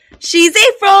She's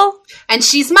April. And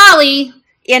she's Molly.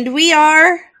 And we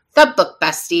are the Book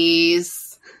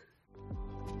Besties.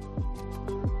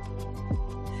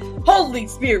 Holy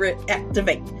Spirit,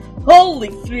 activate.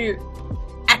 Holy Spirit,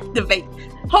 activate.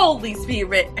 Holy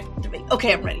Spirit, activate.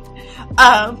 Okay, I'm ready.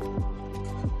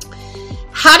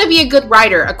 How to be a good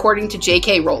writer, according to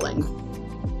J.K. Rowling.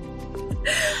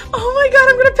 Oh my god,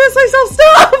 I'm gonna piss myself.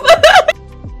 Stop!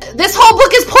 This whole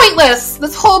book is pointless.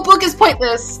 This whole book is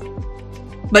pointless.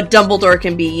 But Dumbledore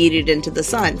can be yeeted into the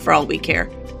sun, for all we care.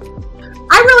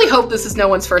 I really hope this is no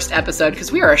one's first episode,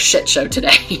 because we are a shit show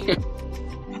today.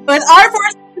 But our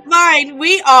force is mine.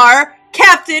 We are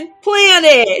Captain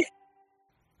Planet.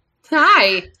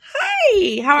 Hi.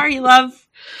 Hi. How are you, love?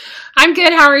 I'm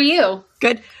good. How are you?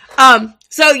 Good.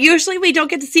 So usually we don't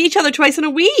get to see each other twice in a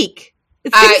week.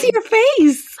 It's good to see your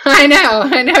face. I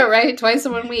know, right? Twice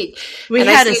in 1 week. And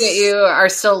I see that you are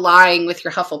still lying with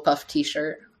your Hufflepuff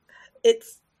t-shirt.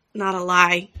 It's not a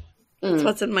lie. It's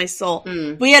what's in my soul.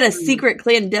 We had a secret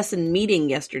clandestine meeting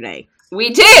yesterday. We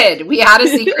did. We had a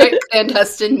secret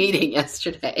clandestine meeting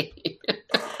yesterday.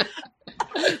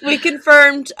 We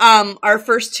confirmed our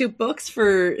first 2 books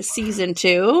for season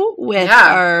 2 with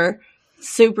our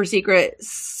super secret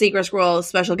Squirrel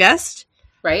special guest.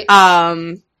 Right.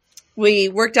 We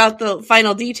worked out the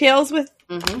final details with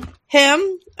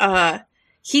him.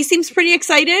 He seems pretty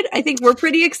excited. I think we're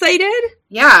pretty excited.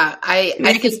 Yeah, I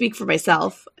can speak for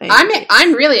myself.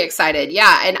 I'm really excited.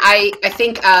 Yeah, and I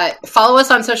think follow us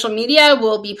on social media.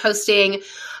 We'll be posting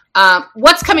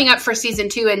what's coming up for season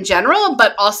 2 in general,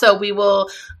 but also we will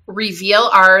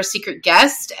reveal our secret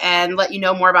guest and let you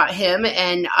know more about him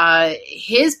and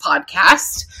his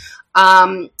podcast.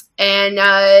 That's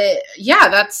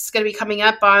going to be coming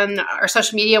up on our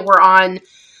social media. We're on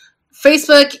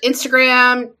Facebook,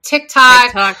 Instagram,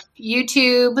 TikTok.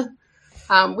 YouTube.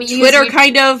 We Twitter,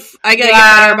 kind of. I gotta get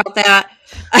better about that.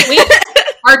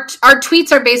 Our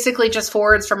tweets are basically just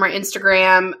forwards from our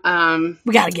Instagram. I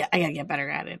gotta get better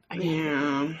at it.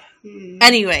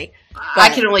 Anyway, I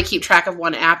can only keep track of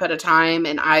one app at a time,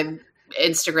 and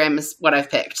Instagram is what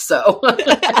I've picked. So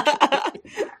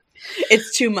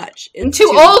it's too much. I'm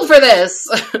too old for this.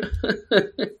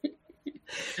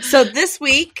 So this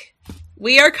week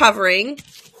we are covering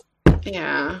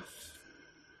the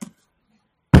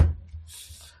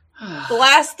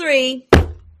last 3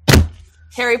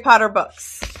 Harry Potter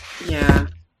books. Yeah.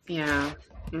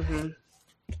 Mm-hmm.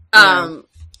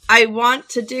 I want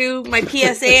to do my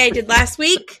PSA I did last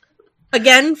week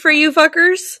again for you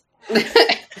fuckers.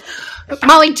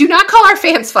 Molly, do not call our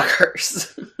fans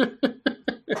fuckers.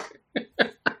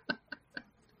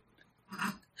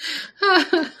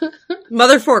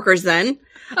 Mother forkers, then.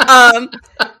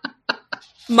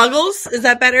 Muggles, is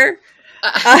that better?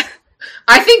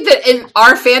 I think that in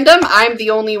our fandom, I'm the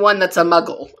only one that's a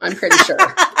muggle. I'm pretty sure.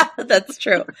 That's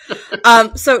true.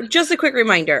 So just a quick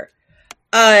reminder.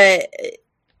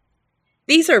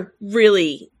 These are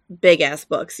really big-ass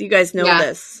books. You guys know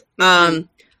this.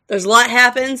 There's a lot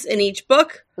happens in each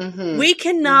book. Mm-hmm. We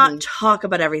cannot talk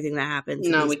about everything that happens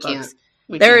in these books.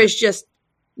 There is just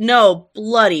no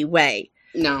bloody way.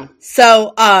 No.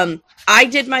 So, I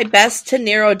did my best to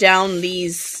narrow down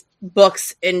these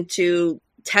books into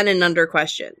 10 and under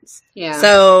questions. Yeah.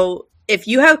 So, if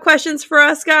you have questions for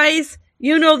us, guys,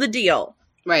 you know the deal.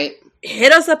 Right.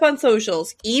 Hit us up on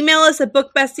socials. Email us at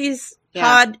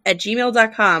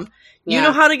bookbestiespod@gmail.com. You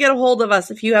know how to get a hold of us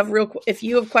if you have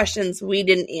questions we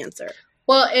didn't answer.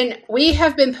 Well, and we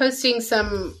have been posting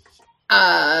some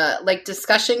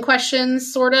discussion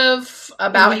questions sort of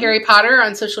about Harry Potter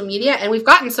on social media, and we've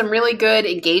gotten some really good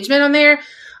engagement on there.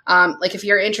 If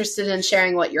you're interested in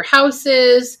sharing what your house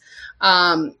is,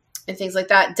 and things like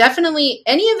that, definitely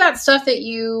any of that stuff that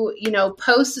you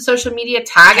post to social media,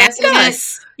 tag us in it.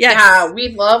 Yes. Yeah,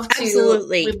 we'd love to.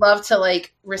 Absolutely. We'd love to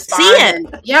respond.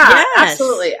 See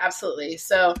it. Absolutely.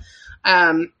 So,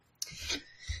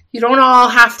 you don't all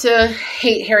have to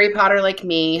hate Harry Potter like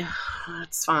me.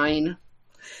 It's fine.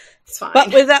 It's fine.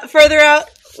 But without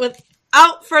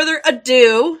further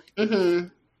ado,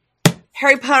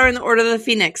 Harry Potter and the Order of the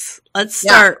Phoenix. Let's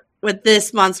start with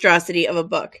this monstrosity of a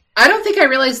book. I don't think I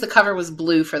realized the cover was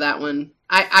blue for that one.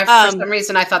 I for some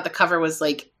reason I thought the cover was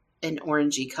an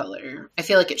orangey color. I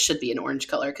feel like it should be an orange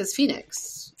color because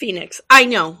Phoenix. I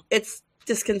know. It's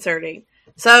disconcerting.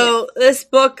 So this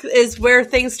book is where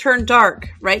things turn dark,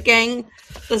 right, gang?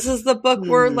 This is the book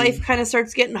where life kind of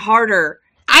starts getting harder.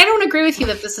 I don't agree with you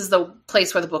that this is the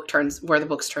place where the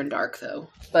books turn dark, though.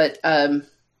 But I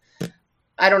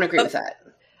don't agree with that.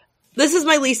 This is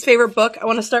my least favorite book. I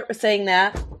want to start with saying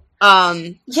that.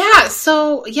 It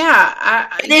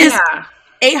is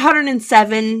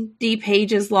 870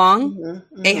 pages long,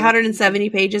 870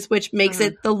 pages, which makes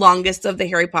it the longest of the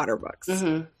Harry Potter books.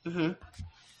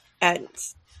 And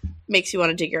makes you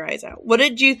want to dig your eyes out. What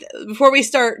did you, before we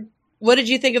start, what did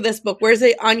you think of this book? Where's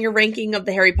it on your ranking of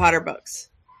the Harry Potter books?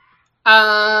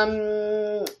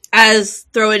 As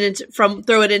throw it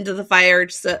into the fire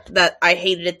so that I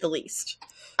hated it the least.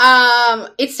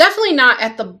 It's definitely not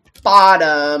at the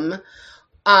bottom.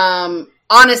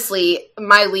 Honestly,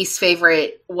 my least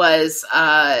favorite was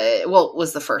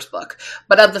the first book.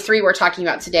 But of the three we're talking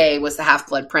about today was the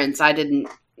Half-Blood Prince. I didn't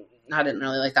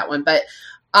really like that one, but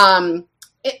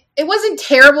it wasn't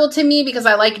terrible to me because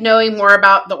I like knowing more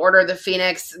about the Order of the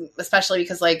Phoenix, especially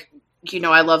because I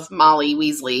love Molly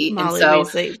Weasley.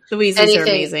 Weasley. The Weasleys are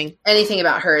amazing. Anything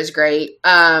about her is great.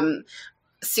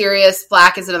 Sirius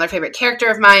Black is another favorite character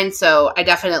of mine, so I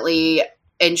definitely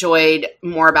enjoyed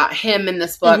more about him in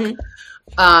this book.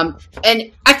 And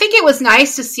I think it was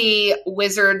nice to see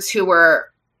wizards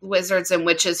and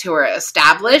witches who were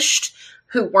established,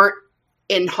 who weren't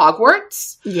in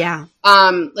Hogwarts. Yeah.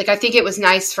 I think it was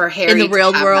nice for Harry in the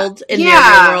real world.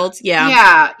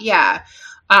 Yeah.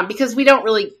 Because we don't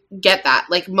really get that.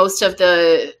 Like, most of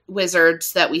the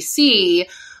wizards that we see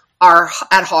are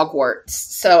at Hogwarts.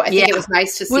 So I think it was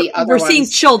nice to see we're seeing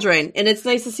children, and it's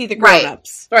nice to see the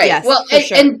grown-ups. Right. Yes, well,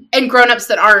 and grown-ups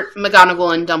that aren't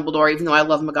McGonagall and Dumbledore, even though I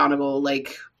love McGonagall,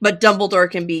 But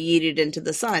Dumbledore can be yeeted into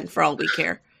the sun, for all we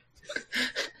care.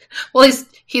 Well,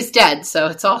 he's dead, so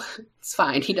it's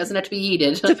fine. He doesn't have to be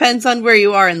yeeted. Depends on where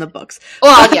you are in the books.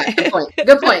 Well, yeah, good point.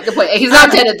 He's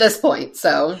not dead at this point,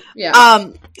 so, yeah.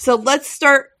 So let's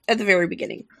start at the very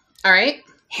beginning. All right.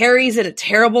 Harry's in a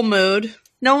terrible mood.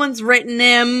 No one's written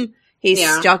him. He's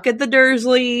stuck at the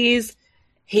Dursleys.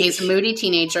 He's a moody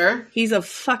teenager. He's a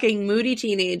fucking moody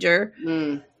teenager.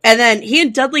 And then he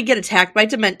and Dudley get attacked by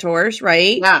Dementors,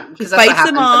 right? Yeah. He fights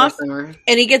them off. And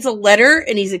he gets a letter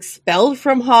and he's expelled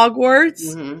from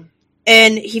Hogwarts.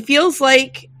 And he feels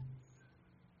like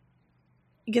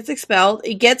he gets expelled.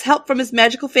 He gets help from his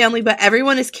magical family, but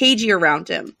everyone is cagey around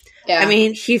him. Yeah. I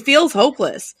mean, he feels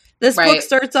hopeless. This book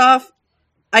starts off,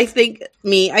 I think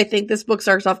this book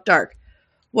starts off dark.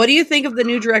 What do you think of the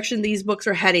new direction these books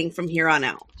are heading from here on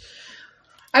out?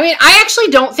 I mean, I actually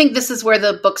don't think this is where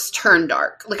the books turn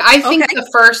dark. I think the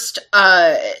first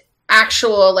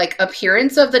actual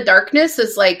appearance of the darkness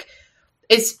is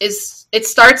it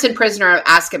starts in Prisoner of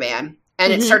Azkaban,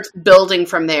 and it starts building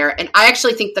from there. And I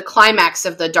actually think the climax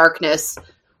of the darkness,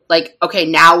 okay,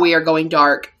 now we are going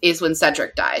dark, is when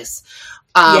Cedric dies.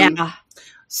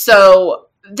 So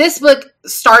this book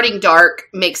starting dark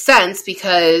makes sense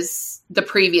because the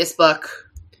previous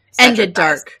book ended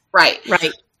dark. Right.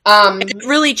 It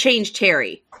really changed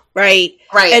Harry. Right.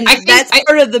 And that's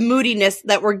part of the moodiness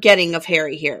that we're getting of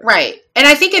Harry here. Right. And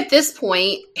I think at this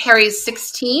point, Harry's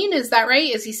 16. Is that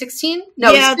right? Is he 16?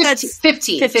 No, yeah, he's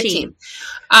 15.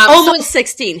 Almost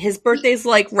 16. His birthday's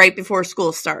right before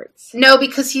school starts. No,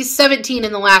 because he's 17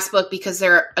 in the last book because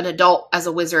they're an adult as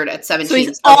a wizard at 17. So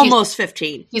he's almost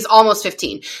 15. He's almost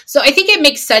 15. So I think it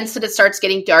makes sense that it starts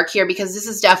getting dark here because this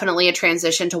is definitely a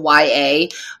transition to YA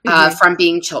from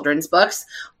being children's books.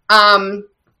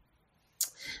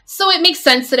 So it makes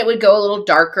sense that it would go a little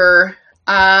darker.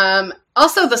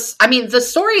 Also, the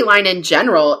storyline in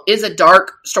general is a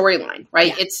dark storyline,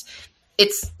 right? Yeah.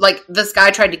 It's like this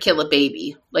guy tried to kill a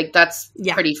baby. That's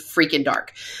pretty freaking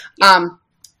dark. Yeah.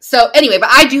 So anyway, but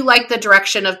I do like the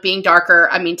direction of being darker.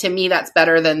 I mean, to me, that's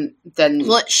better than.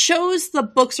 Well, it shows the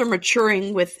books are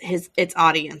maturing with its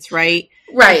audience, right?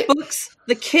 Right.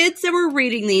 The kids that were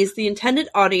reading these, the intended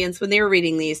audience when they were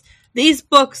reading these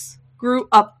books grew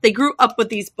up. They grew up with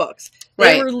these books.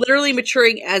 They were literally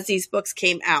maturing as these books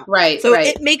came out. Right. So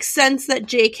it makes sense that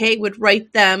J.K. would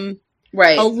write them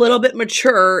a little bit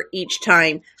mature each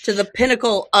time to the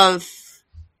pinnacle of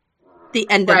the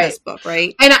end of this book,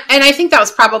 right? And I think that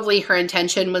was probably her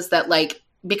intention, was that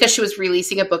because she was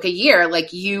releasing a book a year,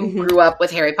 you grew up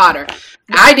with Harry Potter.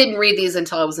 I didn't read these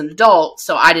until I was an adult,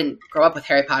 so I didn't grow up with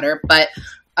Harry Potter, but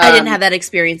I didn't have that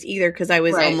experience either because I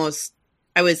was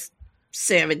I was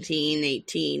 17,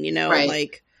 18,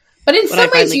 but in some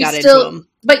ways you still,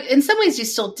 but in some ways you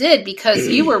still did because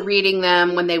you were reading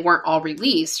them when they weren't all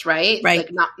released, right?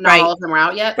 Right. Not all of them were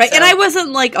out yet. Right. So. And I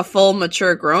wasn't a full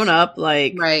mature grown up.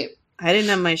 Right. I didn't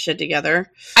have my shit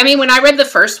together. I mean, when I read the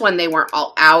first one, they weren't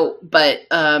all out, but,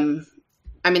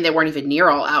 they weren't even near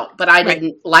all out, but I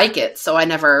didn't like it. So I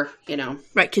never,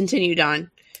 continued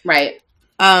on. Right.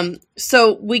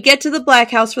 So we get to the Black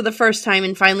House for the first time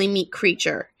and finally meet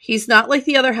Kreacher. He's not like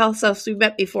the other house elves we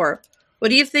met before. What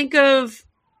do you think of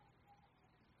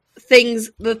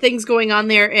the things going on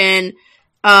there in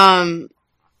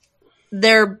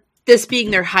this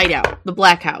being their hideout, the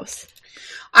Black House.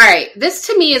 All right, this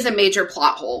to me is a major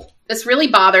plot hole. This really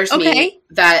bothers me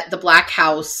that the Black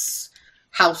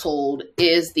household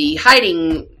is the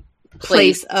hiding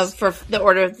place for the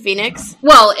Order of the Phoenix.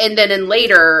 Well, and then in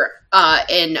later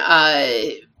in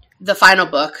the final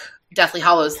book, Deathly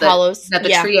Hallows, that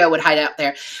the trio would hide out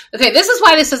there. Okay, this is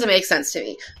why this doesn't make sense to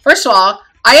me. First of all,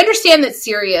 I understand that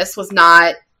Sirius was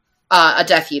not a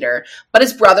Death Eater, but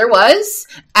his brother was,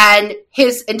 and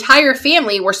his entire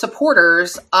family were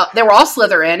supporters. They were all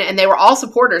Slytherin, and they were all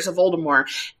supporters of Voldemort,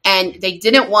 and they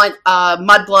didn't want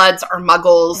mudbloods or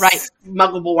Muggles,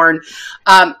 Muggle-born.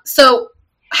 So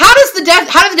how do the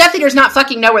Death Eaters not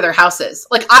fucking know where their house is?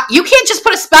 Like, you can't just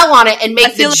put a spell on it and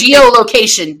make the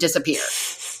geolocation disappear.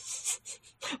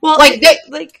 Well, they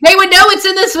would know it's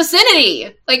in this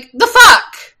vicinity. Like, the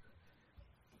fuck?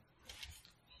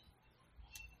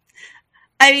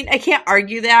 I mean, I can't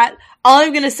argue that. All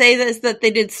I'm going to say is that they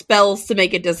did spells to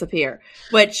make it disappear.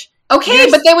 Which... Okay,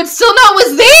 but they would still know it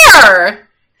was there!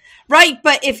 Right,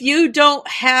 but if you don't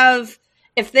have...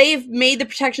 If they've made the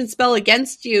protection spell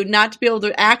against you not to be able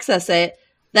to access it,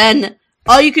 then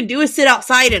all you can do is sit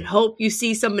outside and hope you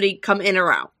see somebody come in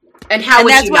or out. And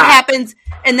that's what happens.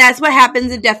 And that's what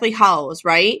happens in Deathly Hallows,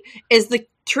 right? Is the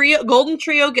Golden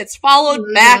Trio gets followed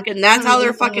back, and that's how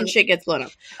their fucking shit gets blown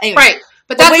up. Anyway, right.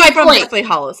 But that's my point. Deathly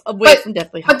Hallows. Away from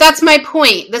Deathly Hallows. But that's my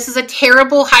point. This is a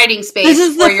terrible hiding space. This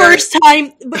is the first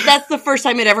time, but that's the first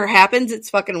time it ever happens. It's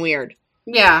fucking weird.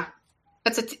 Yeah.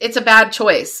 It's a bad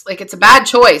choice. Like, it's a bad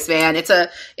choice, man. It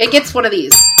gets one of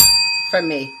these from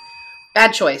me.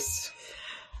 Bad choice.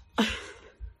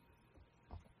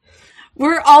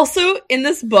 We're also, in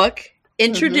this book,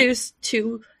 introduced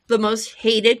to the most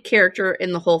hated character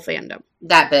in the whole fandom.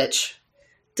 That bitch.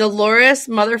 Dolores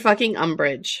motherfucking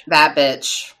Umbridge. That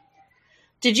bitch.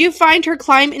 Did you find her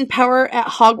climb in power at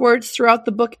Hogwarts throughout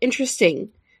the book interesting?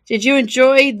 Did you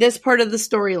enjoy this part of the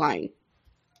storyline?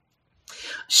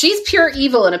 She's pure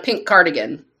evil in a pink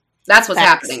cardigan. That's what's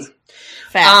happening.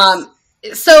 Facts.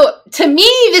 So to me,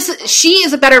 she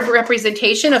is a better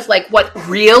representation of like what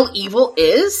real evil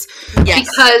is. Yes.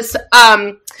 Because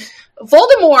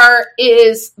Voldemort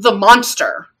is the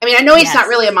monster. I mean, I know he's not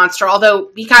really a monster,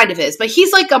 although he kind of is, but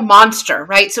he's like a monster,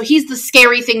 right? So he's the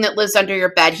scary thing that lives under your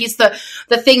bed. He's the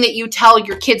thing that you tell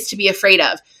your kids to be afraid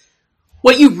of.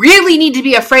 What you really need to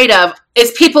be afraid of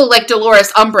is people like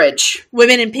Dolores Umbridge.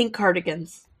 Women in pink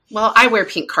cardigans. Well, I wear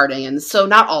pink cardigans, so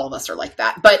not all of us are like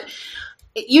that. But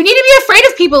you need to be afraid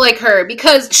of people like her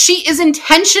because she is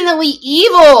intentionally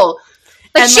evil.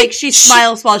 Like she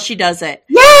smiles while she does it.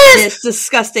 Yes! It's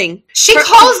disgusting. She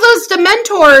calls those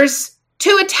Dementors to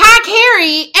attack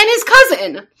Harry and his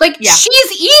cousin. Like,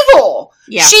 she's evil.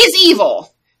 Yeah. She's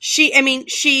evil.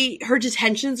 Her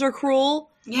detentions are cruel.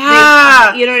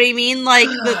 Yeah. You know what I mean? Like,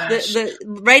 the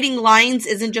writing lines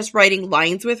isn't just writing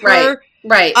lines with her.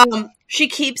 Right. She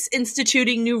keeps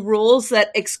instituting new rules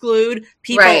that exclude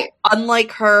people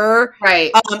unlike her.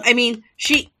 Right.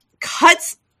 She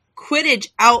cuts Quidditch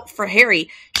out for Harry.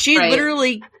 She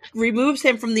literally removes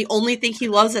him from the only thing he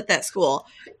loves at that school.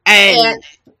 And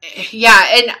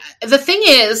the thing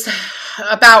is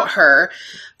about her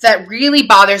that really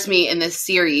bothers me in this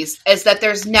series is that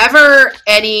there's never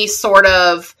any sort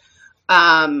of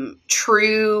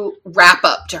true wrap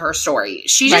up to her story.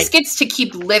 She just gets to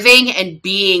keep living and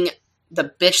being the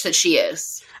bitch that she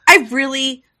is. I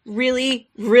really, really,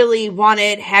 really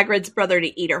wanted Hagrid's brother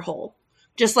to eat her whole.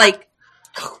 Just like...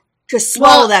 to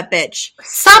swallow that bitch.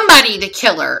 Somebody to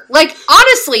kill her. Like,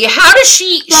 honestly, how does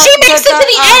she makes it to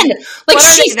the end. Like,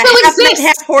 she still exists.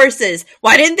 Half horses.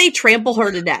 Why didn't they trample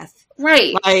her to death?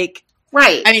 Right. Like,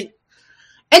 right. I mean,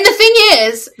 and the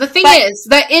thing is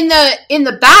that in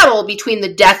the battle between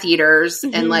the Death Eaters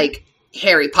and like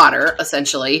Harry Potter,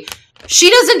 essentially, she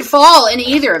doesn't fall in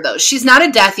either of those. She's not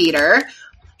a Death Eater.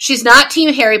 She's not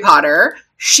Team Harry Potter.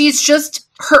 She's just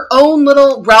her own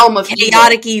little realm of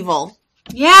chaotic evil.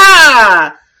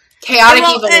 Yeah, chaotic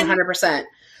evil, 100%.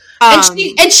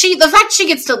 And she, the fact she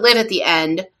gets to live at the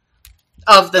end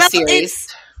of the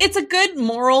series, it's a good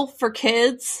moral for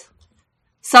kids.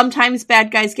 Sometimes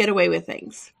bad guys get away with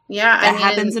things. Yeah, that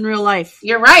happens in real life.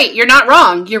 You're right. You're not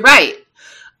wrong. You're right.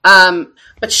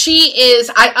 But she is.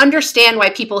 I understand why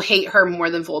people hate her more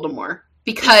than Voldemort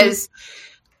because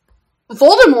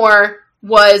Voldemort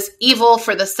was evil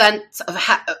for the sense of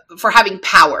for having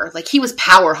power. Like, he was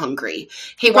power hungry.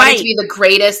 He wanted to be the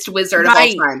greatest wizard of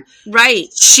all time. Right.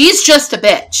 She's just a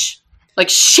bitch. Like,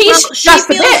 she's just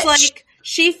a bitch.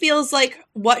 She feels like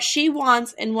what she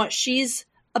wants and what she's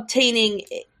obtaining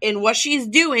and what she's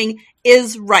doing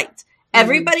is right.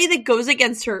 Everybody that goes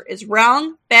against her is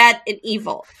wrong, bad, and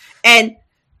evil. And,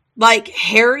 like,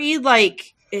 Harry,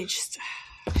 like, it just...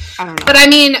 I don't know. But I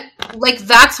mean, like,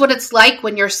 that's what it's like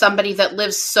when you're somebody that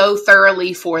lives so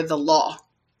thoroughly for the law.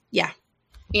 Yeah.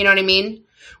 You know what I mean?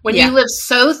 When you live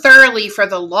so thoroughly for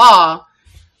the law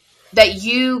that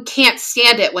you can't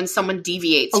stand it when someone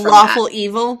deviates from lawful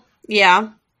evil. Yeah.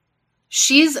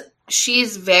 She's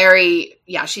very,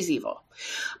 she's evil.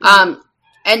 And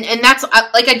that's,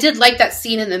 like, I did like that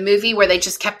scene in the movie where they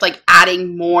just kept, like,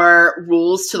 adding more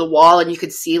rules to the wall, and you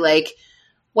could see, like,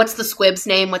 what's the squib's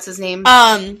name? What's his name?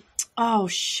 Oh,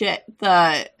 shit.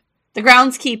 The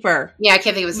groundskeeper. Yeah, I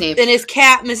can't think of his name. And his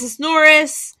cat, Mrs.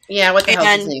 Norris. Yeah, what the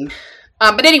hell's his name?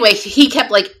 But anyway, he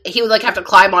kept, like, he would, like, have to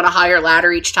climb on a higher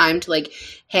ladder each time to, like,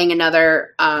 hang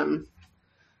another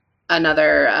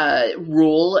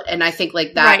rule. And I think,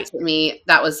 like, that to me,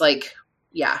 that was, like,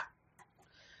 that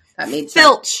made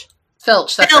sense.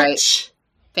 Filch, that's right.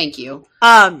 Thank you.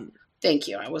 Thank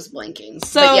you. I was blanking.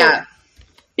 So, but yeah.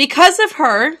 Because of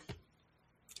her,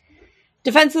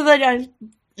 because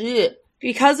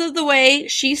of the way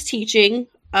she's teaching,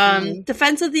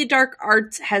 Defense of the Dark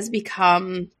Arts has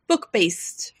become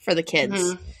book-based for the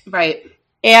kids. Mm-hmm. Right.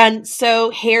 And so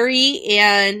Harry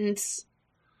and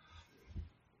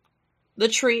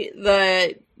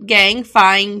the gang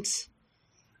find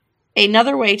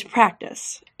another way to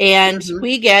practice. And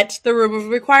we get the Room of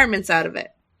Requirements out of it.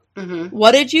 Mm-hmm.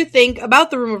 What did you think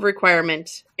about the Room of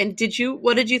Requirement? And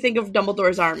what did you think of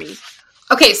Dumbledore's army?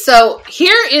 Okay, so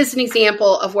here is an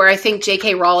example of where I think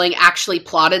J.K. Rowling actually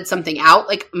plotted something out.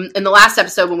 Like, in the last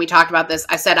episode when we talked about this,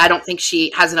 I said I don't think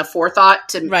she has enough forethought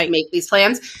to make these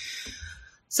plans.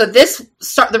 So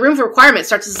the Room of Requirement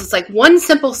starts as this, like, one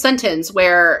simple sentence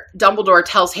where Dumbledore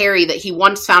tells Harry that he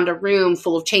once found a room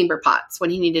full of chamber pots when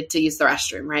he needed to use the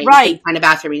restroom, right? He couldn't find a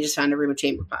bathroom, he just found a room of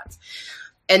chamber pots.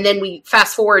 And then we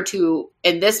fast forward to,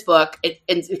 in this book, it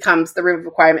becomes, the Room of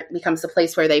Requirement becomes the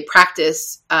place where they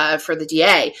practice for the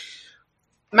DA.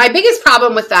 My biggest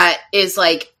problem with that is,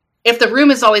 like, if the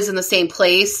room is always in the same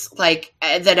place, like,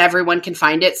 that everyone can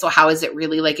find it, so how is it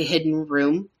really, like, a hidden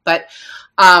room? But,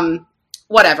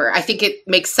 whatever. I think it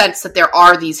makes sense that there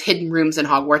are these hidden rooms in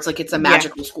Hogwarts, like it's a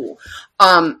magical school.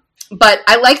 But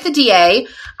I like the DA.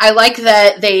 I like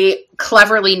that they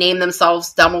cleverly name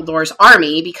themselves Dumbledore's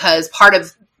Army, because part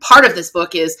of this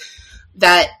book is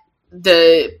that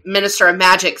the Minister of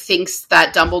Magic thinks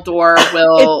that Dumbledore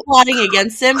will plotting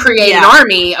against him, create an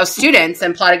army of students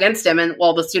and plot against him, and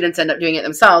the students end up doing it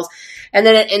themselves. And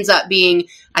then it ends up being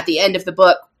at the end of the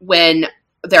book when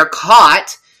they're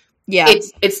caught. Yeah,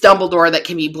 it's Dumbledore that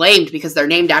can be blamed because they're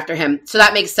named after him. So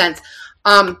that makes sense.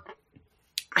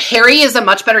 Harry is a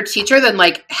much better teacher than,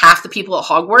 like, half the people at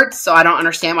Hogwarts, so I don't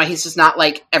understand why he's just not,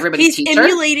 like, everybody's teacher. He's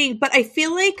emulating, but I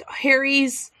feel like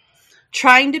Harry's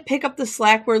trying to pick up the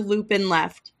slack where Lupin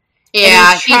left.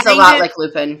 Yeah, he's a lot like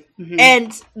Lupin. Mm-hmm.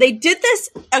 And they did this...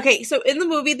 Okay, so in the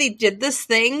movie, they did this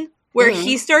thing where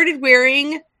he started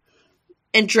wearing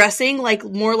and dressing like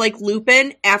more like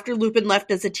Lupin after Lupin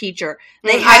left as a teacher.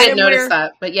 I didn't notice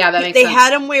that, but yeah, that makes sense. They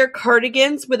had him wear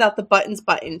cardigans without the buttons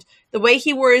buttoned. The way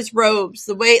he wore his robes,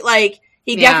 the way, like,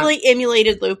 he definitely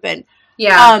emulated Lupin.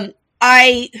 Yeah.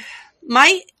 I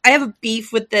have a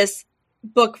beef with this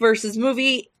book versus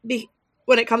movie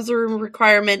when it comes to Room of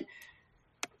Requirement.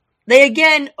 They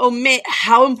again omit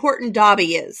how important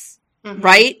Dobby is,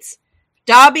 right?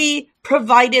 Dobby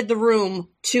provided the room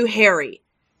to Harry.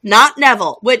 Not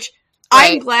Neville, which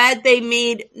I'm glad they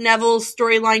made Neville's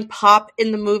storyline pop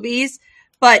in the movies,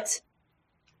 but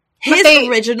his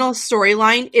original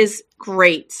storyline is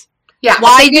great. Yeah.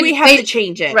 Why do we have to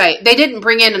change it? Right. They didn't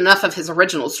bring in enough of his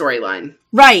original storyline.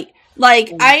 Right.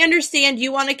 Like, I understand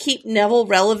you want to keep Neville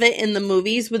relevant in the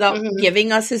movies without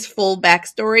giving us his full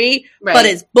backstory, but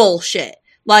it's bullshit.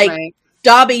 Like,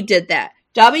 Dobby did that.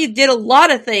 Dobby did a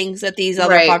lot of things that these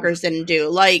other fuckers didn't do.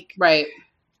 Like,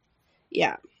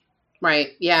 yeah. Right.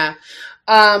 Yeah.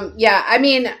 I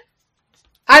mean,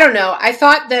 I don't know. I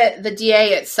thought that the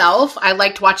DA itself, I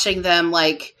liked watching them,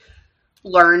 like,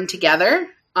 learn together.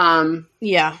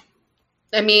 Yeah.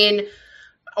 I mean,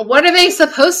 what are they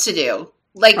supposed to do?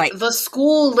 Like, the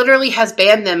school literally has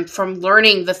banned them from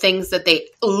learning the things that they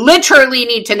literally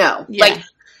need to know. Yeah. Like,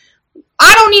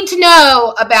 I don't need to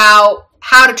know about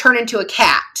how to turn into a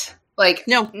cat. Like,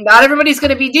 no, not everybody's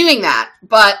going to be doing that,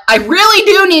 but I really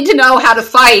do need to know how to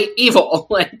fight evil.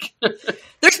 Like,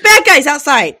 there's bad guys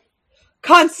outside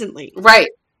constantly. Right.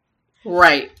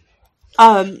 Right.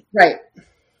 And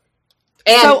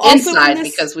so inside,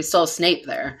 because we still have Snape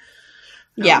there.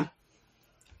 Yeah.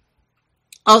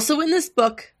 Also in this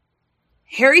book,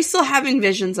 Harry's still having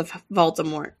visions of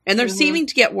Voldemort, and they're seeming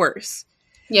to get worse.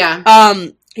 Yeah.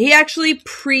 He actually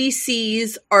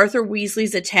pre-sees Arthur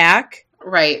Weasley's attack.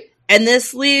 Right. And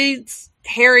this leads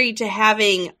Harry to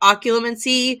having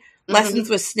occlumency lessons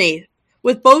with Snape,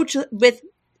 with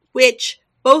which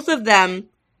both of them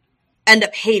end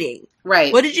up hating.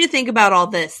 Right. What did you think about all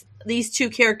this? These two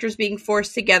characters being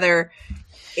forced together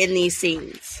in these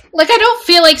scenes. Like, I don't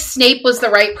feel like Snape was the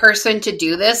right person to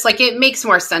do this. Like, it makes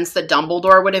more sense that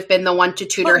Dumbledore would have been the one to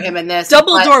tutor him in this.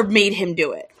 Dumbledore made him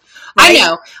do it. Right? I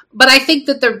know, but I think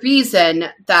that the reason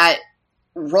that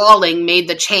Rowling made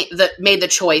the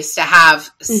choice to have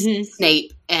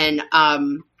Snape and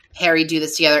Harry do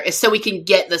this together is so we can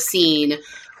get the scene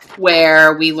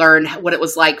where we learn what it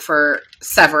was like for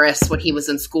Severus when he was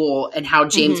in school and how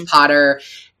James Potter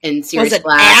and Sirius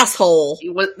Black asshole.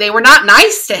 They were not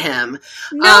nice to him.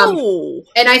 No,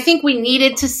 and I think we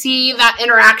needed to see that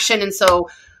interaction, and so.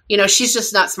 You know, she's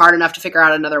just not smart enough to figure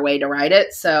out another way to write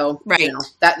it. So, right. You know,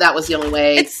 that was the only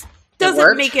way. It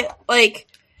doesn't make it like,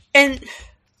 and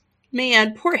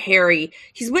man, poor Harry.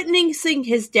 He's witnessing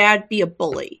his dad be a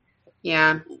bully.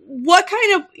 Yeah. What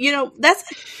kind of, that's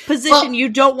a position you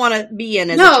don't want to be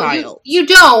in as a child. You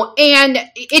don't. And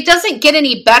it doesn't get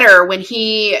any better when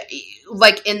he,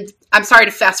 I'm sorry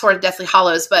to fast forward to Deathly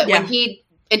Hallows, but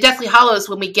in Deathly Hallows,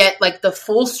 when we get like the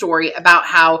full story about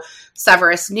how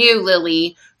Severus knew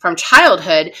Lily from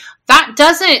childhood, that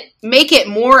doesn't make it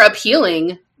more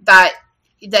appealing that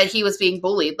he was being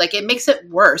bullied. Like, it makes it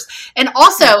worse. And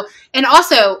also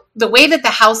the way that the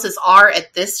houses are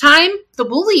at this time, the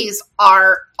bullies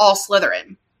are all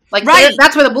Slytherin. Like,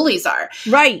 that's where the bullies are.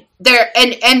 Right. They're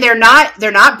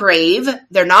not brave.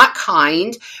 They're not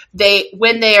kind.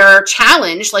 When they are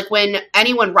challenged, like when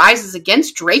anyone rises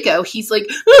against Draco, he's like,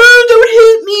 oh, don't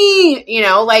hit me.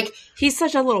 Like, he's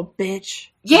such a little bitch.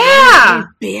 Yeah.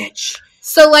 Bitch.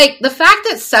 So, like, the fact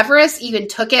that Severus even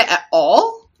took it at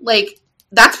all, like,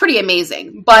 that's pretty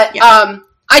amazing. But, I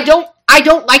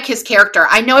don't like his character.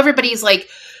 I know everybody's like,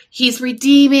 he's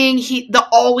redeeming, the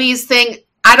always thing.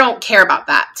 I don't care about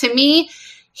that. To me,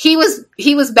 he was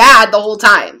bad the whole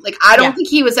time. Like, I don't think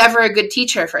he was ever a good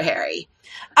teacher for Harry.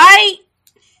 I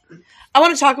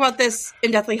want to talk about this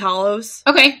in Deathly Hallows.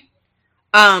 Okay.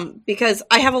 Because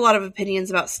I have a lot of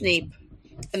opinions about Snape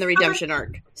and the redemption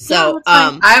arc. So,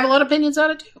 I have a lot of opinions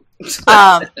on it too.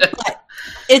 But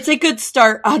it's a good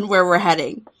start on where we're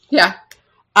heading. Yeah.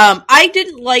 I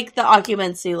didn't like the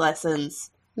occlumency lessons.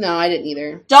 No, I didn't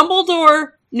either.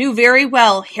 Dumbledore knew very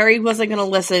well Harry wasn't going to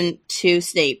listen to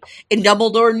Snape. And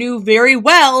Dumbledore knew very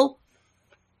well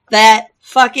that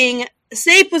fucking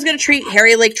Snape was going to treat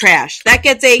Harry like trash. That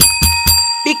gets a...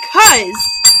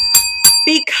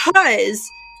 Because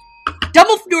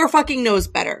Dumbledore fucking knows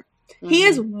better. He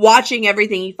is watching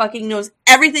everything. He fucking knows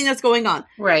everything that's going on.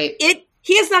 Right.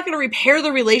 He is not going to repair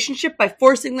the relationship by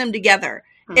forcing them together.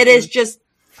 It is just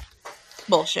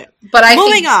bullshit.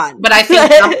 Moving on. But I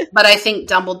think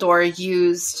Dumbledore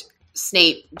used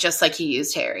Snape just like he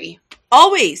used Harry.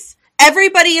 Always.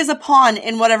 Everybody is a pawn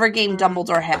in whatever game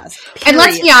Dumbledore has. Period. And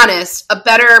let's be honest, a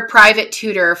better private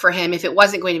tutor for him, if it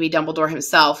wasn't going to be Dumbledore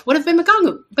himself, would have been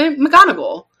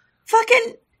McGonagall.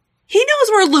 Fucking... He knows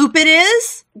where Lupin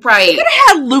is. Right. He could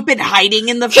have had Lupin hiding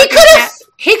in the He could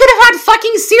have had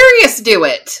fucking Sirius do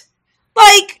it.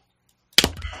 Like,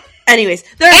 anyways,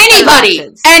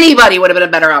 anybody would have been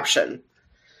a better option.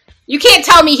 You can't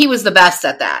tell me he was the best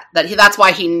at that. That's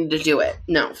why he needed to do it.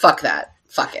 No, fuck that.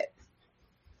 Fuck it.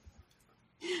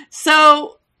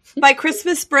 So, by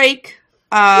Christmas break,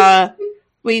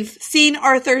 we've seen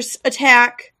Arthur's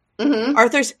attack. Mm-hmm.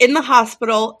 Arthur's in the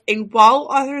hospital, and while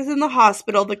Arthur's in the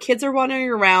hospital, the kids are wandering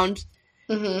around,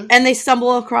 and they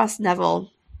stumble across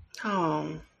Neville.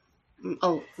 Oh,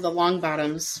 the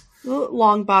Longbottoms.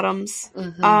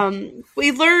 Mm-hmm.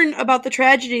 We learn about the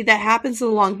tragedy that happens to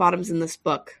the Longbottoms in this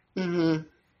book. Mm-hmm.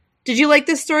 Did you like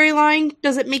this storyline?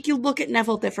 Does it make you look at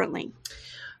Neville differently?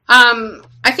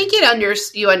 I think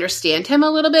you understand him a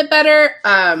little bit better.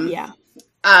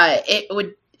 It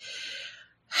would...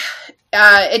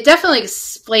 it definitely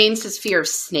explains his fear of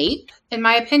Snape, in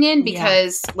my opinion,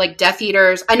 because, like, Death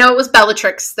Eaters... I know it was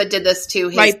Bellatrix that did this to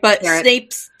his parent.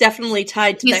 Snape's definitely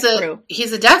tied to that crew.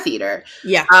 He's a Death Eater.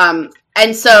 Yeah.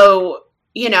 And so,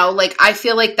 like, I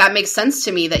feel like that makes sense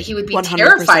to me, that he would be 100%.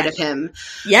 Terrified of him.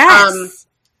 Yes.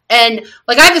 And,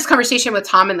 like, I had this conversation with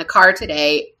Tom in the car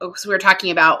today, because we were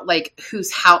talking about, like,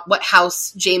 what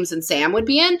house James and Sam would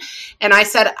be in. And I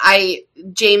said,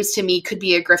 James to me could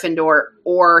be a Gryffindor,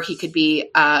 or he could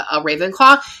be a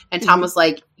Ravenclaw. And Tom was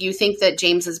like, you think that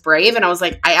James is brave? And I was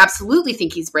like, I absolutely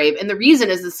think he's brave. And the reason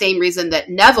is the same reason that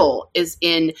Neville is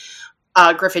in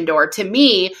Gryffindor. To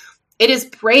me, it is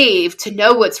brave to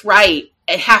know what's right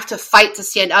and have to fight to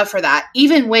stand up for that,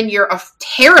 even when you're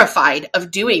terrified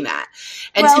of doing that.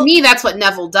 And to me, that's what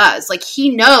Neville does. Like,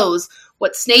 he knows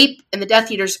what Snape and the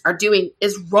Death Eaters are doing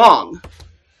is wrong.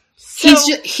 So,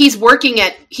 he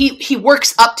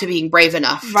works up to being brave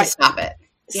enough to stop it.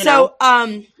 You know?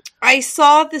 I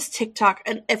saw this TikTok,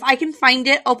 and if I can find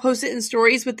it, I'll post it in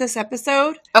stories with this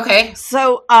episode. Okay.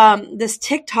 So, this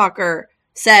TikToker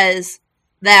says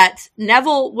that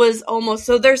Neville was almost,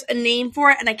 so there's a name for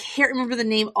it, and I can't remember the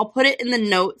name. I'll put it in the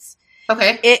notes.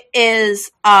 Okay. It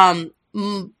is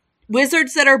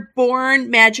wizards that are born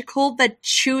magical that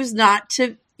choose not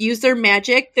to use their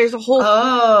magic. There's a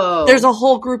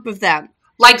whole group of them.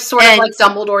 Like sort of like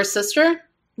Dumbledore's sister?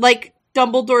 Like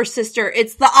Dumbledore's sister.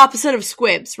 It's the opposite of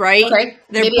squibs, right? Okay.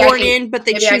 They're born in, but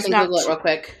they choose not to. Google it real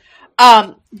quick.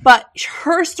 But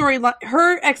her storyline,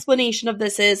 her explanation of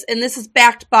this is, and this is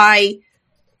backed by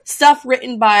stuff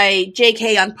written by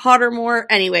J.K. on Pottermore.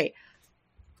 Anyway,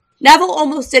 Neville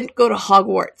almost didn't go to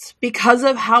Hogwarts because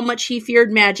of how much he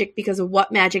feared magic because of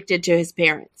what magic did to his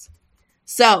parents.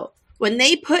 So, when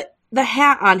they put the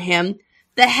hat on him,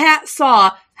 the hat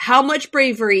saw how much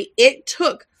bravery it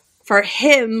took for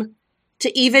him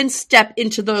to even step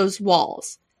into those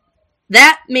walls.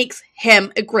 That makes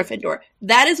him a Gryffindor.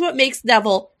 That is what makes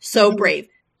Neville so brave.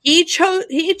 He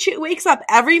wakes up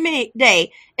every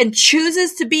day and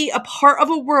chooses to be a part of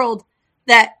a world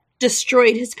that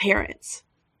destroyed his parents.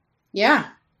 Yeah.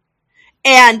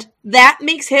 And that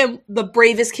makes him the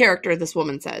bravest character, this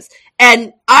woman says.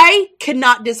 And I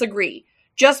cannot disagree.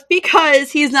 Just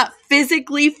because he's not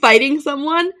physically fighting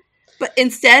someone, but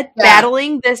instead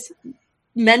battling this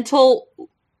mental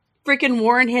freaking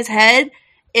war in his head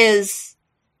is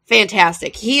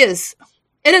fantastic. It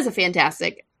is a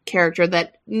fantastic character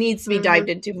that needs to be dived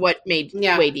into what made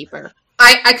way deeper.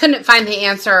 I couldn't find the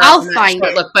answer. I'll find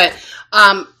it. Look, but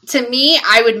to me,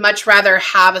 I would much rather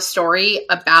have a story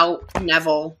about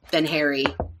Neville than Harry.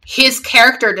 His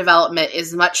character development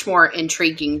is much more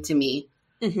intriguing to me.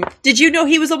 Mm-hmm. Did you know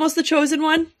he was almost the chosen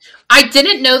one? I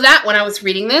didn't know that when I was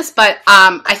reading this, but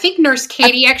I think Nurse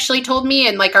Katie actually told me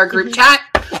in like our group chat.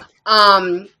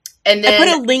 And then I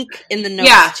put a link in the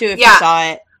notes too if you saw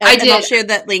it. I did. And I'll share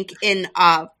that link in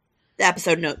the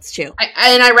episode notes too.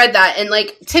 I read that, and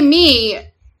like to me,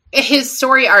 his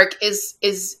story arc is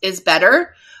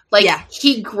better. Like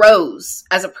he grows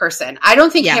as a person. I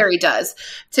don't think Harry does.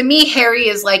 To me, Harry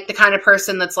is like the kind of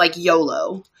person that's like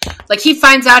YOLO. Like he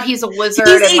finds out he's a wizard.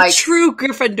 He's a true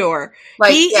Gryffindor.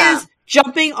 Like, he is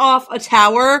jumping off a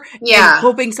tower and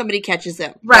hoping somebody catches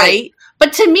him. Right?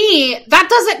 But to me, that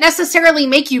doesn't necessarily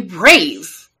make you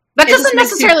brave. That doesn't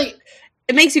necessarily.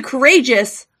 It makes you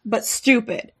courageous, but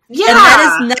stupid. Yeah.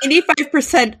 And that is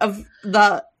 95% of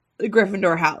the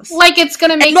Gryffindor house. Like, it's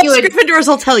going to make you... Most Gryffindors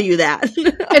will tell you that.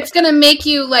 It's going to make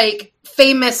you, like,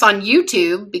 famous on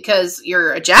YouTube because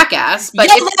you're a jackass. But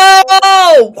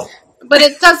but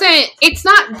it doesn't... It's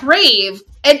not brave.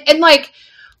 And, like...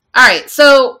 All right,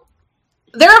 so...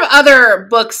 There are other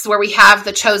books where we have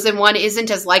the chosen one isn't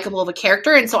as likable of a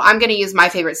character, and so I'm going to use my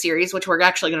favorite series, which we're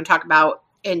actually going to talk about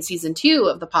in season 2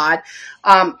 of the pod,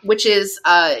 which is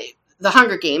The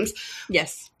Hunger Games.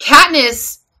 Yes.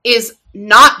 Katniss is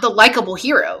not the likable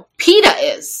hero. Peeta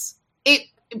is. I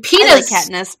like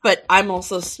Katniss, but I'm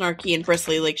also snarky and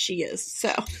bristly like she is,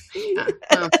 so.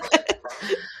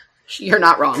 You're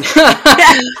not wrong. So,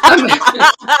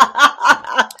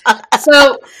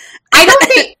 I don't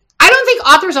think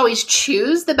authors always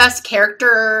choose the best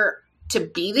character to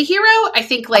be the hero. I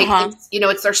think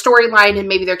it's their storyline and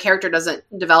maybe their character doesn't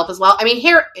develop as well. I mean,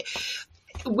 here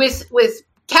with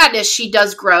Katniss, she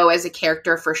does grow as a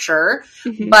character for sure,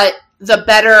 but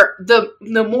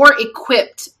the more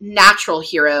equipped natural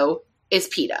hero is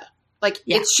Peeta. Like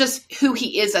it's just who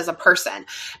he is as a person.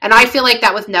 And I feel like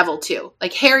that with Neville too.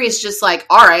 Like Harry is just like,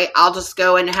 all right, I'll just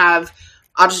go and I'll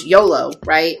just YOLO,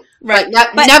 right? Right.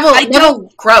 But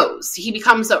Neville grows. He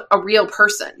becomes a real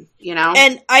person, you know?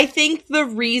 And I think the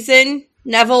reason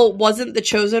Neville wasn't the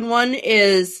chosen one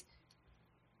is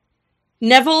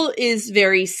Neville is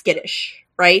very skittish,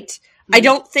 right? Mm-hmm. I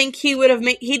don't think he would have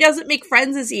he doesn't make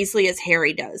friends as easily as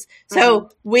Harry does.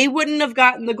 So we wouldn't have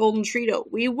gotten the Golden Trio.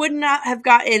 We would not have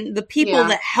gotten the people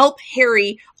that help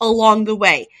Harry along the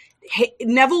way.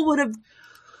 Neville would have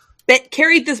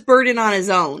carried this burden on his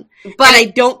own, but I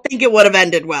don't think it would have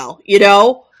ended well, you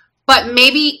know? But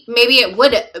maybe it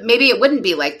wouldn't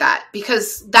be like that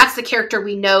because that's the character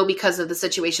we know because of the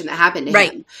situation that happened to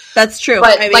him. That's true.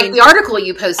 But like the article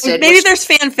you posted, maybe there's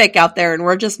fanfic out there and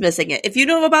we're just missing it. If you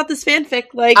know about this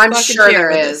fanfic, like I'm sure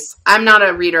there is. I'm not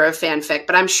a reader of fanfic,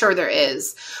 but I'm sure there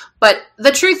is. But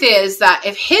the truth is that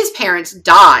if his parents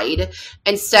died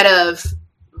instead of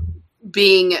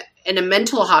being in a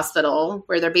mental hospital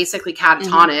where they're basically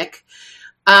catatonic,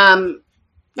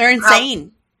 they're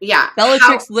insane.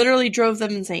 Bellatrix literally drove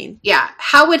them insane. Yeah.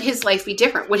 How would his life be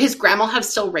different? Would his grandma have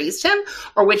still raised him?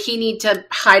 Or would he need to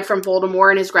hide from Voldemort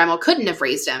and his grandma couldn't have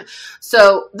raised him?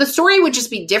 So the story would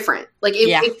just be different. Like,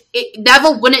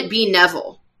 Neville wouldn't be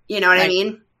Neville. You know what I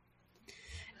mean?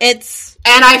 And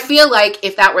I feel like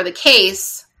if that were the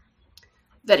case,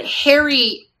 that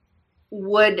Harry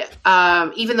would,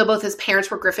 even though both his parents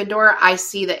were Gryffindor, I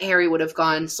see that Harry would have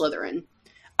gone Slytherin.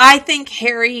 I think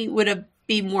Harry would have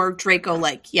be more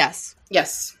Draco-like, yes.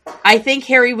 Yes. I think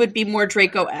Harry would be more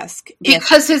Draco-esque.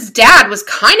 Because his dad was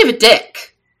kind of a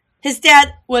dick. His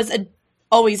dad was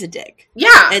always a dick.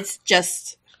 Yeah. It's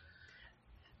just,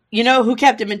 who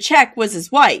kept him in check was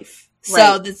his wife.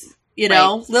 Right.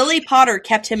 So, Lily Potter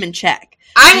kept him in check.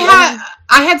 I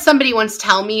had somebody once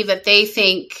tell me that they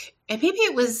think, and maybe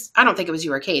it was, I don't think it was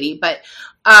you or Katie, but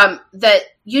that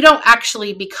you don't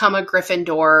actually become a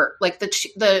Gryffindor. Like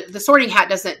the Sorting Hat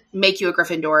doesn't make you a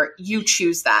Gryffindor. You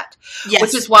choose that. Yes.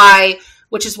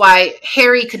 Which is why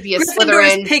Harry could be a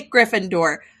Slytherin. Pick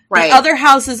Gryffindor. Right. The other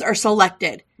houses are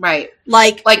selected. Right.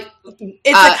 Like it's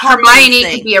a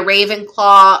Hermione could be a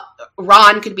Ravenclaw.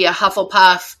 Ron could be a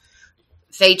Hufflepuff.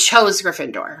 They chose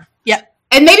Gryffindor. Yep.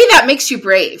 And maybe that makes you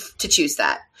brave to choose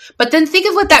that. But then think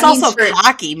of what that means. It's also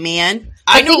cocky, man.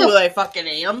 I know who I fucking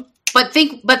am. But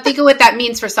think of what that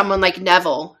means for someone like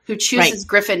Neville, who chooses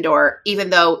Gryffindor, even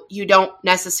though you don't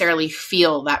necessarily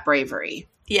feel that bravery.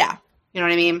 Yeah. You know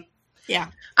what I mean? Yeah.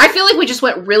 I feel like we just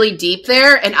went really deep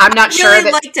there, and I'm not sure that...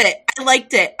 I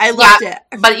liked it. I loved it.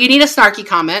 But you need a snarky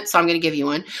comment, so I'm going to give you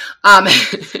one. I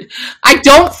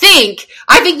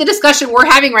think the discussion we're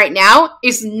having right now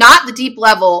is not the deep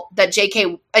level that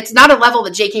it's not a level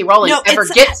that J.K. Rowling ever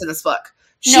gets in this book.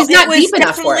 She's not deep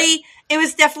enough for it. It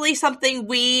was definitely something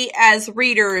we as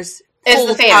readers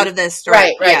pulled out of this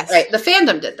story. Right. The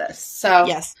fandom did this. So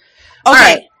yes. Okay. All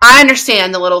right. I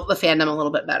understand the fandom a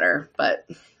little bit better, but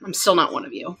I'm still not one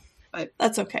of you. But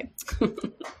that's okay.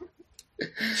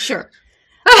 Sure.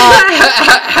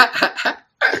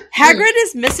 Hagrid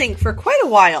is missing for quite a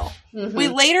while. Mm-hmm. We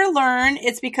later learn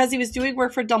it's because he was doing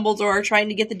work for Dumbledore trying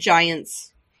to get the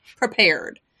Giants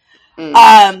prepared.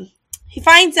 He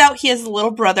finds out he has a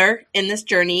little brother in this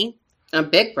journey. A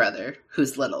big brother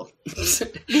who's little.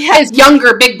 His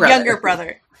younger big brother. Younger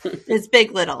brother. His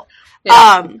big little.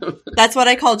 Yeah. That's what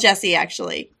I call Jessie,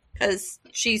 actually, because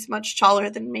she's much taller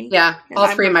than me. Yeah, all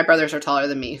three of my brothers are taller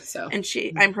than me. So, and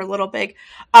I'm her little big.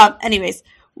 Anyways,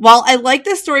 while I like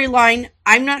the storyline,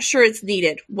 I'm not sure it's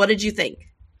needed. What did you think?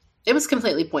 It was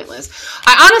completely pointless.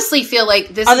 I honestly feel like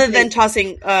this, other than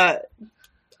tossing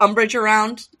Umbridge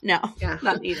around, no,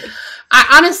 not needed.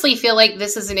 I honestly feel like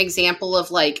this is an example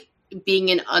of like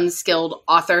being an unskilled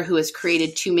author who has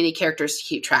created too many characters to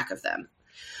keep track of them.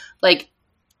 Like,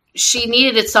 she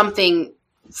needed something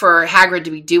for Hagrid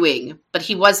to be doing, but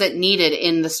he wasn't needed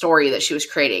in the story that she was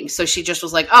creating. So she just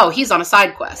was like, oh, he's on a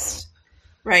side quest.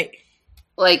 Right.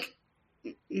 Like,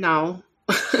 no.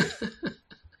 But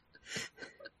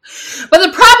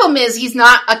the problem is he's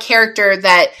not a character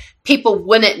that people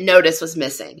wouldn't notice was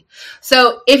missing.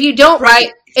 So if you don't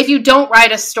write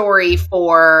a story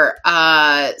for,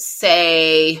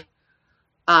 say,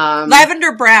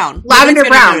 Lavender Brown.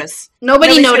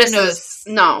 Nobody notices.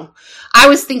 No. I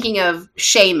was thinking of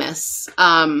Seamus.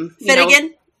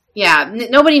 Finnegan?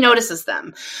 Nobody notices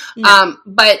them. No.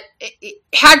 But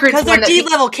Hagrid's because they're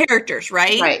D-level characters,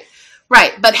 right?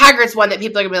 Right. But Hagrid's one that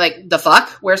people are going to be like, the fuck?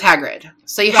 Where's Hagrid?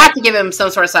 So you have to give him some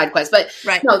sort of side quest. But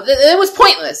no, it was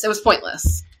pointless. It was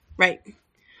pointless. Right.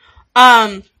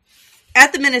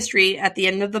 At the Ministry, at the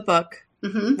end of the book,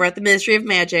 we're at the Ministry of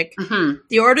Magic. Mm-hmm.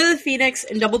 The Order of the Phoenix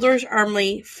and Dumbledore's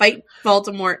army fight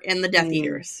Voldemort and the Death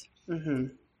Eaters. Mm-hmm.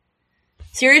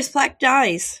 Sirius Black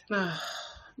dies.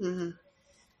 Mm-hmm.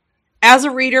 As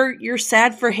a reader, you're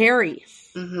sad for Harry.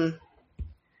 Mm-hmm.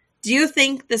 Do you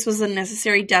think this was a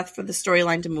necessary death for the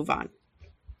storyline to move on?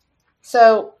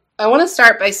 So, I want to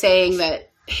start by saying that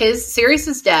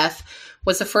Sirius's death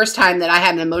was the first time that I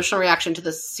had an emotional reaction to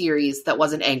the series that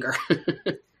wasn't anger.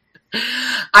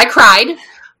 I cried.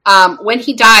 When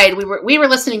he died, we were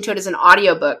listening to it as an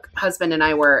audiobook, husband and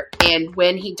I were, and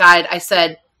when he died, I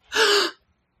said,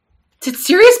 did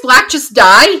Sirius Black just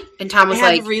die? And Tom was like...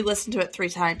 I had to re-listen to it 3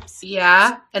 times.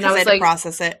 Yeah. And I was like...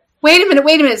 process it. Wait a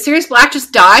minute. Sirius Black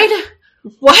just died?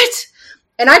 What?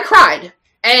 And I cried.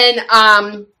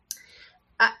 And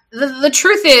the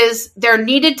truth is there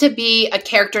needed to be a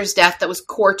character's death that was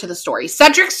core to the story.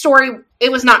 Cedric's story,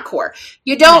 it was not core.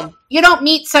 You don't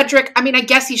meet Cedric. I mean, I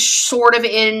guess he's sort of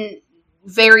in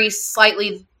very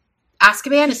slightly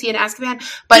Azkaban. Is he in Azkaban?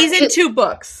 But he's in 2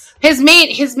 books. His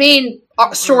main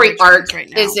story arc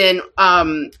is in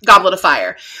Goblet of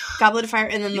Fire. Goblet of Fire,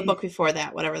 and then the book before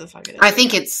that, whatever the fuck it is. I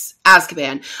think it's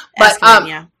Azkaban.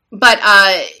 But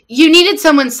you needed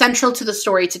someone central to the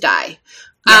story to die.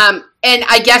 Yeah. And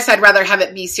I guess I'd rather have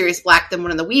it be Sirius Black than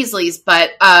one of the Weasleys,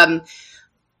 but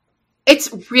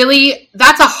it's really,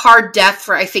 that's a hard death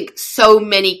for, I think, so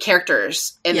many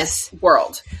characters in this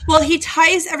world. Well, he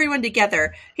ties everyone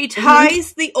together. He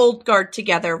ties the old guard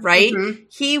together, right? Mm-hmm.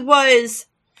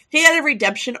 He had a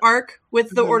redemption arc with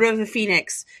the Order of the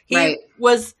Phoenix. He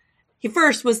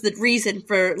first was the reason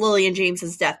for Lily and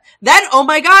James's death. Then, oh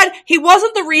my God, he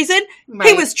wasn't the reason. Right.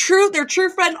 He was their true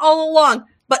friend all along.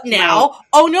 But now,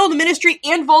 oh no, the Ministry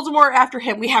and Voldemort are after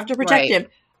him. We have to protect him.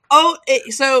 Oh,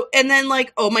 and then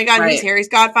like, oh my God, he's Harry's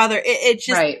godfather. It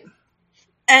just,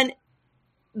 and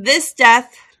this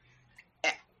death,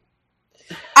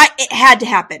 it had to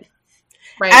happen.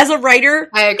 Right. As a writer,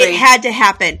 I agree. It had to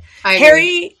happen.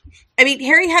 Harry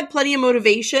had plenty of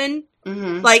motivation,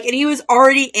 and he was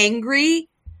already angry,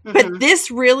 but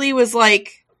this really was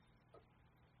like,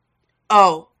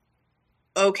 oh,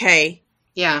 okay.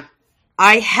 Yeah.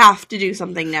 I have to do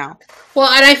something now. Well,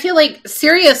 and I feel like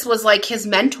Sirius was like his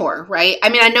mentor, right? I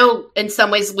mean, I know in some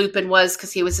ways Lupin was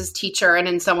because he was his teacher, and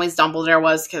in some ways Dumbledore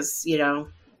was because,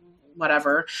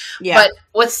 whatever. Yeah. But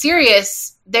with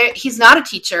Sirius, he's not a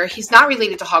teacher. He's not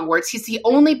related to Hogwarts. He's the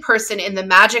only person in the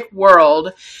magic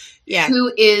world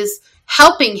who is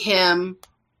helping him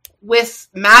with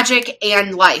magic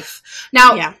and life.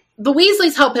 Now, the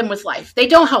Weasleys help him with life. They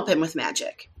don't help him with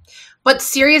magic. But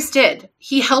Sirius did.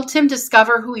 He helped him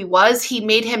discover who he was. He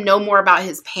made him know more about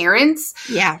his parents.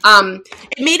 Yeah.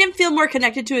 It made him feel more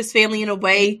connected to his family in a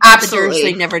way that the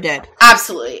Dursley never did.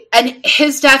 Absolutely. And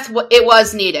his death, it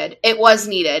was needed. It was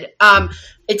needed.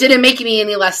 It didn't make me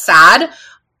any less sad,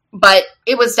 but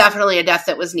it was definitely a death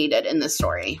that was needed in this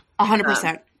story.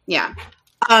 100%. Yeah.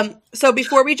 So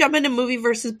before we jump into movie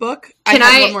versus book, I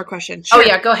have one more question. Sure. Oh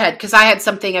yeah, go ahead. Because I had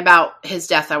something about his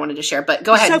death I wanted to share, but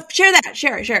go ahead. So share that.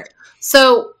 Share it.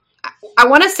 So I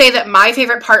want to say that my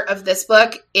favorite part of this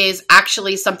book is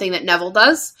actually something that Neville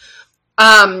does.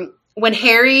 When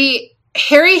Harry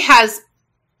has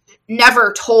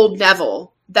never told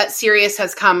Neville that Sirius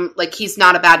has come, like he's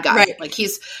not a bad guy. Right. Like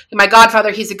he's my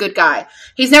godfather. He's a good guy.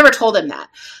 He's never told him that.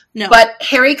 No. But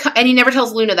Harry, and he never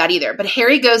tells Luna that either, but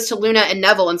Harry goes to Luna and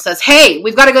Neville and says, hey,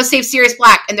 we've got to go save Sirius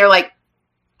Black. And they're like,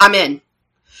 I'm in.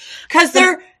 Because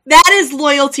that is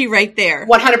loyalty right there.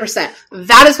 100%.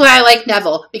 That is why I like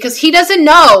Neville, because he doesn't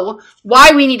know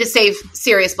why we need to save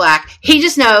Sirius Black. He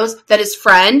just knows that his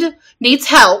friend needs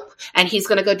help and he's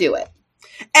going to go do it.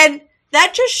 And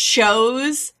that just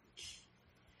shows,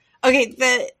 okay,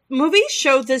 the movies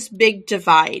show this big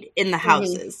divide in the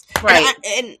houses. Right.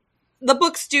 And the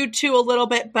books do too a little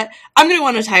bit, but I'm going to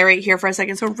want to tirade here for a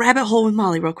second. So rabbit hole with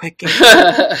Molly real quick.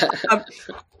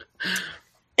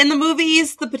 In the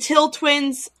movies, the Patil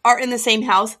twins are in the same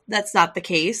house. That's not the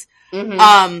case. In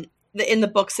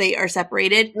the books, they are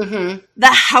separated. The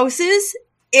houses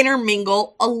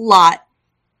intermingle a lot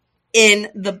in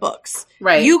the books.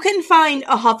 Right. You can find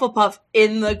a Hufflepuff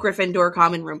in the Gryffindor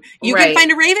common room. You can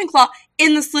find a Ravenclaw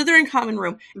in the Slytherin common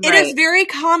room. It is very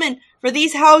common for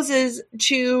these houses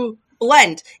to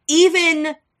blend,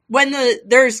 even when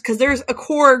there's a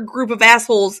core group of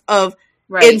assholes in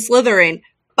Slytherin,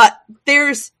 but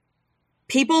there's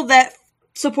people that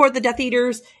support the Death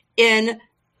Eaters in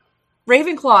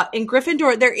Ravenclaw, in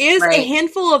Gryffindor. There is a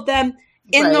handful of them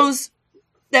in those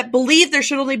that believe there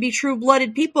should only be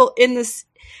true-blooded people in this,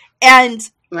 and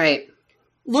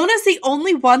Luna's the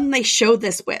only one they show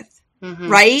this with,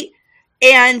 right?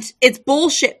 And it's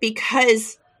bullshit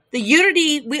because the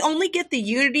unity, we only get the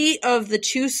unity of the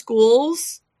two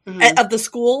schools, of the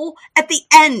school, at the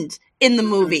end in the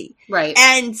movie. Right.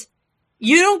 And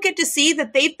you don't get to see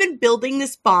that they've been building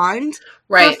this bond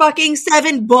for fucking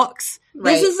 7 books.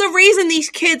 Right. This is the reason these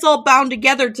kids all bound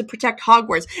together to protect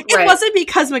Hogwarts. It wasn't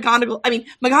because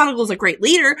McGonagall's a great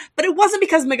leader, but it wasn't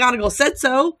because McGonagall said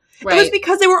so. Right. It was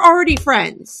because they were already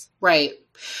friends. Right.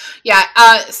 Yeah,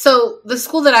 so the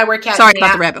school that I work at Sorry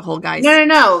about the rabbit hole, guys.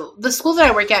 No. The school that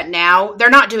I work at now,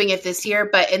 they're not doing it this year,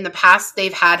 but in the past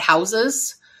they've had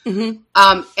houses. And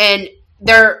obviously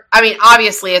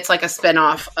it's like a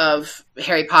spinoff of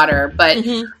Harry Potter, but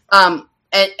and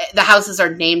the houses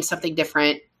are named something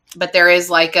different. But there is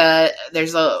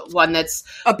there's a one that's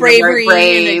a bravery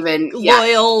brave and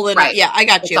loyal and right. Yeah, I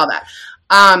got you. All that.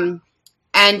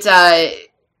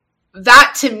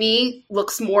 That to me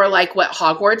looks more like what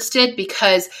Hogwarts did,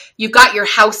 because you've got your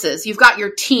houses, you've got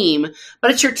your team,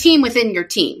 but it's your team within your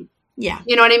team. Yeah.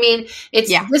 You know what I mean?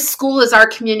 This school is our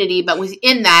community, but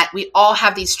within that, we all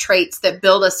have these traits that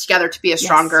build us together to be a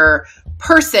stronger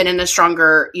person and a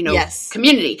stronger,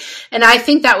 community. And I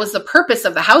think that was the purpose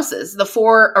of the houses. The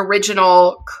 4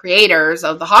 original creators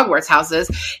of the Hogwarts houses,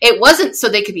 it wasn't so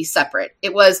they could be separate.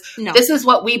 It was, this is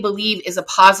what we believe is a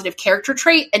positive character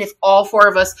trait. And if all 4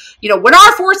 of us, when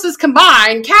our forces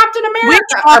combine, Captain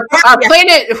America, our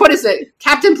planet, what is it?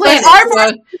 Captain Planet. Our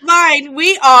forces combine,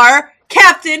 we are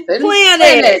Captain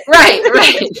Planet.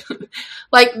 Right.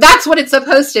 Like, that's what it's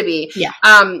supposed to be. Yeah.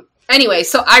 Anyway,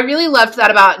 so I really loved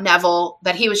that about Neville,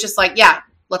 that he was just like, yeah,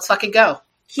 let's fucking go.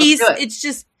 He's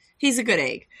a good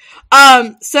egg.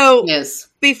 So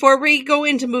before we go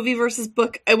into movie versus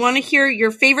book, I want to hear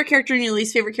your favorite character and your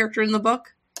least favorite character in the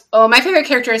book. Oh, my favorite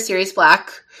character is Sirius Black.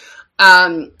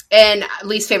 And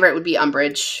least favorite would be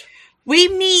Umbridge. We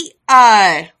meet,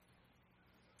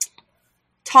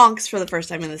 Tonks for the first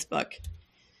time in this book.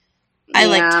 I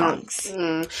like Tonks.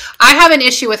 I have an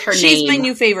issue with her name. She's my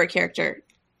new favorite character.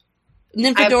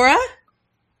 Nymphadora?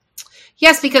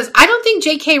 Yes, because I don't think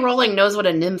J.K. Rowling knows what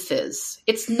a nymph is.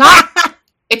 It's not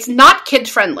it's not kid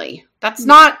friendly. That's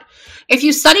not, if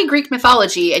you study Greek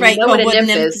mythology and you know what a nymph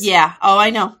is. Yeah. Oh, I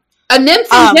know. A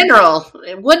nymph in general.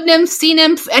 Wood nymph, sea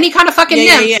nymph, any kind of fucking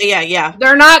nymph. Yeah.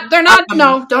 They're not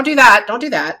no, don't do that. Don't do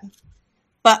that.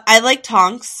 But I like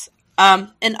Tonks.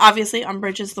 And obviously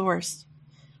Umbridge is the worst.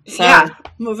 So,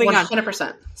 moving 100%. On.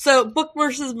 100%. So, book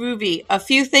versus movie. A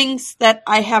few things that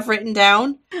I have written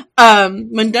down.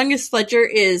 Mundungus Fletcher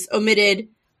is omitted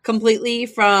completely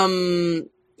from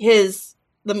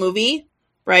the movie,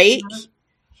 right?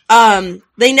 Mm-hmm.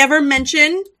 They never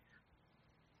mention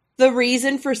the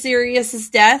reason for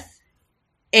Sirius's death,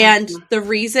 and the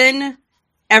reason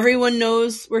everyone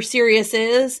knows where Sirius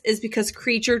is because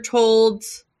Kreacher told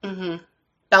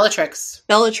Bellatrix,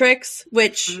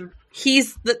 which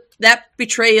that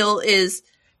betrayal is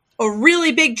a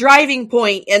really big driving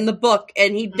point in the book,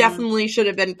 and he definitely should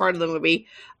have been part of the movie.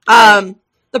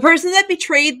 The person that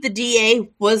betrayed the DA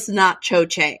was not Cho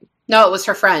Chang. No, it was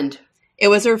her friend. It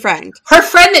was her friend. Her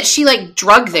friend that she,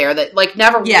 drugged there, that,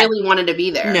 never really wanted to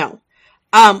be there. No.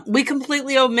 We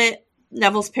completely omit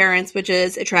Neville's parents, which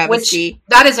is a travesty.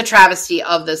 That is a travesty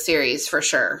of the series, for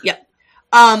sure. Yep.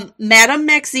 Madame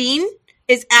Maxine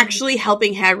is actually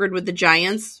helping Hagrid with the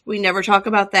giants. We never talk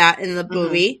about that in the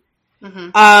movie.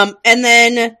 And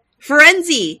then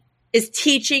Firenze is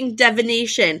teaching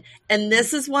divination. And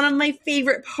this is one of my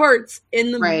favorite parts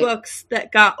in the books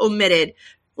that got omitted.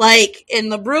 In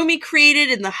the room he created,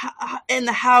 in the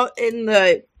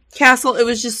castle, it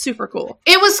was just super cool.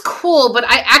 It was cool, but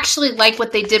I actually like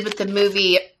what they did with the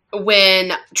movie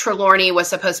when Trelawney was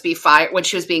supposed to be fired, when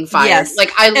she was being fired. Yes.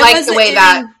 I liked the way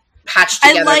that patched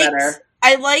together better.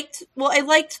 I liked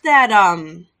that,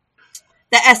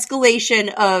 the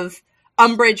escalation of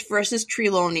Umbridge versus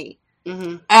Trelawney.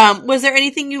 Was there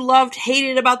anything you loved,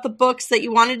 hated about the books that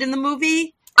you wanted in the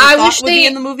movie? I wish they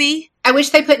in the movie. I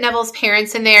wish they put Neville's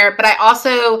parents in there, but I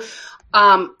also,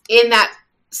 in that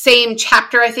same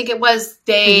chapter, I think it was,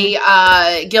 they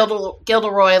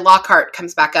Gilderoy Lockhart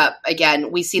comes back up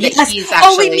again. We see that he's actually.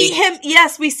 Oh, we meet him.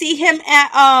 Yes, we see him at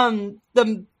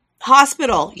the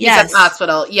hospital. He's at the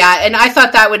hospital. Yeah, and I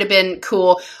thought that would have been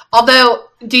cool. Although,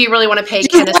 do you really want to pay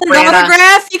Kenneth Branagh?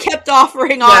 Autograph? You kept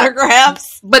offering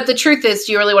autographs. But the truth is,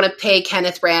 do you really want to pay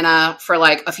Kenneth Branagh for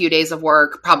a few days of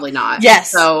work? Probably not.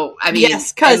 Yes. So, I mean,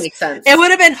 that makes sense. It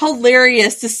would have been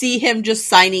hilarious to see him just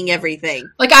signing everything.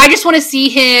 I just want to see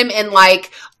him in a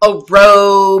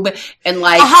robe and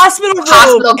a hospital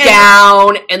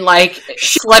gown and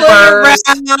slippers.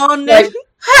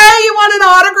 Hey, you want an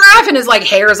autograph? And his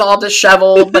hair's all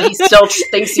disheveled, but he still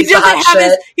thinks he's the hot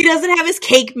shit. He doesn't have his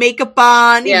cake makeup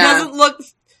on. He doesn't look.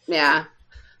 Yeah.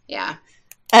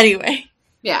 Anyway.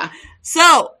 Yeah.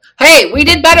 So. Hey, we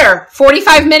did better.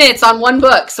 45 minutes on one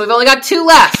book, so we've only got 2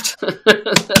 left.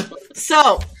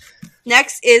 So,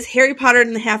 next is Harry Potter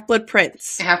and the Half-Blood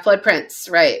Prince. Half-Blood Prince,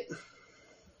 right.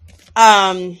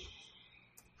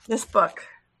 This book,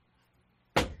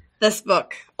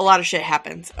 a lot of shit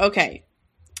happens. Okay.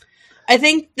 I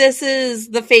think this is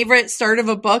the favorite start of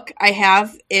a book I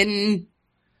have in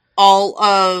all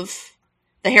of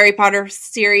the Harry Potter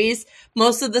series.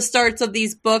 Most of the starts of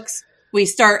these books, we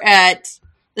start at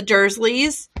the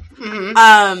Dursleys.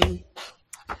 I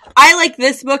like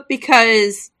this book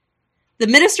because the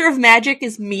Minister of Magic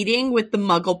is meeting with the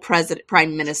Muggle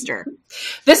Prime Minister.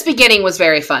 This beginning was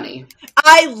very funny.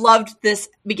 I loved this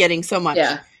beginning so much.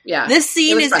 Yeah. Yeah. This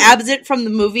scene is absent from the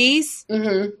movies.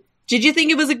 Mm-hmm. Did you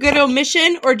think it was a good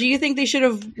omission, or do you think they should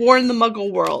have worn the Muggle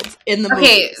world in the movie?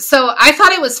 Okay, so I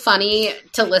thought it was funny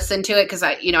to listen to it because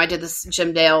I did this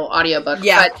Jim Dale audiobook.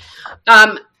 Yeah.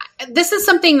 But this is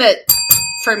something that,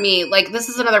 for me, like, this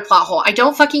is another plot hole. I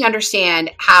don't fucking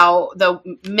understand how the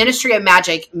Ministry of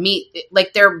Magic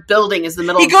their building is the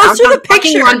middle of downtown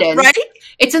fucking London. Right?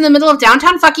 It's in the middle of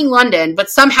downtown fucking London, but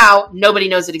somehow nobody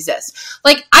knows it exists.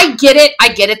 Like, I get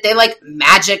it. They, like,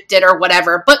 magicked it or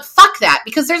whatever, but fuck that,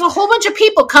 because there's a whole bunch of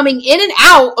people coming in and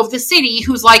out of the city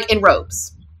who's, like, in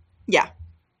robes. Yeah.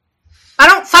 I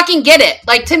don't fucking get it.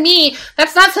 Like, to me,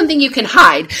 that's not something you can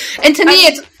hide. And to me,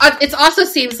 it also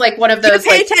seems like one of those...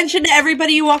 Do you pay attention to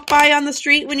everybody you walk by on the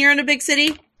street when you're in a big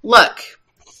city? Look,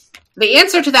 the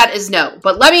answer to that is no.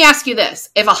 But let me ask you this.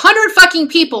 If 100 fucking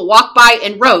people walk by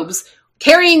in robes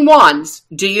carrying wands,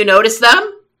 do you notice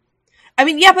them? I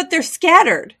mean, yeah, but they're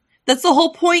scattered. That's the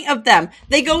whole point of them.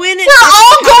 They go in and... We're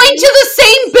all going to the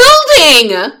same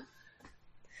building!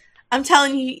 I'm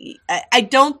telling you, I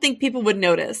don't think people would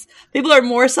notice. People are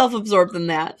more self-absorbed than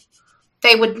that.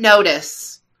 They would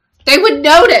notice. They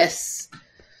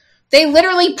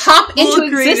literally pop into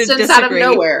existence out of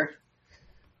nowhere.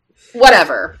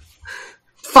 Whatever.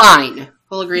 Fine.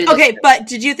 We'll agree to disagree. Okay, but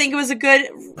did you think it was a good...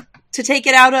 to take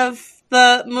it out of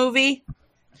the movie?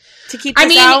 To keep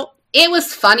this out? It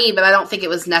was funny, but I don't think it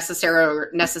was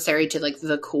necessary to, like,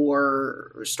 the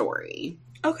core story.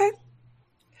 Okay.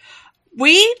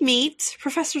 We meet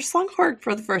Professor Slughorn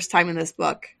for the first time in this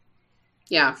book.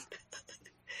 Yeah.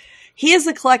 He is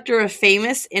a collector of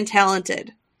famous and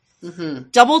talented. Mm-hmm.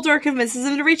 Dumbledore convinces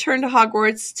him to return to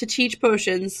Hogwarts to teach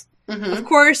potions. Mm-hmm. Of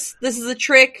course, this is a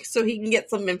trick so he can get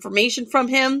some information from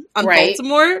him on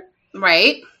Voldemort.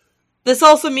 Right. This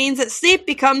also means that Snape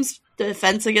becomes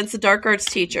Defense Against the Dark Arts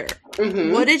teacher.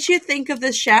 Mm-hmm. What did you think of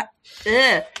this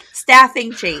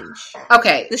staffing change?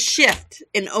 Okay. The shift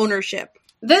in ownership.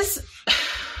 This,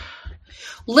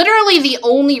 literally the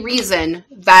only reason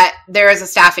that there is a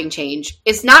staffing change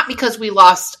is not because we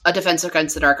lost a Defense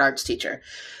Against the Dark Arts teacher.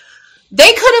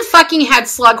 They could have fucking had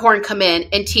Slughorn come in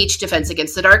and teach Defense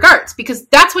Against the Dark Arts, because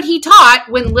that's what he taught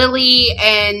when Lily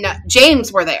and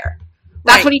James were there.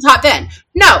 That's what he taught then.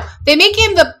 No, they make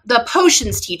him the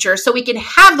potions teacher so we can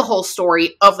have the whole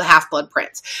story of the Half-Blood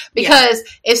Prince. Because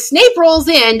if Snape rolls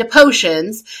into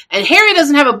potions and Harry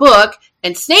doesn't have a book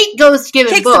and Snape goes to give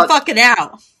him a book, fucking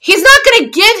out. He's not going to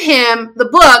give him the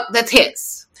book that's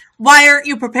his. Why aren't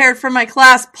you prepared for my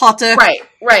class, Potter? Right.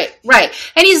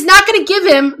 And he's not going to give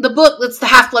him the book that's the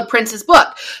Half-Blood Prince's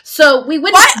book. So we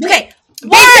wouldn't... What? Okay.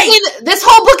 Why? This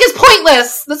whole book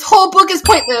is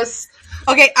pointless.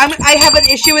 Okay, I have an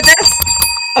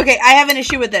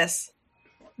issue with this.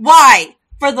 Why?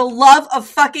 For the love of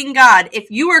fucking God,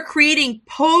 if you are creating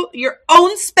your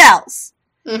own spells,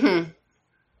 mm-hmm.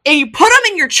 and you put them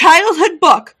in your childhood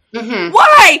book, mm-hmm.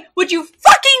 why would you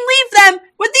fucking leave them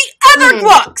with the other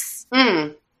books?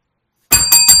 Mm.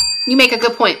 You make a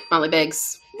good point, Molly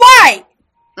Biggs. Why?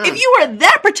 If you are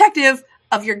that protective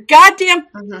of your goddamn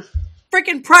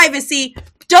freaking privacy,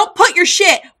 don't put your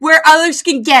shit where others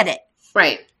can get it.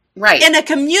 Right. In a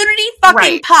community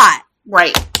fucking pot.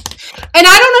 Right. And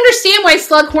I don't understand why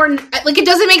Slughorn... Like, it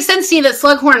doesn't make sense to me that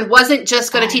Slughorn wasn't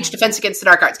just going to teach Defense Against the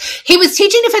Dark Arts. He was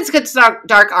teaching Defense Against the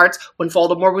Dark Arts when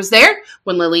Voldemort was there,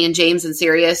 when Lily and James and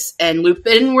Sirius and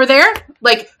Lupin were there.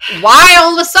 Like, why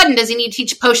all of a sudden does he need to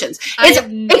teach potions?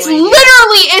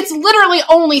 It's literally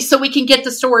only so we can get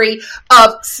the story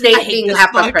of Snape being the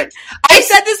Half-Blood Prince. I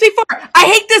said this before. I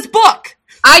hate this book.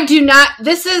 I do not...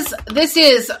 This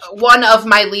is one of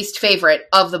my least favorite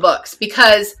of the books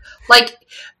because, like...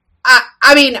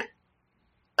 I mean...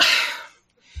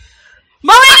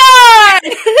 Moving on!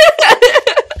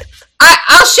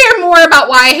 I'll share more about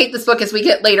why I hate this book as we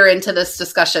get later into this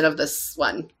discussion of this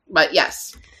one. But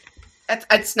yes,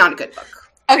 it's not a good book.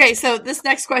 Okay, so this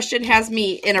next question has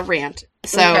me in a rant.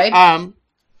 So,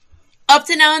 up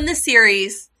to now in this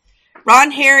series, Ron,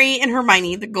 Harry, and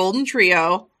Hermione, the Golden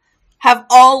Trio, have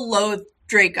all loathed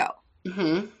Draco.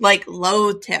 Mm-hmm. Like,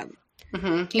 loathed him.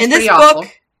 Mm-hmm. He's pretty awful.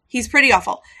 He's pretty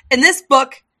awful. In this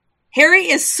book, Harry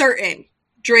is certain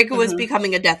Draco is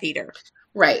becoming a Death Eater.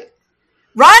 Right.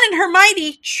 Ron and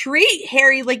Hermione treat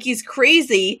Harry like he's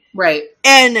crazy. Right.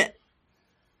 And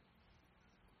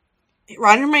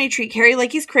Ron and Hermione treat Harry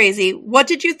like he's crazy. What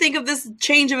did you think of this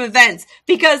change of events?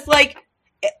 Because, like,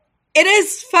 it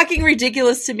is fucking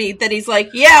ridiculous to me that he's like,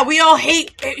 yeah, we all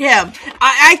hate him.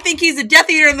 I think he's a Death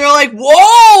Eater. And they're like,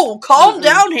 whoa, calm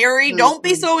down, Harry. Don't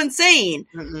be so insane.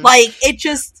 Like, it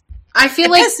just... I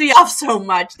feel it pissed me off so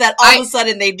much that all of a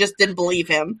sudden they just didn't believe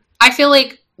him. I feel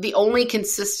like the only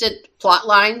consistent plot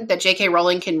line that J.K.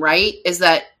 Rowling can write is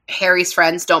that Harry's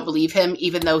friends don't believe him,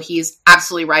 even though he's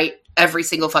absolutely right every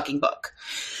single fucking book.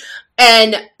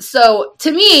 And so,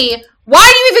 to me,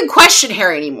 why do you even question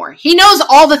Harry anymore? He knows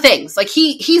all the things. Like,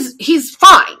 he's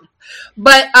fine.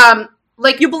 But,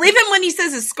 like... You believe him when he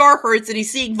says his scar hurts and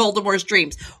he's seeing Voldemort's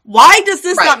dreams. Why does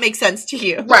this not make sense to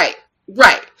you? Right.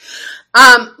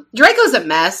 Draco's a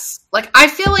mess. Like, I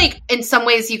feel like in some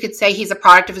ways you could say he's a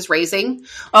product of his raising.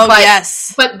 Oh,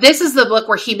 yes. But this is the book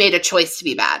where he made a choice to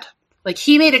be bad. Like,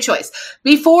 he made a choice.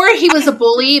 Before, he was a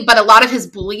bully, but a lot of his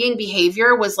bullying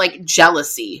behavior was, like,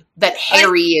 jealousy. That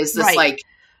Harry is this, like,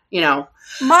 you know...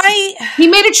 He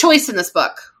made a choice in this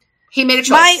book. He made a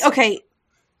choice.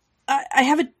 I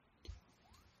have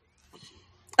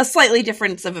a slightly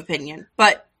difference of opinion,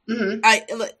 but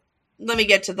let me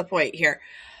get to the point here.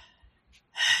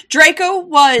 Draco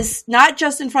was not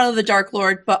just in front of the Dark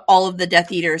Lord, but all of the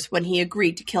Death Eaters when he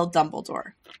agreed to kill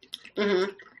Dumbledore.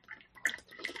 Mm-hmm.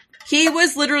 He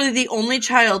was literally the only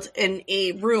child in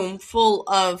a room full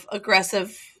of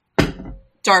aggressive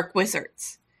dark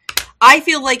wizards. I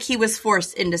feel like he was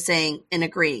forced into saying and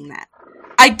agreeing that.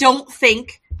 I don't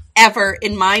think ever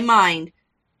in my mind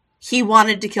he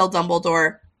wanted to kill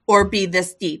Dumbledore or be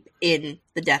this deep in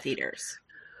the Death Eaters.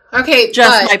 Okay,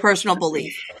 just my personal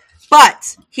belief.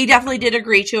 But he definitely did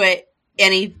agree to it,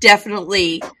 and he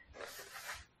definitely,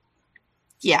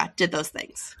 did those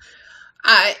things.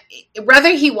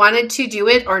 Whether he wanted to do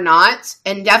it or not,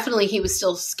 and definitely he was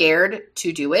still scared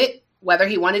to do it, whether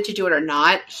he wanted to do it or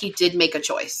not, he did make a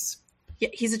choice. Yeah,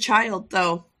 he's a child,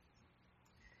 though.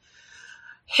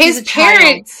 His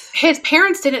parents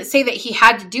didn't say that he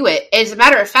had to do it. As a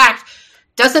matter of fact,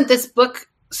 doesn't this book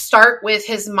start with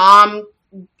his mom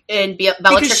and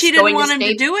Bellatrix because she didn't want him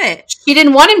to do it. She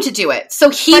didn't want him to do it, so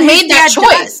he made that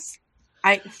choice.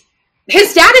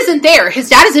 His dad isn't there. His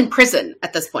dad is in prison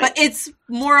at this point. But it's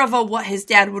more of what his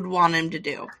dad would want him to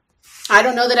do. I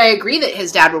don't know that I agree that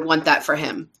his dad would want that for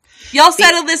him. Y'all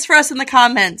settle this for us in the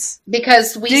comments.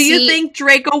 Because do you think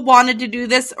Draco wanted to do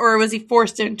this, or was he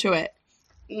forced into it?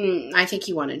 I think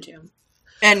he wanted to.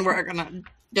 And we're gonna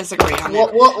disagree on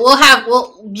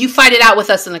it. You fight it out with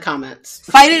us in the comments.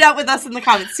 Fight it out with us in the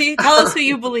comments. See, tell us who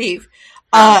you believe,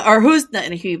 or who's not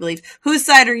who you believe. Whose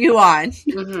side are you on?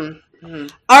 Mm-hmm. Mm-hmm.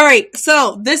 All right,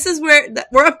 so this is where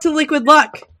we're up to Liquid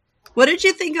Luck. What did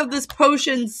you think of this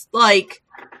potion's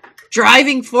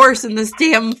driving force in this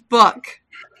damn book?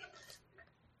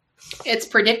 It's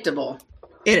predictable.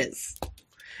 It is.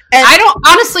 And I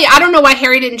don't know why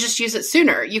Harry didn't just use it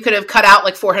sooner. You could have cut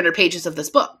out 400 pages of this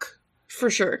book. For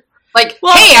sure. Hey,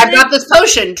 I've got this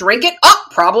potion. Drink it. Oh,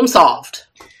 problem solved.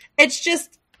 It's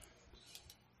just...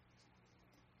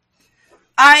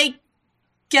 I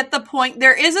get the point.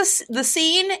 There is the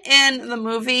scene in the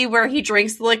movie where he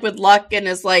drinks the Liquid Luck and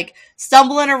is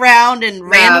stumbling around and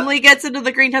randomly gets into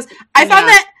the greenhouse. I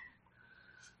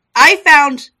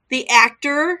found the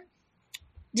actor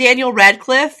Daniel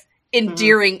Radcliffe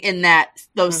endearing in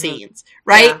those scenes,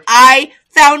 right? Yeah.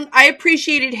 I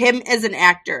appreciated him as an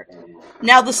actor.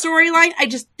 Now the storyline, I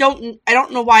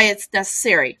don't know why it's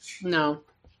necessary. No.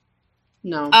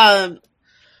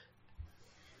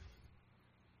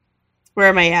 Where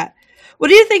am I at? What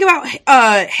do you think about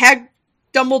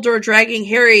Dumbledore dragging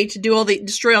Harry to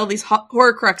destroy all these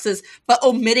Horcruxes, but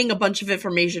omitting a bunch of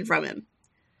information from him?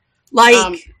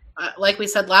 Like we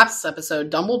said last episode,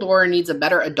 Dumbledore needs a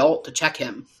better adult to check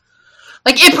him.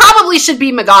 It probably should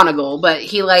be McGonagall, but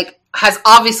he has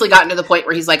obviously gotten to the point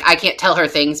where he's I can't tell her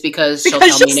things because she'll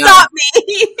tell me no. Stop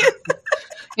me.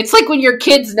 It's like when your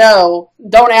kids know,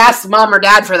 don't ask mom or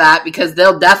dad for that because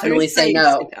they'll definitely say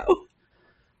no.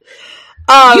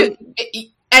 And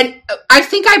I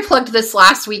think I plugged this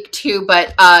last week too,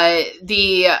 but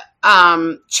the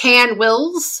Chan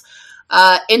Wills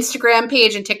Instagram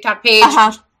page and TikTok page,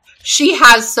 she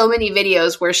has so many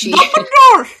videos where she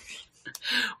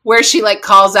where she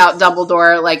calls out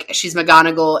Dumbledore like she's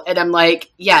McGonagall, and I'm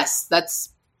yes,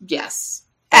 that's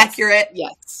accurate.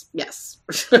 Yes.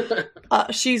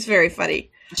 She's very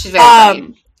funny. She's very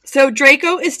funny. So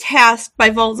Draco is tasked by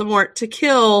Voldemort to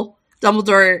kill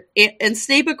Dumbledore, and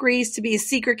Snape agrees to be a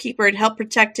secret keeper and help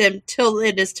protect him till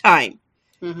it is time.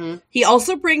 Mm-hmm. He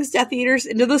also brings Death Eaters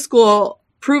into the school,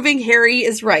 proving Harry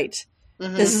is right.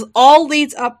 Mm-hmm. This all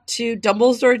leads up to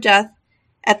Dumbledore's death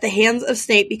at the hands of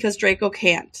Snape because Draco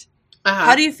can't.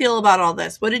 How do you feel about all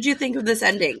this? What did you think of this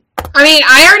ending? I mean,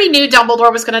 I already knew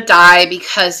Dumbledore was going to die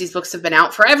because these books have been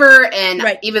out forever,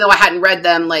 and even though I hadn't read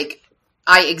them,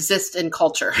 I exist in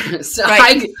culture. So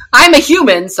I'm a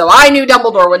human, so I knew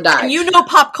Dumbledore would die. And you know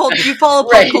pop culture. You follow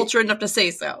pop culture enough to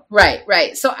say so.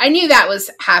 Right. So I knew that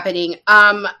was happening.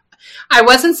 I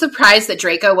wasn't surprised that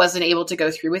Draco wasn't able to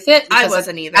go through with it. I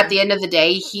wasn't either. At the end of the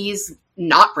day, he's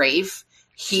not brave.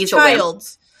 He's a child.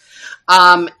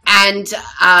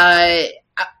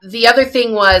 The other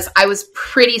thing was, I was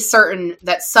pretty certain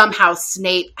that somehow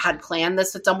Snape had planned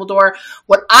this with Dumbledore.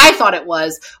 What I thought it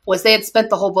was they had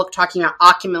spent the whole book talking about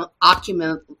occlumency.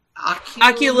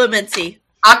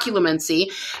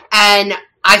 And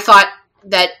I thought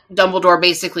that Dumbledore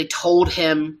basically told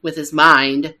him with his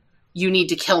mind, you need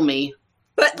to kill me.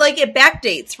 But, like, it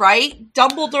backdates, right?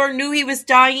 Dumbledore knew he was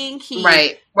dying.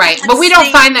 Right. But we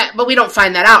don't find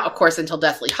that out, of course, until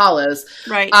Deathly Hallows.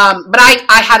 Right. But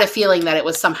I had a feeling that it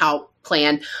was somehow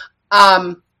planned.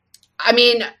 I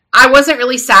mean, I wasn't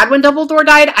really sad when Dumbledore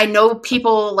died. I know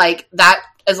people like that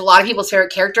is a lot of people's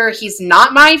favorite character. He's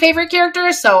not my favorite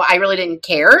character, so I really didn't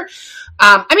care.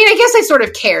 I mean, I guess I sort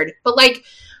of cared, but, like,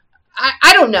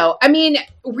 I don't know. I mean,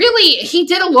 really, he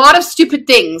did a lot of stupid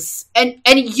things and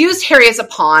he used Harry as a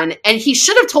pawn, and he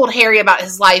should have told Harry about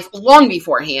his life long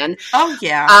beforehand. Oh,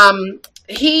 yeah.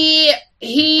 He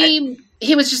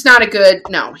was just not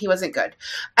he wasn't good.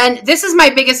 And this is my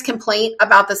biggest complaint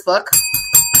about this book.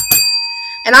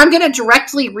 And I'm going to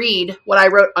directly read what I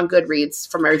wrote on Goodreads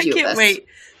for my review of this. Wait.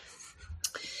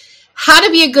 How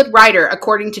to be a good writer,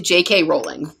 according to J.K.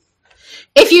 Rowling.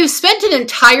 If you've spent an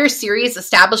entire series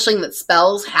establishing that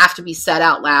spells have to be said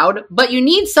out loud, but you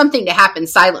need something to happen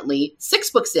silently,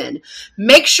 6 books in,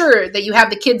 make sure that you have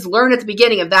the kids learn at the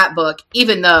beginning of that book,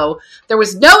 even though there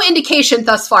was no indication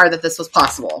thus far that this was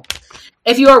possible.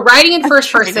 If you are writing in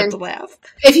first person,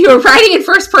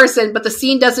 but the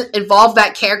scene doesn't involve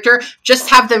that character, just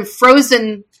have them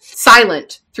frozen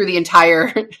silent through the entire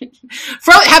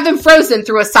have them frozen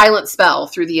through a silent spell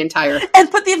through the entire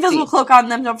and put the invisible cloak on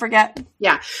them, don't forget.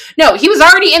 Yeah. No, he was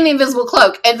already in the invisible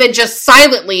cloak, and then just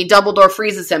silently Dumbledore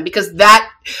freezes him, because that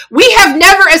we have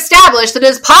never established that it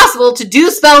is possible to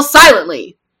do spells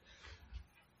silently.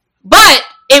 But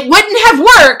it wouldn't have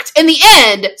worked in the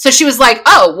end, so she was like,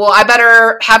 oh, well, I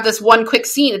better have this one quick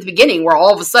scene at the beginning where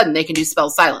all of a sudden they can do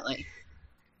spells silently.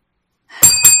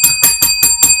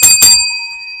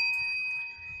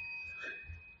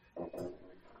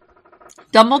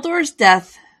 Dumbledore's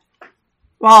death,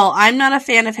 while I'm not a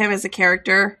fan of him as a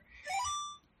character,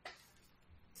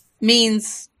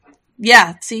 means,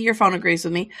 yeah, see, your phone agrees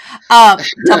with me.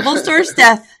 Dumbledore's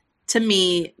death, to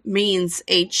me, means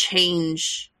a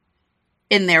change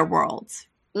in their world,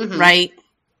 right?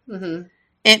 Mm-hmm.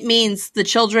 It means the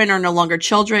children are no longer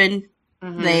children.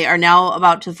 Mm-hmm. They are now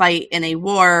about to fight in a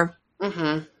war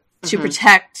to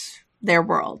protect their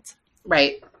world.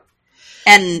 Right.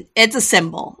 And it's a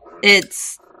symbol.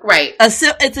 It's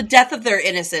it's a death of their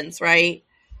innocence, right?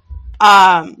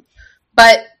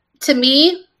 But to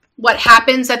me, what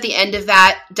happens at the end of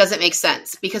that doesn't make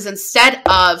sense, because instead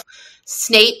of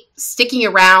Snape sticking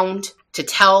around to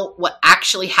tell what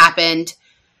actually happened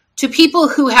to people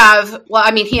who have, well,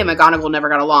 I mean, he and McGonagall never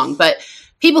got along, but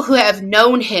people who have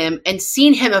known him and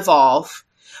seen him evolve,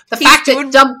 the fact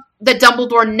that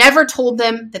Dumbledore never told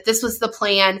them that this was the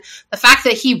plan, the fact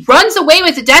that he runs away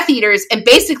with the Death Eaters and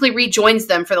basically rejoins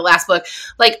them for the last book,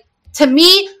 like, to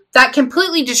me, that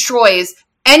completely destroys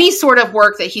any sort of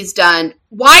work that he's done.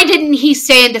 Why didn't he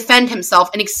stay and defend himself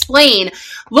and explain,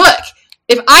 look,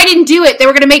 if I didn't do it, they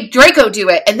were going to make Draco do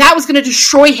it, and that was going to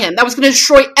destroy him. That was going to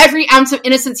destroy every ounce of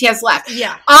innocence he has left.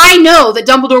 Yeah. I know that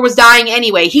Dumbledore was dying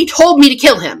anyway. He told me to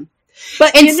kill him.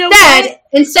 But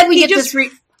instead we get this...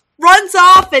 runs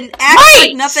off and acts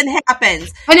like nothing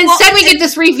happens. And instead we get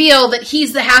this reveal that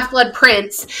he's the Half-Blood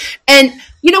Prince. And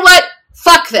you know what?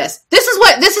 Fuck this. This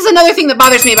is another thing that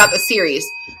bothers me about this series.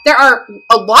 There are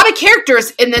a lot of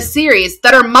characters in this series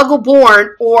that are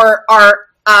Muggle-born or are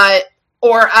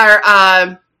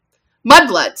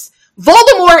mudbloods.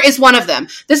 Voldemort is one of them.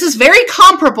 This is very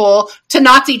comparable to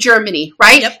Nazi Germany,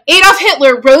 right? Yep. Adolf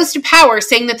Hitler rose to power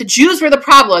saying that the Jews were the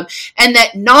problem and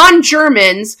that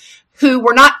non-Germans who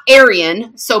were not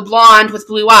Aryan, so blonde with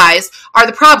blue eyes, are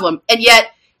the problem. And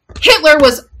yet, Hitler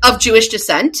was of Jewish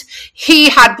descent. He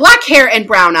had black hair and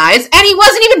brown eyes, and he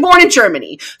wasn't even born in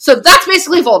Germany. So that's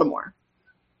basically Voldemort.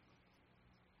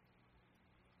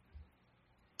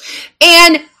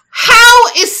 And how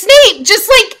is Snape just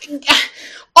like...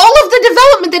 all of the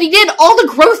development that he did, all the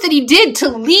growth that he did to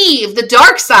leave the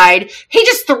dark side, he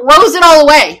just throws it all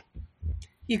away.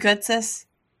 You good, sis?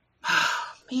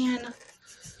 Oh, man.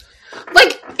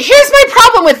 Like, here's my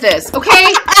problem with this,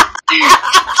 okay?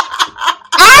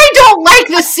 I don't like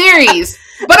the series,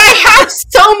 but I have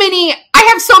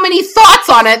so many thoughts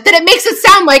on it that it makes it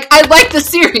sound like I like the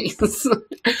series.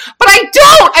 But I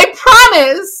don't, I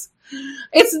promise.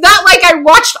 It's not like I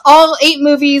watched all 8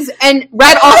 movies and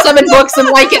read all 7 books and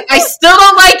like it. I still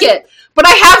don't like it, but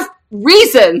I have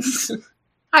reasons.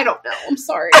 I don't know. I'm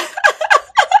sorry.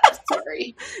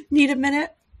 Sorry. Need a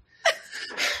minute?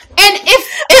 And if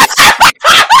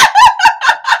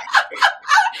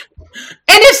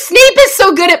Snape is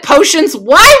so good at potions,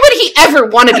 why would he ever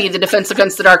want to be the Defense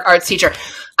Against the Dark Arts teacher?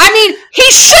 I mean,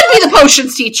 he should be the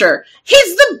potions teacher.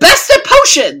 He's the best at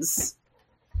potions.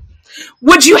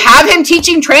 Would you have him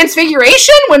teaching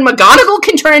Transfiguration when McGonagall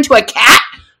can turn into a cat?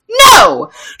 No.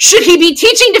 Should he be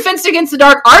teaching Defense Against the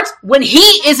Dark Arts when he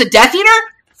is a Death Eater?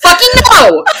 Fucking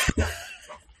no.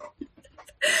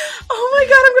 Oh my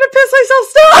god, I'm gonna piss myself.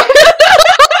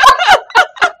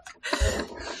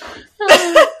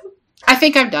 Stop. I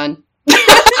think I'm done.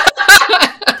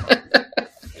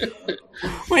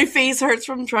 My face hurts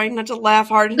from trying not to laugh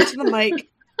hard into the mic.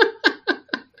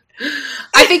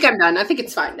 I think I'm done. I think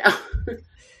it's fine now.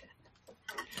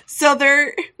 So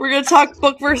we're going to talk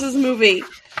book versus movie.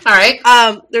 All right.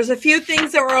 There's a few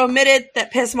things that were omitted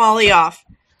that piss Molly off.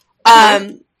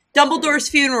 Dumbledore's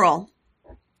funeral.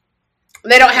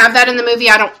 They don't have that in the movie.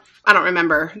 I don't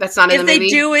remember. That's not in the movie. If they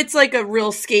do, it's like a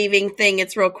real scathing thing.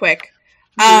 It's real quick.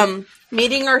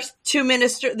 Meeting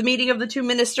the meeting of the 2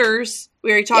 ministers.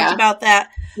 We already talked about that.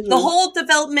 Mm-hmm. The whole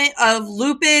development of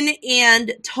Lupin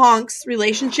and Tonks'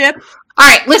 relationship. All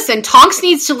right, listen. Tonks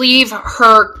needs to leave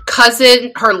her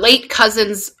late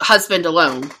cousin's husband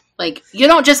alone. Like, you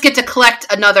don't just get to collect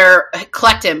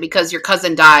him because your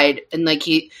cousin died and like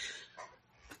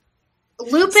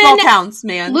Lupin. Small towns,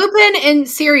 man. Lupin and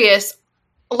Sirius,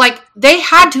 like, they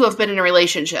had to have been in a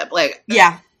relationship. Like,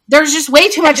 yeah. There's just way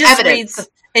too much evidence.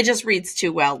 It just reads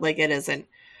too well. Like, it isn't.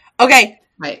 Okay.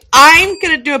 Right. I'm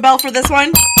going to do a bell for this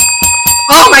one.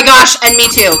 Oh my gosh. And me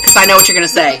too. Because I know what you're going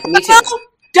to say. Me too.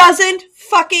 Doesn't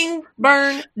fucking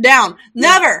burn down.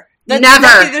 Never.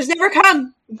 Never. There's never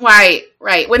come. Right.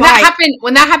 When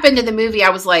that happened in the movie, I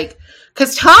was like,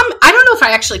 because Tom, I don't know if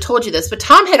I actually told you this, but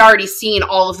Tom had already seen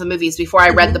all of the movies before I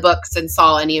read the books and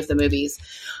saw any of the movies.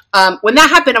 When that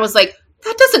happened, I was like,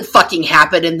 that doesn't fucking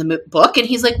happen in the book. And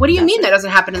he's like, what do you mean that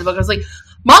doesn't happen in the book? I was like,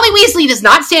 Molly Weasley does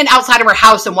not stand outside of her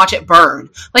house and watch it burn.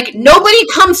 Like, nobody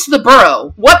comes to the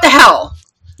Burrow. What the hell?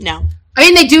 No. I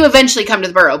mean, they do eventually come to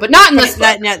the Burrow, but not in this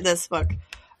book. Not this book.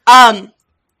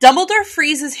 Dumbledore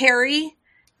freezes Harry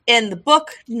in the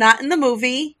book, not in the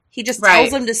movie. He just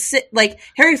tells him to sit. Like,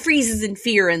 Harry freezes in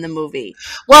fear in the movie.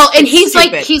 Well, and he's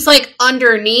like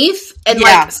underneath, and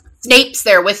like Snape's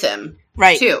there with him,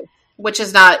 right? Too, which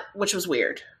was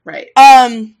weird, right?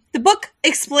 The book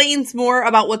explains more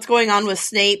about what's going on with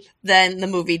Snape than the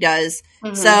movie does.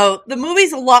 Mm-hmm. So the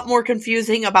movie's a lot more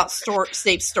confusing about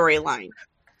Snape's storyline.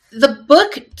 The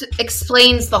book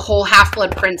explains the whole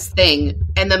Half-Blood Prince thing,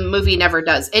 and the movie never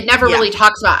does. It never really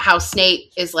talks about how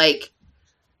Snape is like,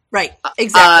 right,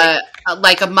 exactly,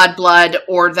 like a mudblood,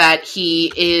 or that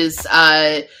he is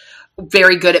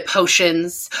very good at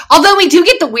potions. Although we do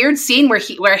get the weird scene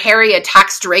where Harry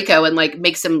attacks Draco and like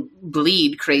makes him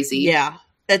bleed crazy. Yeah,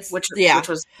 which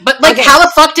was. But like, how the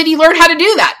fuck did he learn how to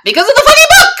do that? Because of the fucking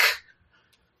book.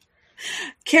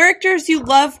 Characters you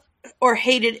loved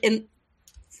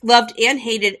and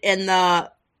hated in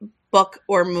the book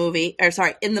or movie,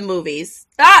 in the movies.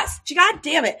 God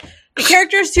damn it! The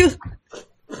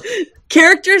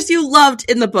characters you loved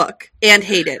in the book and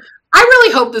hated. I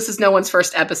really hope this is no one's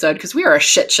first episode because we are a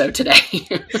shit show today.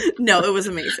 No, it was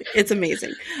amazing. It's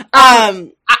amazing.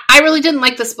 I really didn't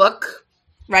like this book.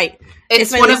 Right.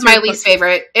 It's one of my least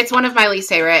favorite. It's one of my least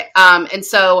favorite. And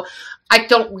so I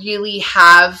don't really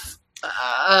have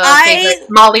favorite.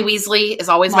 Molly Weasley is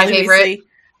always my favorite.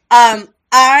 I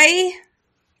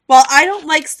don't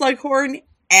like Slughorn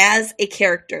as a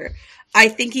character. I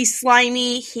think he's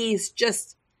slimy. He's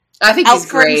just he's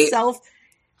great. Himself.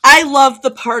 I love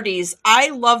the parties. I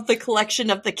love the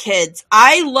collection of the kids.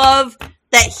 I love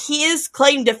that his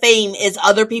claim to fame is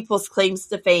other people's claims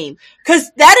to fame.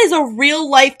 Because that is a real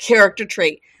life character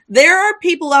trait. There are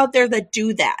people out there that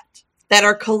do that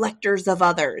are collectors of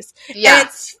others. Yeah. And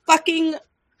it's fucking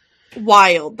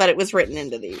wild that it was written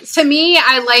into these. To me,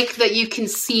 I like that you can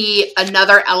see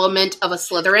another element of a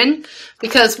Slytherin,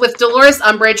 because with Dolores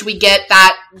Umbridge, we get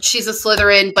that she's a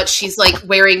Slytherin, but she's like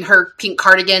wearing her pink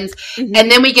cardigans. Mm-hmm.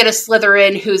 And then we get a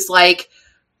Slytherin who's like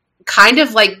kind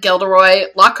of like Gilderoy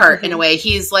Lockhart in a way.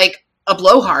 He's like a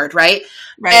blowhard, right?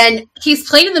 And he's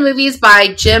played in the movies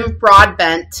by Jim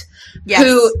Broadbent.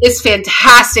 who is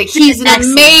fantastic. He's an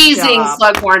amazing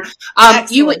Slughorn.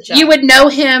 You would know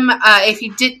him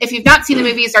if you've not seen the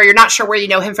movies or you're not sure where you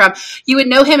know him from. You would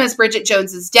know him as Bridget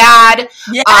Jones's dad.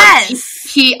 Yes.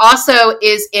 He also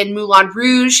is in Moulin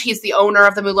Rouge. He's the owner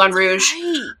of the Moulin Rouge.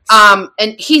 Right.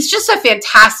 And he's just a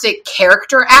fantastic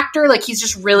character actor. Like, he's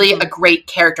just really a great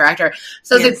character actor.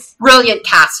 So it's a brilliant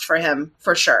cast for him,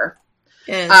 for sure.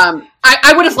 Yes.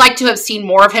 I would have liked to have seen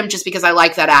more of him just because I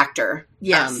like that actor.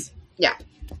 Yes. Yeah.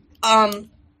 On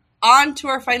to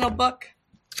our final book.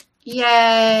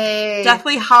 Yay.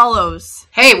 Deathly Hallows.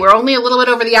 Hey, we're only a little bit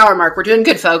over the hour mark. We're doing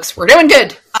good, folks. We're doing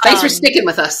good. Thanks for sticking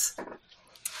with us.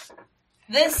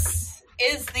 This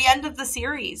is the end of the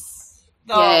series.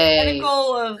 The Yay.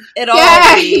 pinnacle of it all.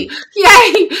 Yay!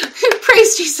 Yay!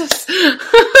 Praise Jesus.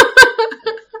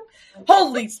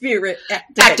 Holy Spirit,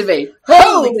 activate.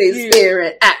 Holy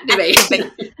Spirit, activate.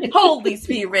 Holy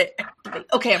Spirit, activate.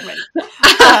 Okay, I'm ready.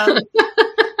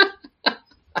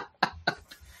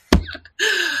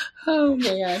 Oh,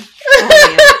 man.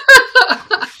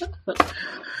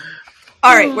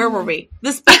 All right, where were we?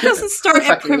 This book doesn't start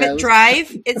at Privet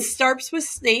Drive. It starts with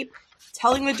Snape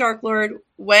telling the Dark Lord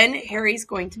when Harry's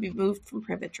going to be moved from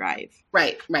Privet Drive.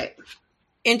 Right.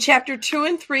 In chapter 2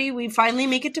 and 3, we finally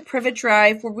make it to Privet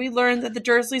Drive, where we learn that the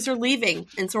Dursleys are leaving,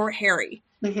 and so are Harry.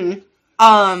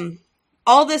 Mm-hmm.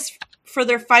 All this for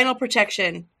their final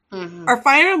protection. Mm-hmm. Our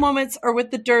final moments are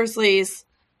with the Dursleys.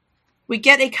 We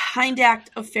get a kind act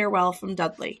of farewell from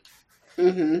Dudley.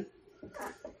 Mm-hmm.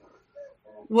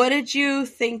 What did you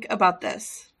think about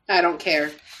this? I don't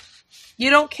care. You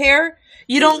don't care?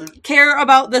 You don't care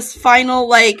about this final,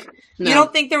 No. You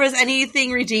don't think there was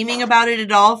anything redeeming about it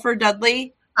at all for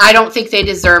Dudley? I don't think they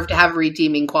deserve to have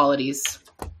redeeming qualities.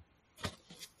 I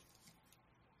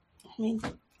mean,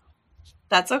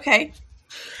 that's okay.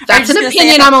 That's an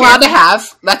opinion I'm allowed to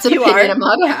have. That's an opinion I'm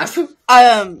allowed to have.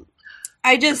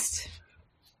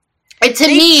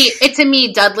 To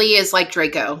me, Dudley is like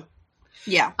Draco.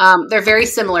 Yeah. They're very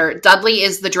similar. Dudley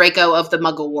is the Draco of the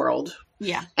Muggle world.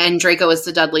 Yeah. And Draco is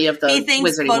the Dudley of the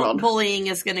Wizarding world. Bullying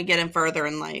is going to get him further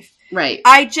in life. Right.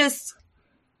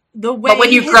 But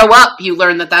when you grow up, you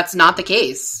learn that that's not the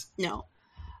case. No.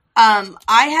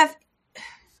 I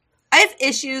have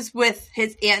issues with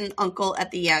his aunt and uncle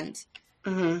at the end.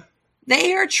 Mm-hmm.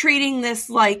 They are treating this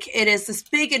like it is this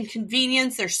big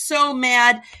inconvenience. They're so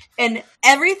mad. And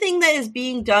everything that is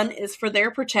being done is for their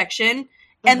protection.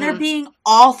 And they're being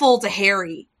awful to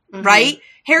Harry, right?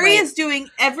 Harry is doing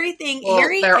everything. Well,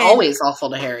 they're always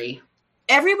awful to Harry.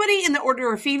 Everybody in the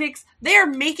Order of Phoenix, they are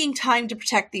making time to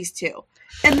protect these two.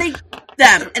 And they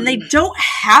don't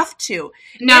have to.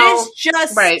 No. It is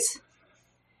just... Right.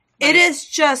 It is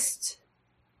just...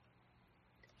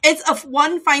 It's a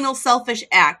one final selfish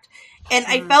act. And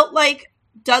I felt like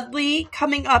Dudley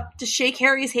coming up to shake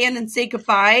Harry's hand and say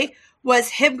goodbye was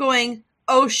him going,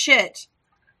 oh shit,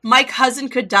 my cousin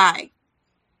could die.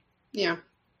 Yeah.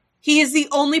 He is the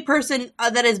only person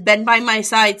that has been by my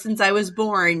side since I was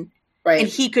born. Right. And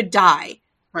he could die.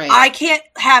 Right. I can't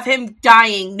have him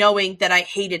dying knowing that I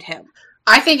hated him.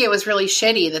 I think it was really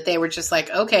shitty that they were just like,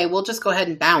 okay, we'll just go ahead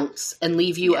and bounce and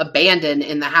leave you abandoned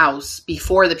in the house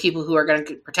before the people who are going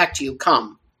to protect you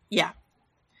come. Yeah.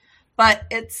 But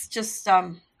it's just...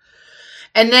 And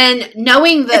then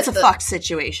knowing that... It's a fuck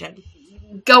situation.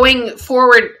 Going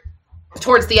forward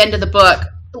towards the end of the book,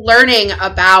 learning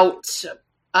about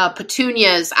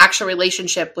Petunia's actual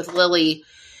relationship with Lily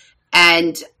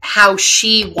and how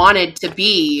she wanted to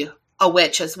be a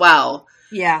witch as well.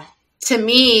 Yeah. To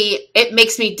me, it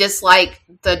makes me dislike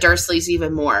the Dursleys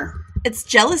even more. It's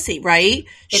jealousy, right?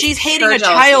 She's hating a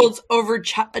child over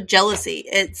jealousy.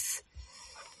 It's...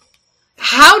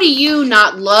 How do you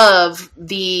not love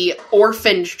the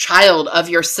orphaned child of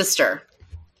your sister?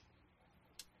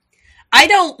 I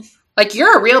don't... Like,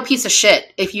 you're a real piece of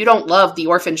shit if you don't love the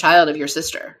orphan child of your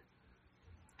sister.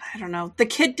 I don't know. The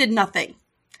kid did nothing,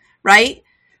 right?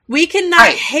 We cannot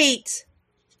hate...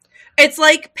 It's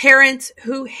like parents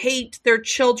who hate their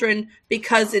children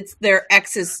because it's their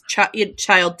ex's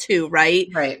child too, right?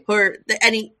 Right. Or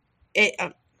right.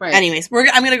 Anyways,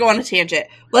 I'm going to go on a tangent.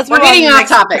 We're getting off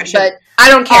topic, but I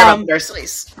don't care about the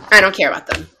Dursleys. I don't care about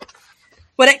them.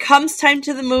 When it comes time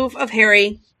to the move of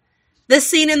Harry, this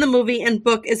scene in the movie and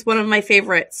book is one of my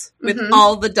favorites with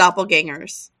all the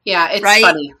doppelgangers. Yeah, it's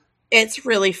funny. It's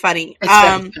really funny. It's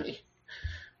very funny.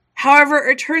 However,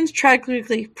 it turns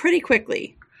tragically pretty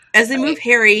quickly. As they move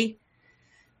Harry,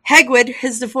 Hagrid,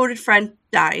 his devoted friend,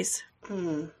 dies.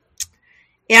 Mm.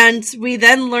 And we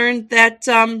then learn that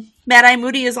Mad-Eye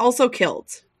Moody is also killed.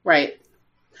 Right.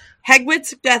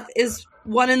 Hagrid's death is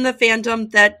one in the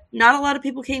fandom that not a lot of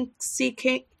people came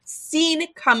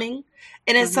seen coming,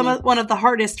 and it's one of the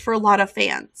hardest for a lot of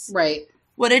fans. Right.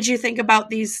 What did you think about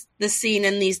this scene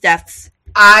and these deaths?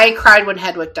 I cried when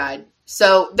Hedwig died.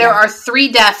 So there are 3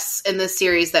 deaths in this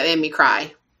series that made me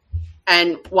cry.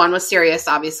 And one was Sirius,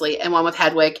 obviously, and one with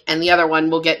Hedwig, and the other one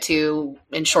we'll get to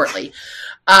in shortly.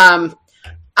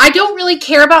 I don't really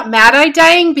care about Mad Eye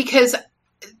dying because,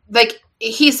 like,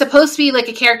 he's supposed to be like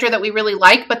a character that we really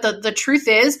like, but the truth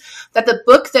is that the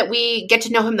book that we get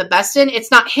to know him the best in,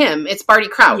 it's not him. It's Barty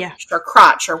Crouch or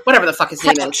Crotch or whatever the fuck his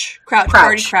name is.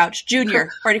 Barty Crouch Jr.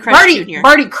 Barty Crouch Jr.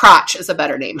 Barty Crotch is a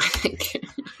better name, I think.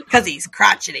 Because he's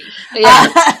crotchety.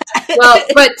 Yeah. Well,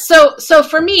 but so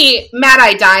for me, Mad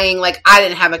Eye dying, like, I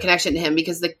didn't have a connection to him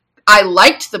because I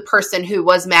liked the person who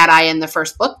was Mad Eye in the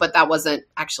first book, but that wasn't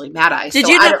actually Mad Eye. Did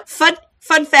you know,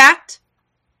 fun fact,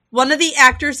 one of the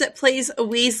actors that plays a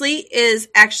Weasley is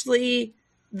actually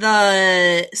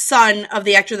the son of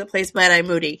the actor that plays Mad Eye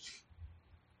Moody.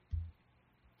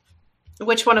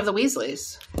 Which one of the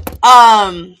Weasleys?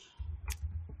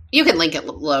 You can link it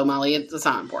below, Molly. It's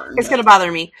not important. It's going to bother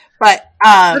me. But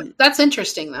that's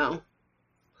interesting, though.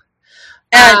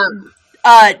 And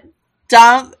I'm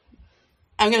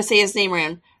going to say his name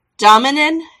wrong.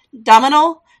 Dohnall,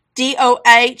 Dohnall.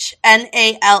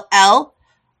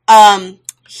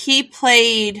 He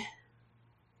played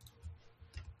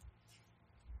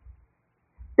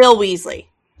Bill Weasley.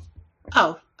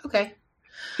 Oh, okay.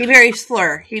 He marries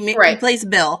Fleur. He plays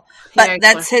Bill, but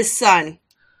that's his son.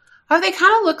 Oh, they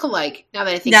kind of look alike now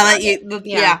that I think about it.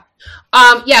 Yeah.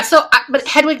 But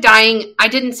Hedwig dying, I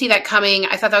didn't see that coming.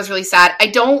 I thought that was really sad. I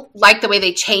don't like the way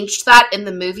they changed that in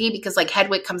the movie because, like,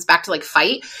 Hedwig comes back to, like,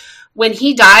 fight. When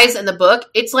he dies in the book,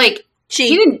 it's like...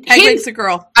 Hedwig's a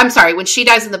girl. I'm sorry. When she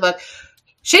dies in the book,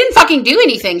 she didn't fucking do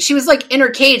anything. She was, like, in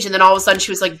her cage, and then all of a sudden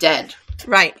she was, like, dead.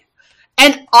 Right.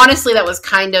 And honestly, that was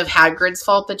kind of Hagrid's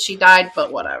fault that she died,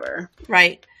 but whatever.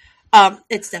 Right.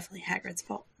 It's definitely Hagrid's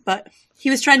fault, but... He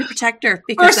was trying to protect her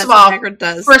because that's what Hagrid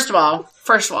does. First of all,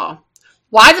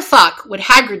 why the fuck would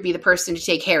Hagrid be the person to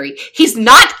take Harry? He's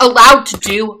not allowed to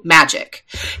do magic.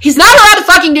 He's not allowed to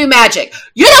fucking do magic.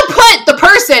 You don't put the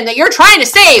person that you're trying to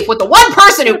save with the one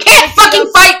person who can't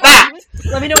fucking fight back.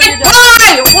 Let me know when you're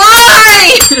done.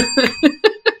 Why?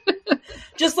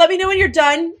 Just let me know when you're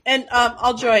done, and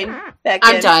I'll join back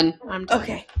in. I'm done.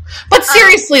 Okay. But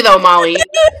seriously, though, Molly.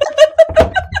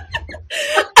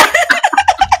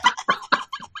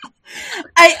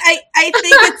 I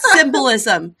think it's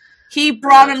symbolism. He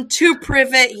brought him to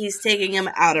Privet. He's taking him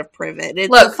out of Privet.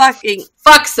 It's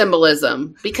fuck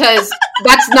symbolism because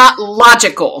that's not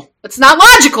logical. It's not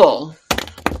logical.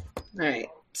 All right,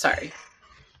 sorry.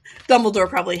 Dumbledore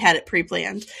probably had it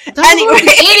pre-planned. Anyway,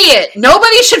 idiot.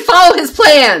 Nobody should follow his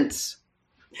plans.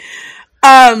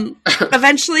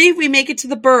 Eventually, we make it to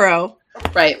the Burrow,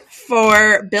 right,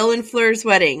 for Bill and Fleur's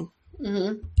wedding.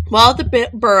 Mm-hmm. While at the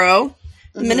Burrow,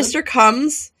 the minister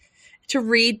comes to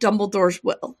read Dumbledore's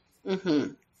will.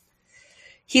 Mm-hmm.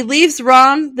 He leaves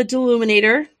Ron the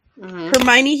Deluminator. Mm-hmm.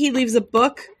 Hermione, he leaves a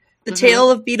book, The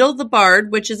Tale of Beetle the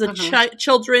Bard, which is a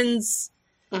children's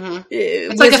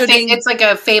it's like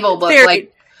a fable book.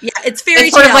 It's fairy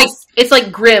it's tales. Sort of it's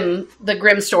like Grimm, the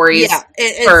Grimm stories.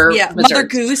 Yeah, Mother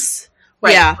Goose.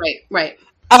 Right, right.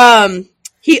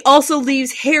 He also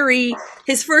leaves Harry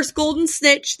his first golden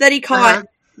snitch that he caught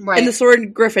in the Sword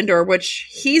in Gryffindor, which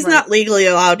he's not legally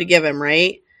allowed to give him,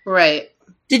 right? Right.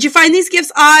 Did you find these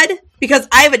gifts odd? Because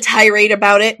I have a tirade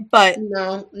about it, but...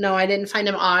 No, I didn't find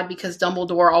them odd because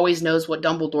Dumbledore always knows what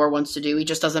Dumbledore wants to do. He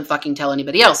just doesn't fucking tell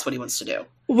anybody else what he wants to do.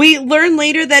 We learn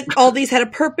later that all these had a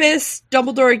purpose.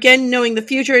 Dumbledore, again, knowing the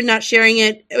future and not sharing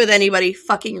it with anybody.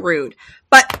 Fucking rude.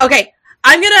 But, okay,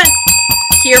 I'm gonna...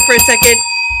 Here for a second.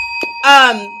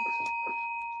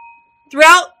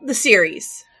 Throughout the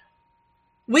series,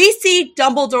 we see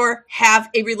Dumbledore have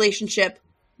a relationship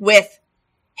with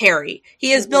Harry.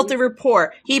 He has built a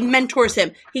rapport. He mentors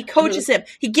him. He coaches him.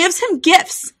 He gives him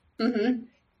gifts. Mm-hmm.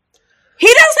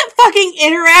 He doesn't fucking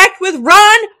interact with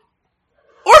Ron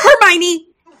or Hermione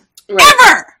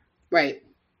ever. Right.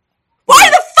 Why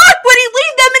the fuck would he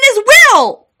leave them in his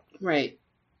will? Right.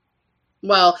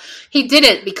 Well, he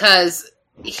didn't because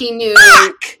he knew.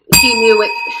 Fuck! He knew what.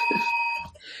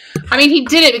 I mean, he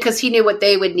did it because he knew what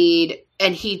they would need.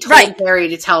 And he told Harry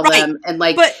to tell them, and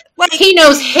he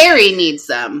knows Harry needs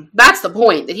them. That's the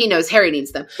point, that he knows Harry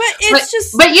needs them.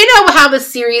 But you know how the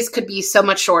series could be so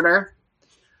much shorter?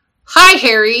 Hi,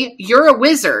 Harry, you're a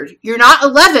wizard. You're not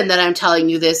 11 that I'm telling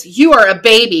you this. You are a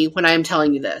baby when I'm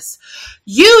telling you this.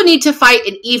 You need to fight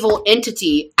an evil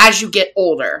entity as you get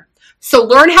older. So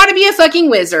learn how to be a fucking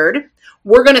wizard.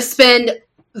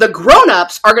 The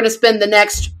grown-ups are going to spend the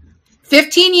next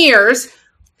 15 years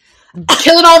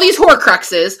killing all these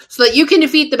Horcruxes so that you can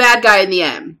defeat the bad guy in the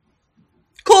end.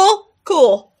 Cool.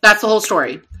 That's the whole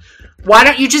story. Why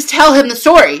don't you just tell him the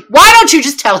story? Why don't you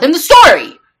just tell him the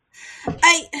story?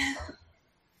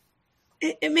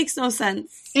 It makes no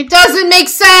sense. It doesn't make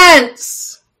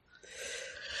sense.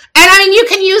 And I mean, you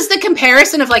can use the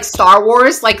comparison of like Star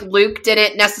Wars. Like Luke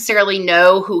didn't necessarily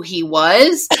know who he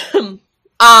was. But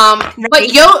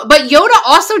Yoda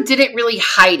also didn't really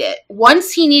hide it.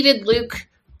 Once he needed Luke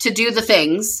to do the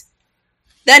things,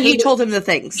 then he told him the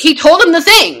things. He told him the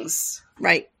things.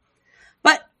 Right.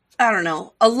 But I don't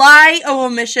know. A lie of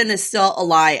omission is still a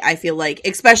lie, I feel like,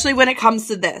 especially when it comes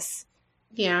to this.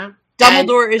 Yeah.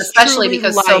 Dumbledore is especially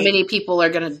because lying. So many people are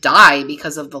going to die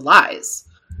because of the lies.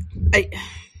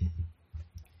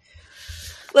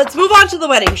 Let's move on to the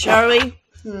wedding, shall we?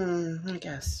 I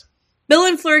guess. Bill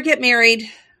and Fleur get married.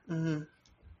 Mm-hmm.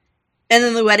 And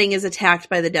then the wedding is attacked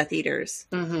by the Death Eaters.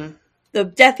 Mm-hmm. The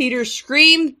Death Eaters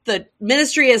scream. The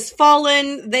Ministry has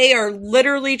fallen. They are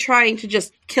literally trying to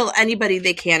just kill anybody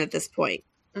they can at this point.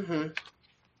 Mm-hmm.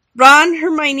 Ron,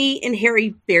 Hermione, and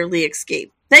Harry barely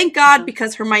escape. Thank God,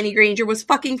 because Hermione Granger was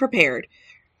fucking prepared.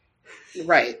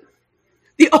 Right.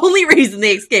 The only reason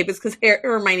they escape is because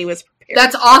Hermione was prepared.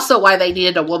 That's also why they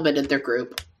needed a woman in their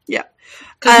group. Yeah.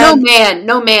 Because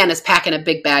no man is packing a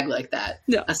big bag like that.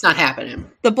 No. That's not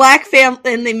happening. The Black family,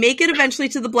 and they make it eventually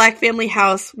to the Black family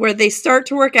house, where they start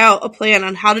to work out a plan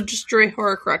on how to destroy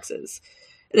Horcruxes.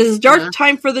 It is a dark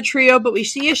time for the trio, but we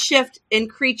see a shift in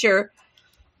Kreacher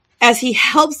as he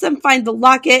helps them find the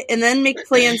locket and then make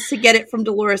plans to get it from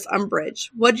Dolores Umbridge.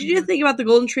 What did you think about the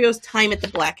Golden Trio's time at the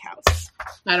Black House?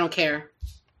 I don't care.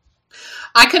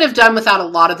 I could have done without a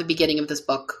lot of the beginning of this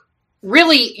book.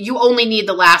 Really, you only need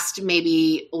the last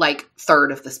maybe like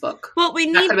third of this book. Well, we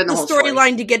need the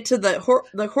storyline to get to the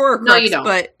Horcrux. No, you don't.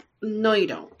 But no, you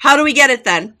don't. How do we get it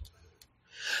then?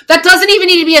 That doesn't even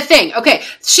need to be a thing. Okay,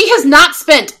 she has not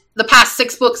spent the past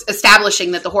 6 books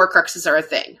establishing that the Horcruxes are a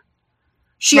thing.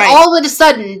 She all of a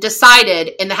sudden decided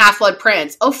in the Half-Blood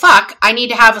Prince, oh fuck, I need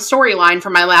to have a storyline for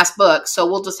my last book, so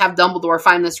we'll just have Dumbledore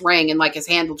find this ring and like his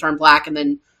hand will turn black and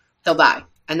then he'll die.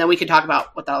 And then we can talk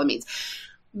about what that all means.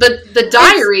 The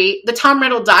diary, the Tom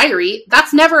Riddle diary,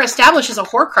 that's never established as a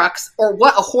Horcrux or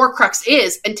what a Horcrux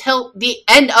is until the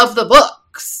end of the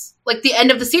books. Like the end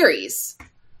of the series.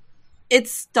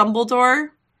 It's Dumbledore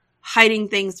hiding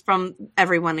things from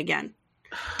everyone again.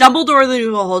 Dumbledore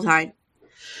knew the whole time.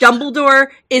 Dumbledore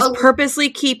is purposely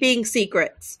keeping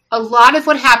secrets. A lot of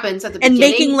what happens at the beginning...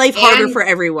 And making life harder for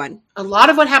everyone. A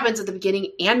lot of what happens at the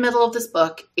beginning and middle of this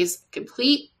book is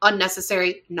complete,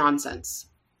 unnecessary nonsense.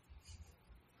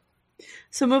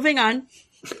 So moving on.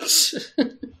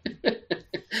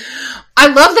 I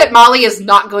love that Molly is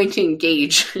not going to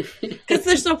engage. Because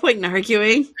there's no point in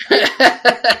arguing.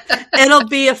 It'll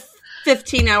be a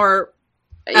 15-hour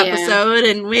episode,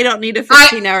 and we don't need a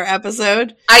 15-hour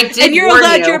episode. I did and you're warn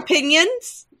allowed you. your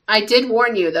opinions. I did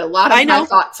warn you that a lot of my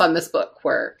thoughts on this book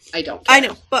were, I don't care. I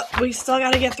know, but we still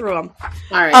got to get through them.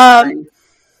 All right.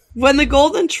 When the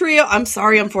Golden Trio... I'm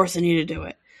sorry I'm forcing you to do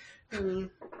it.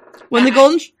 When the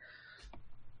Golden...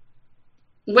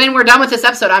 When we're done with this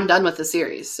episode, I'm done with the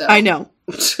series. So. I know.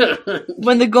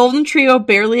 When the Golden Trio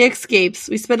barely escapes,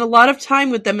 we spend a lot of time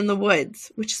with them in the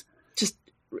woods, which is just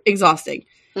exhausting.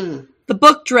 Mm. The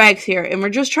book drags here, and they're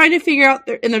just trying to figure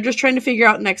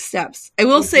out next steps. I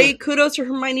will say kudos to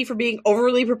Hermione for being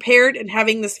overly prepared and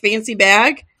having this fancy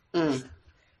bag. Mm.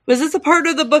 Was this a part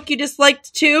of the book you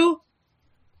disliked too?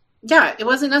 Yeah, it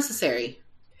wasn't necessary.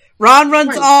 Ron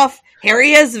runs off.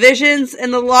 Harry has visions,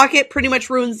 and the locket pretty much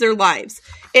ruins their lives.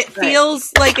 It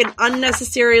feels like an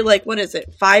unnecessary,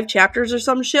 5 chapters or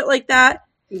some shit like that?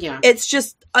 Yeah. It's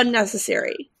just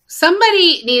unnecessary.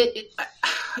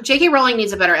 J.K. Rowling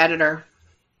needs a better editor.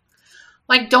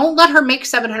 Don't let her make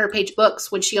 700-page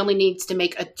books when she only needs to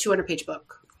make a 200-page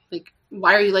book.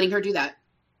 Why are you letting her do that?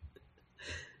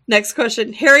 Next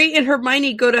question. Harry and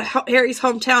Hermione go to Harry's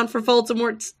hometown for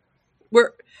Voldemort's...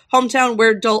 where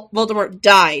Voldemort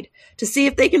died, to see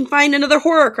if they can find another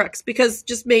Horcrux, because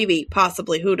just maybe,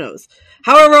 possibly, who knows.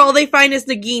 However, all they find is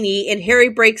Nagini, and Harry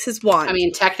breaks his wand. I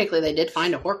mean, technically they did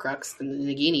find a Horcrux, and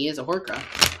Nagini is a Horcrux.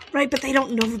 Right, but they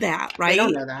don't know that, right? They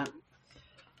don't know that.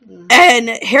 And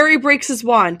Harry breaks his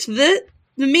wand. To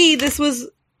me, this was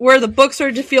where the book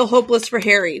started to feel hopeless for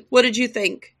Harry. What did you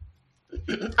think?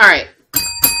 All right.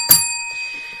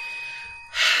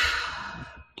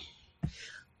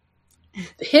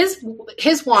 His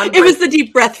wand. It was the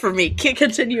deep breath for me. Can't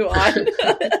continue on.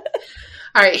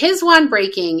 All right, his wand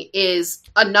breaking is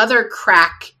another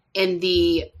crack in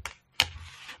the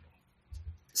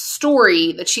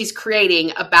story that she's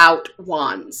creating about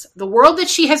wands. The world that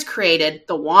she has created,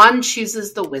 the wand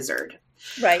chooses the wizard.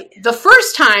 Right. The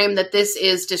first time that this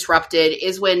is disrupted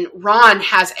is when Ron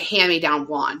has a hand-me-down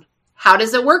wand. How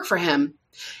does it work for him?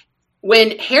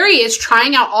 When Harry is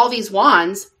trying out all these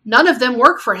wands, none of them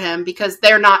work for him because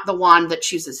they're not the wand that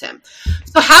chooses him.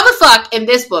 So how the fuck in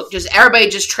this book does everybody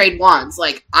just trade wands?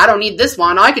 Like, I don't need this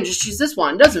wand. I can just choose this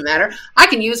wand. Doesn't matter. I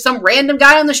can use some random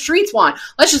guy on the streets wand.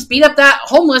 Let's just beat up that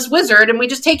homeless wizard and we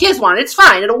just take his wand. It's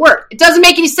fine. It'll work. It doesn't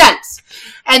make any sense.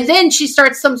 And then she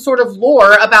starts some sort of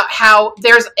lore about how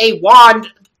there's a wand,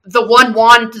 the one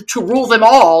wand to rule them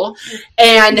all.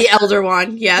 And the Elder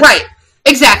Wand, yes. Right.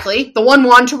 Exactly. The one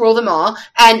wand to rule them all.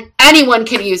 And anyone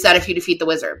can use that if you defeat the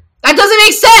wizard. That doesn't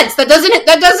make sense.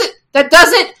 That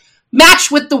doesn't match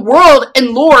with the world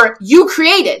and lore you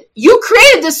created. You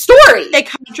created this story. It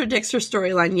contradicts her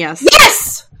storyline, yes.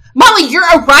 Yes! Molly, you're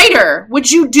a writer. Would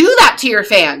you do that to your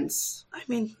fans? I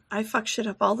mean, I fuck shit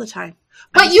up all the time.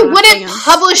 But you wouldn't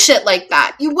publish it like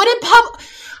that. You wouldn't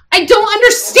I don't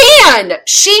understand.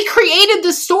 She created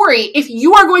the story. If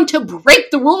you are going to break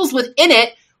the rules within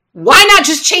it, why not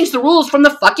just change the rules from the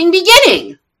fucking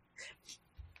beginning?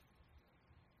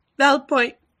 Valid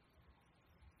point.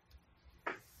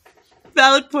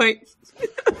 Valid point.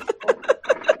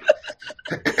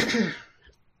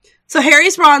 So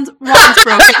Harry's wand's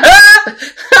broken.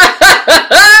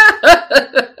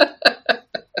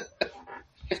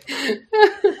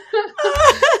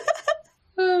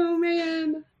 Oh,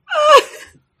 man.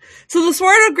 So the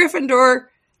Sword of Gryffindor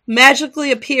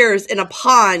magically appears in a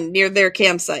pond near their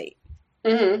campsite.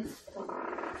 Mm-hmm.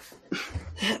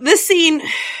 This scene,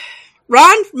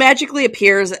 Ron magically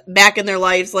appears back in their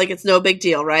lives like it's no big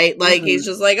deal, right? Like, he's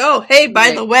just like, oh, hey,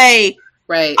 by the way,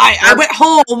 I went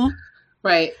home.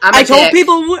 Right. I told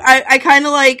people, I kind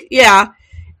of like, yeah.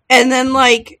 And then,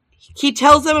 like, he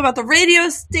tells them about the radio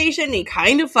station. He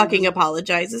kind of fucking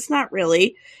apologizes. Not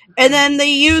really. And then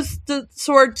they use the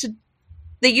sword to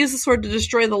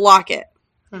destroy the locket.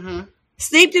 Mm-hmm.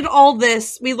 Snape did all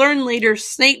this. We learn later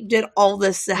Snape did all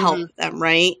this to help them,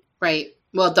 right? Right.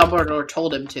 Well, Dumbledore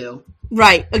told him to.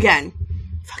 Right. Again.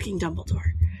 Fucking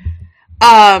Dumbledore.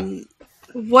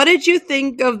 What did you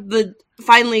think of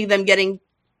finally them getting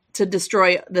to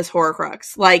destroy this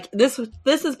Horcrux? Like, this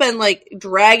has been, like,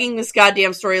 dragging this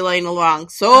goddamn storyline along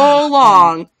so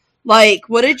long. Like,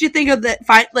 what did you think of that?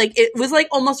 Like, it was, like,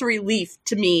 almost a relief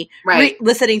to me,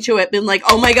 listening to it, being like,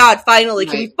 oh my god, finally,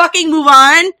 can we fucking move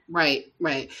on? Right.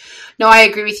 No, I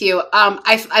agree with you.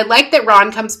 I like that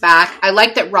Ron comes back. I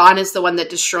like that Ron is the one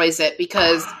that destroys it,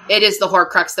 because it is the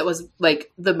Horcrux that was,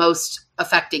 like, the most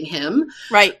affecting him.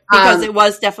 Right, because it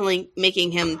was definitely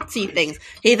making him see things.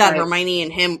 He thought Hermione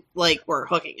and him, like, were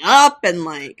hooking up, and,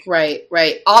 like...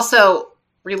 Right. Also,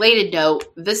 related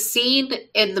note, this scene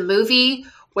in the movie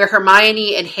where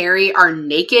Hermione and Harry are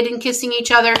naked and kissing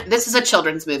each other, this is a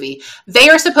children's movie. They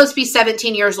are supposed to be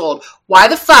 17 years old. Why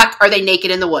the fuck are they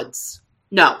naked in the woods?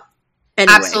 No.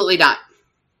 Anyway. Absolutely not.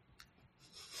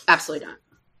 Absolutely not.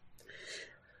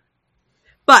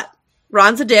 But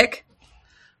Ron's a dick.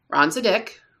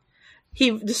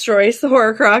 He destroys the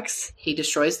Horcrux.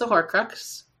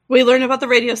 We learn about the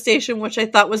radio station, which I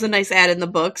thought was a nice ad in the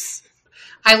books.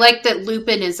 I like that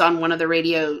Lupin is on one of the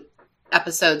radio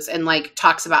episodes and, like,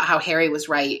 talks about how Harry was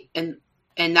right, and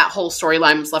that whole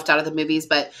storyline was left out of the movies,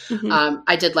 but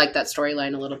I did like that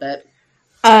storyline a little bit.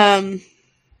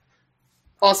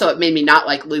 Also, it made me not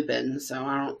like Lupin, so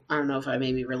I don't know if I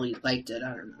maybe really liked it.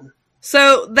 I don't know.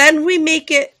 So then we make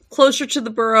it closer to the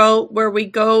Burrow, where we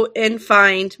go and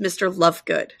find Mr.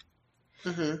 Lovegood.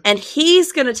 And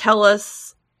he's going to tell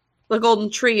us, the Golden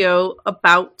Trio,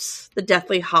 about the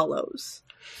Deathly Hallows.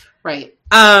 Right.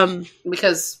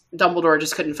 Because Dumbledore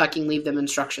just couldn't fucking leave them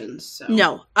instructions. So.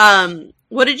 No.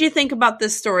 What did you think about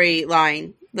this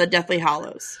storyline, the Deathly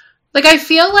Hallows? Like, I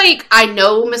feel like I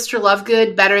know Mr.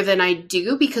 Lovegood better than I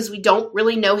do, because we don't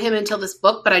really know him until this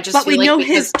book, but I just feel we know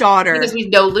his daughter. Because we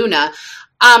know Luna.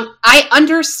 I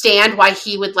understand why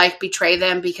he would, like, betray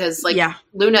them, because, like,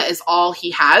 Luna is all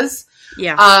he has.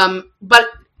 Yeah. But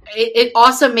it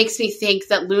also makes me think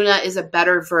that Luna is a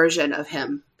better version of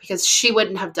him, because she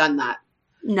wouldn't have done that.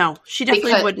 No, she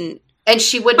definitely wouldn't. And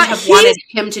she wouldn't have wanted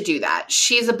him to do that.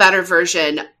 She's a better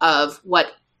version of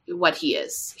what he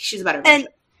is. She's a better version. And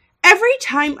every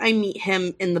time I meet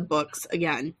him in the books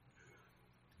again,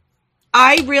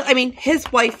 I mean,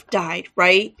 his wife died,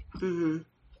 right?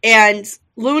 And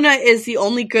Luna is the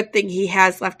only good thing he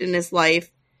has left in his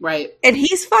life. Right. And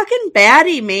he's fucking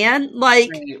batty, man. Like...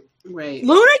 Right.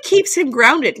 Luna keeps him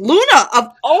grounded. Luna, of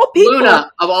all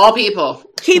people.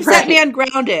 Keeps that man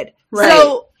grounded. Right.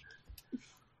 So,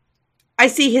 I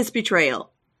see his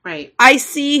betrayal. Right. I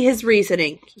see his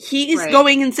reasoning. He is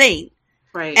going insane.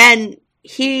 Right. And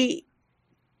he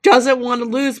doesn't want to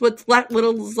lose what's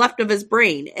left of his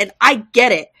brain. And I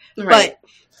get it. Right. But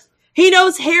he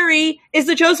knows Harry is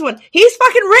the chosen one. He's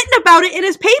fucking written about it in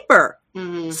his paper.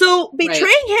 Mm-hmm. So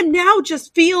betraying him now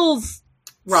just feels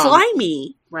wrong.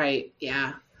 Slimy. Right.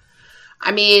 Yeah.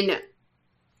 I mean,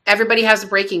 everybody has a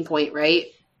breaking point, right?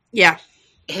 Yeah.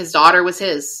 His daughter was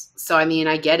his. So, I mean,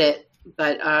 I get it.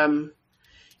 But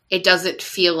it doesn't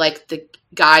feel like the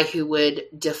guy who would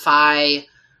defy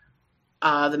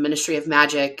the Ministry of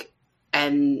Magic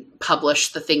and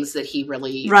publish the things that he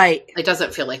really... Right. It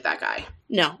doesn't feel like that guy.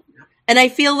 No. And I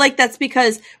feel like that's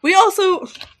because we also...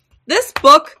 This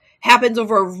book happens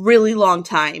over a really long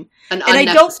time. An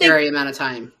unnecessary amount of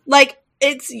time. Like,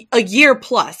 it's a year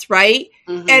plus, right?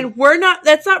 Mm-hmm. And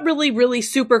that's not really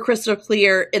super crystal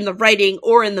clear in the writing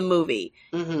or in the movie.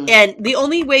 Mm-hmm. And the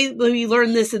only way we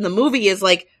learn this in the movie is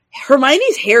like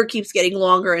Hermione's hair keeps getting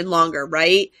longer and longer,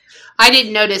 right? I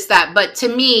didn't notice that, but to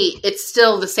me, it's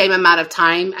still the same amount of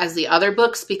time as the other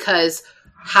books because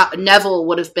Neville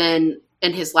would have been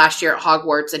in his last year at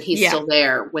Hogwarts and he's still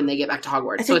there when they get back to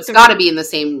Hogwarts. So it's got to be in the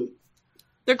same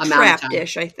they're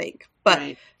trapped-ish, I think.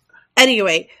 But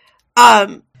anyway...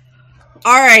 all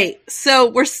right, so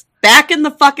we're back in the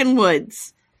fucking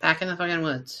woods. Back in the fucking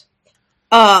woods.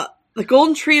 The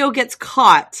Golden Trio gets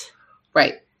caught.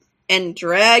 Right. And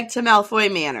dragged to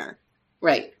Malfoy Manor.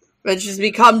 Right. Which has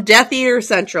become Death Eater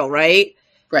Central, right?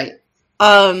 Right.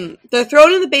 They're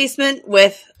thrown in the basement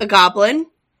with a goblin,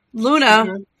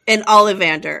 Luna, and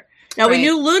Ollivander. Now, we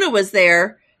knew Luna was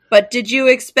there, but did you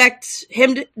expect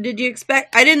him to...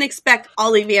 I didn't expect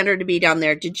Ollivander to be down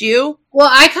there. Did you? Well,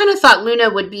 I kind of thought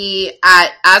Luna would be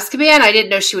at Azkaban. I didn't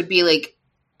know she would be, like,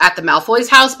 at the Malfoy's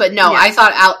house. But no, I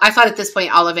thought at this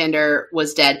point Ollivander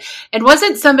was dead. And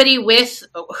wasn't somebody with...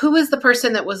 Who was the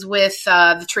person that was with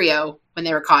the trio when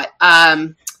they were caught?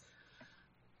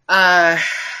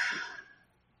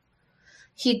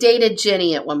 He dated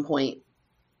Ginny at one point.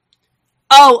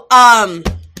 Oh,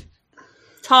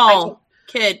 tall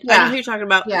kid. Yeah. I know who you're talking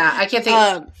about. Yeah, I can't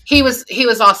think. He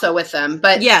was also with them,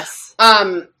 but yes.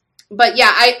 But yeah,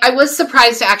 I was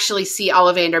surprised to actually see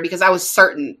Ollivander because I was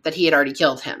certain that he had already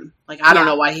killed him. Like I don't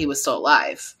know why he was still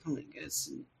alive. Oh my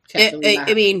goodness.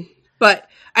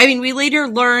 We later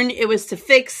learn it was to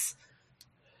fix.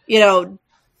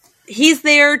 He's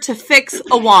there to fix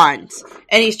a wand,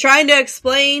 and he's trying to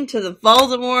explain to the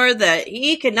Voldemort that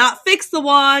he cannot fix the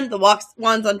wand. The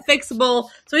wand's unfixable,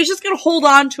 so he's just going to hold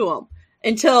on to him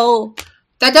until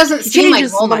that doesn't seem like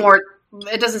Voldemort.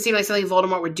 It doesn't seem like something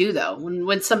Voldemort would do, though.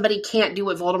 When somebody can't do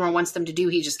what Voldemort wants them to do,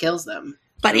 he just kills them.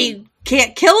 But he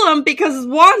can't kill him because his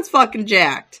wand's fucking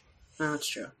jacked. Oh, that's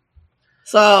true.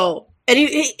 So, and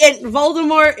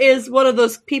Voldemort is one of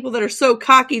those people that are so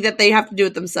cocky that they have to do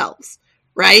it themselves.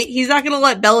 Right? He's not going to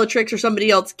let Bellatrix or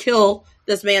somebody else kill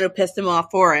this man who pissed him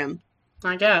off for him.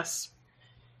 I guess.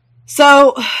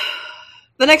 So,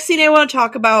 the next scene I want to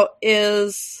talk about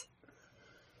is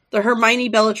the Hermione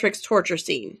Bellatrix torture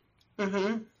scene.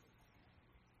 Mm-hmm.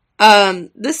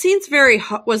 This scene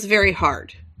was very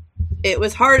hard. It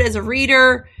was hard as a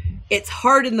reader. It's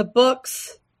hard in the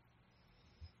books.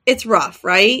 It's rough,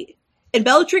 right? And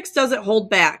Bellatrix doesn't hold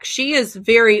back. She is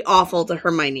very awful to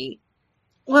Hermione.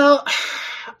 Well,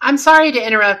 I'm sorry to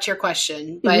interrupt your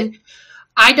question, but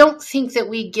I don't think that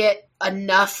we get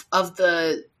enough of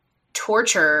the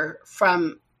torture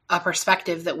from a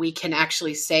perspective that we can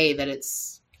actually say that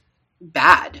it's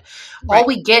bad. Right. All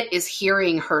we get is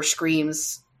hearing her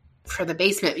screams for the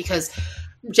basement because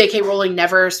J.K. Rowling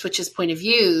never switches point of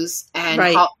views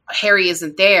and Harry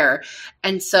isn't there.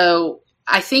 And so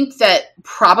I think that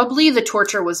probably the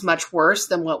torture was much worse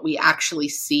than what we actually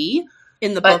see.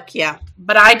 In the book, yeah.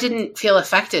 But I didn't feel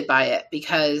affected by it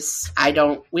because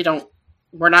we're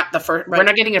not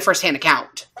getting a firsthand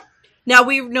account. Now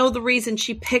we know the reason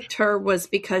she picked her was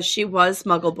because she was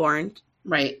Muggle-born.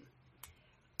 Right.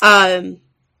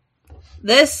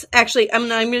 This actually, I'm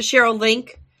going to share a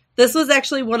link. This was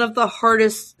actually one of the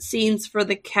hardest scenes for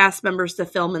the cast members to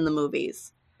film in the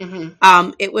movies.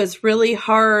 Mm-hmm. It was really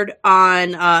hard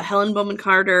on Helen Bowman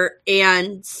Carter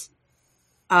and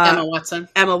Emma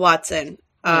Watson.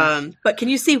 Yeah. But can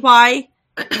you see why?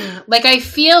 Like, I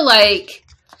feel like...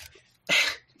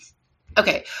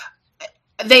 Okay.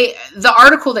 The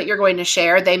article that you're going to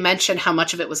share, they mention how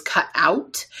much of it was cut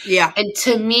out. Yeah. And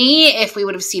to me, if we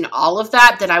would have seen all of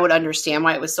that, then I would understand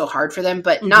why it was so hard for them.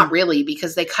 But not really,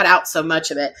 because they cut out so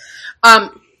much of it.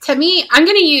 To me, I'm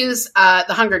going to use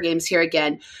The Hunger Games here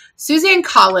again. Suzanne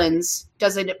Collins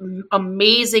does an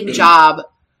amazing job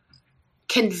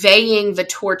conveying the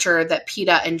torture that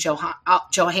Peeta and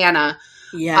Johanna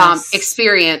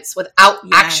experience without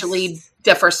actually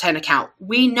the first-hand account.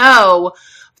 We know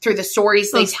through the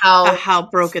stories they tell how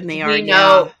broken they are.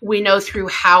 We know through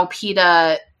how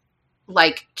Peeta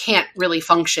can't really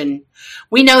function.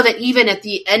 We know that even at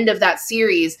the end of that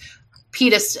series,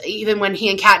 Peeta, even when he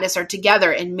and Katniss are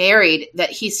together and married,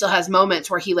 that he still has moments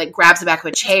where he grabs the back of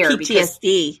a chair.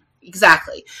 PTSD.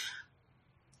 Exactly.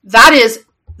 That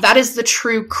is the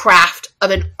true craft of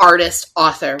an artist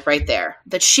author right there.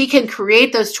 That she can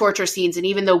create those torture scenes, and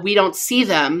even though we don't see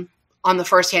them on the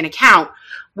first-hand account,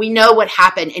 we know what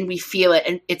happened and we feel it,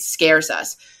 and it scares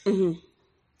us. Mm-hmm.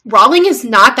 Rowling is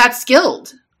not that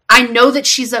skilled. I know that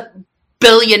she's a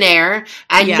billionaire.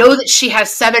 I know that she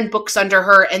has 7 books under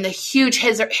her and the huge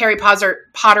Harry Potter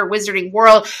wizarding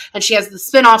world, and she has the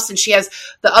spinoffs, and she has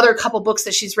the other couple books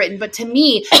that she's written. But to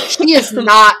me, she is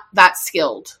not that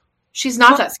skilled. She's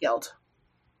not that skilled.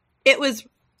 I'm going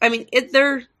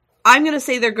to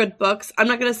say they're good books. I'm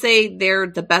not going to say they're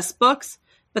the best books,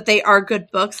 but they are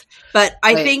good books. But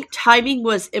I think timing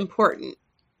was important.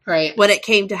 Right. When it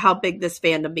came to how big this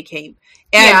fandom became.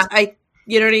 And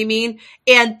you know what I mean?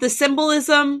 And the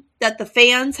symbolism that the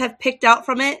fans have picked out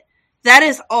from it, that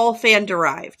is all fan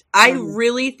derived. I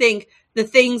really think the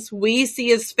things we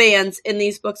see as fans in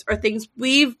these books are things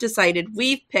we've decided,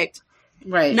 we've picked.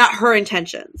 Right. Not her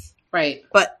intentions. Right.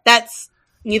 But that's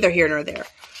neither here nor there.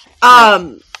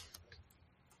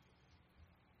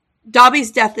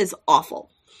 Dobby's death is awful.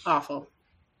 Awful.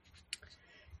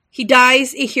 He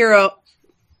dies a hero,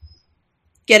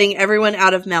 getting everyone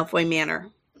out of Malfoy Manor.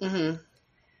 Mm-hmm.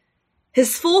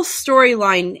 His full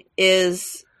storyline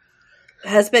has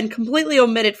been completely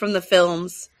omitted from the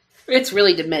films. It's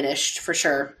really diminished, for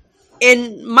sure.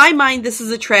 In my mind, this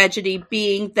is a tragedy,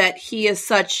 being that he is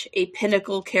such a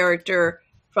pinnacle character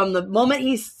from the moment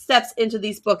he steps into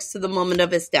these books to the moment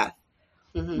of his death.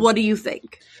 Mm-hmm. What do you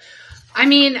think? I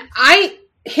mean,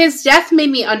 his death made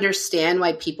me understand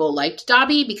why people liked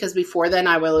Dobby, because before then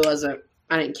I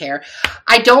didn't care.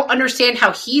 I don't understand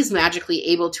how he's magically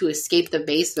able to escape the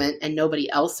basement and nobody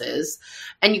else is.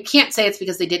 And you can't say it's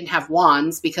because they didn't have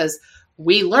wands, because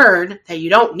we learned that you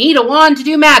don't need a wand to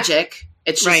do magic.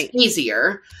 It's just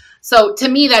easier. So to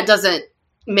me, that doesn't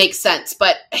make sense.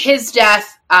 But his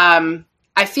death,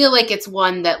 I feel like it's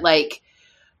one that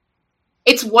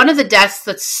it's one of the deaths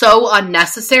that's so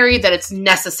unnecessary that it's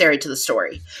necessary to the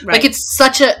story. Right. It's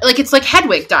it's like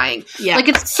Hedwig dying. Yeah.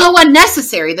 It's so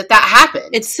unnecessary that happened.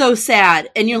 It's so sad.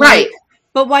 And you're like,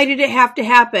 but why did it have to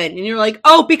happen? And you're like,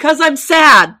 oh, because I'm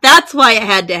sad. That's why it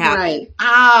had to happen. Right.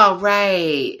 Oh,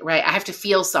 right. Right. I have to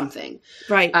feel something.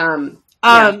 Right. I'm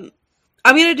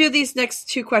going to do these next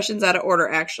 2 questions out of order,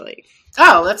 actually.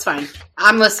 Oh, that's fine.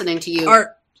 I'm listening to you.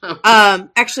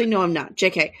 Actually, no, I'm not.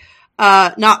 JK.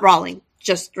 Not Rowling.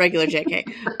 Just regular JK.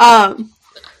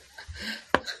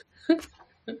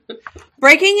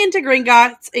 Breaking into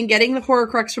Gringotts and getting the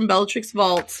Horcrux from Bellatrix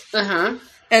vault. Uh-huh.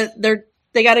 And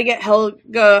they got to get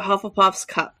Helga Hufflepuff's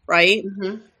cup, right?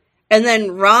 Mm-hmm. And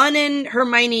then Ron and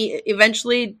Hermione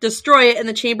eventually destroy it in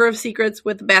the Chamber of Secrets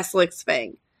with the Basilisk's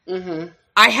Fang. Mm-hmm.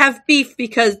 I have beef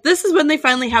because this is when they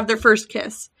finally have their first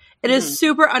kiss. It is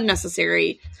super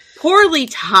unnecessary, poorly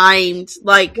timed.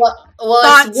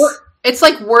 It's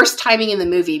worst timing in the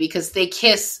movie because they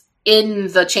kiss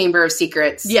in the Chamber of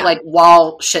Secrets,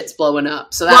 while shit's blowing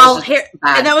up. So that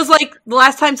and that was the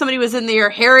last time somebody was in there,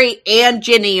 Harry and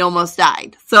Ginny almost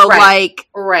died. So right.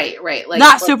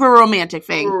 Not super romantic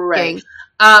thing. Right.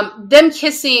 Them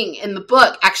kissing in the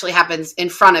book actually happens in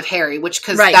front of Harry,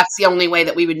 because that's the only way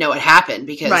that we would know it happened,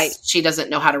 because she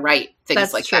doesn't know how to write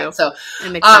things true. that. So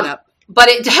it makes that up. But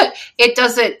it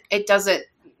doesn't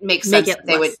make sense that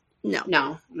they would.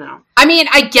 No. I mean,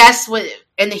 I guess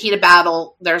in the heat of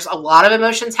battle, there's a lot of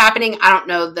emotions happening. I don't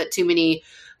know that too many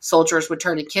soldiers would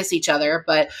turn and kiss each other,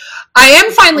 but I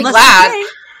am finally glad.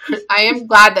 I am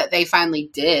glad that they finally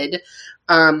did.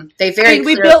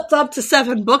 We built up to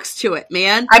 7 books to it,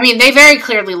 man. I mean, they very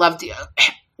clearly loved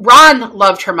Ron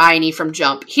loved Hermione from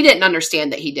jump. He didn't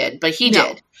understand that he did, but he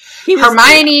did.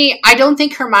 Hermione, I don't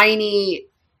think Hermione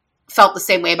felt the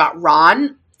same way about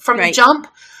Ron from jump,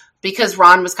 because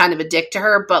Ron was kind of a dick to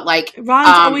her, but Ron's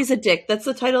always a dick. That's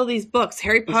the title of these books.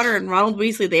 Harry Potter and Ronald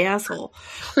Weasley, the asshole.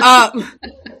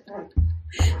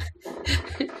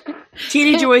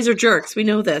 Teenage boys are jerks. We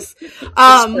know this.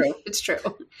 It's true.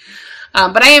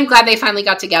 But I am glad they finally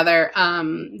got together.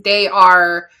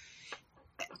 They're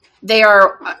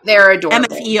adorable.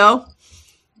 MFEO.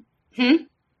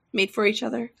 Made for each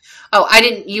other. Oh,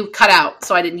 you cut out,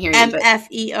 so I didn't hear you.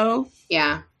 MFEO.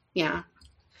 Yeah.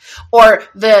 Or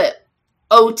the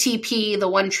OTP, the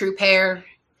one true pair?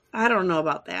 I don't know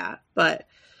about that, but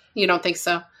you don't think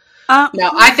so?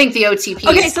 No, I think the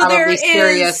OTP is probably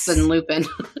Sirius and Lupin.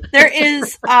 There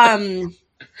is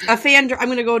a fan. I'm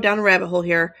going to go down a rabbit hole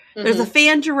here. Mm-hmm. There's a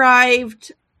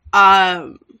fan-derived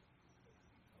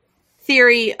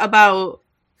theory about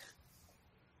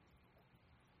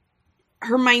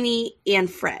Hermione and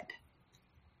Fred.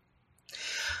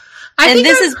 And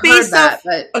this is based off.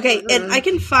 Okay, and I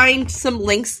can find some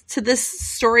links to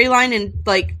this storyline and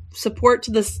like support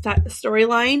to this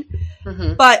storyline.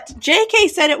 Mm-hmm. But J.K.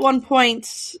 said at one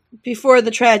point before the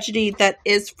tragedy that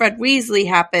is Fred Weasley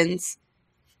happens,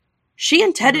 she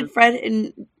intended Fred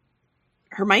and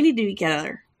Hermione to be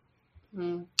together.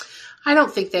 I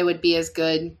don't think they would be as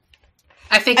good.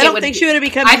 I don't think she would have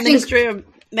become the Ministry of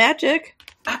Magic.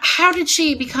 How did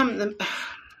she become the?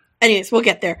 Anyways, we'll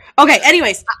get there. Okay,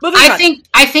 anyways, moving on.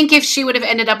 I think if she would have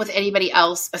ended up with anybody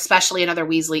else, especially another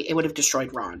Weasley, it would have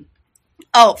destroyed Ron.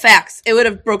 Oh, facts. It would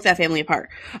have broke that family apart.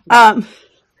 Harry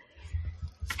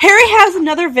has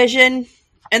another vision,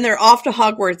 and they're off to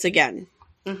Hogwarts again.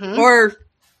 Mm-hmm. Or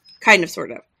kind of,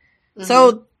 sort of. Mm-hmm.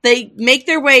 So they make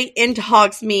their way into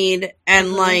Hogsmeade,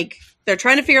 and, like, they're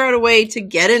trying to figure out a way to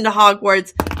get into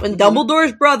Hogwarts when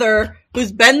Dumbledore's brother,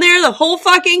 who's been there the whole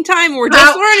fucking time, we're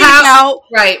just learning about.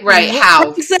 Right,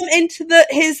 how? Brings them into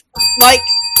his, like...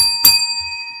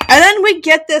 And then we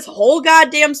get this whole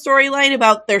goddamn storyline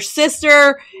about their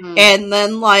sister, and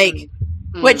then, like,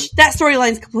 which, that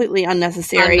storyline's completely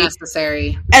unnecessary.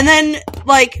 And then,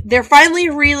 like, they're finally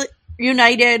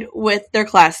reunited with their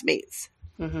classmates.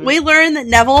 Mm-hmm. We learn that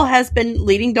Neville has been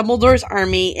leading Dumbledore's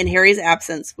army in Harry's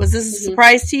absence. Was this a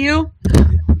surprise to you?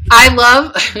 I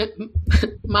love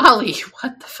Molly.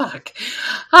 What the fuck?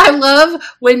 I love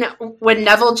when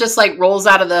Neville just like rolls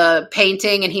out of the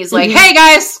painting and he's like, "Hey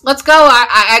guys, let's go!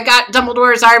 I got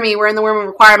Dumbledore's army. We're in the Worm of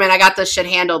Requirement. I got this shit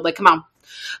handled. Like, come on!"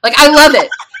 Like, I love it.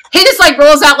 He just like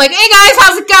rolls out like, "Hey guys,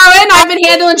 how's it going? I've been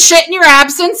handling shit in your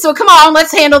absence, so come on,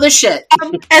 let's handle this shit."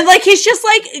 And like he's just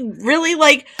like really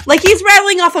like he's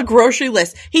rattling off a grocery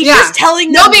list. He's just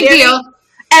telling them no big deal.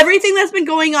 Everything that's been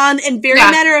going on, and very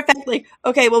matter of fact, like,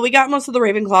 okay, well, we got most of the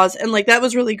Ravenclaws, and, like, that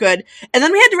was really good. And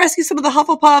then we had to rescue some of the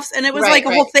Hufflepuffs, and it was, like,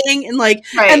 a whole thing, and, like,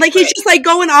 he's just, like,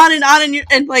 going on,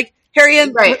 and like, Harry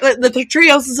and the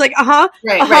trios is like,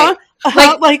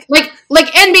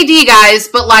 like NBD guys,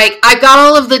 but like I've got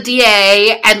all of the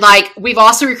DA, and like we've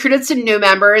also recruited some new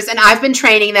members, and I've been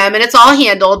training them, and it's all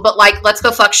handled. But like, let's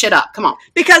go fuck shit up. Come on,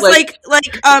 because like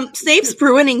Snape's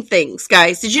ruining things,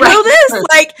 guys. Did you know this? And we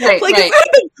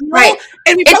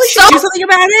probably should do something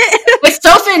about it. It's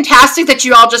so fantastic that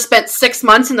you all just spent 6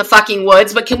 months in the fucking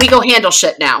woods, but can we go handle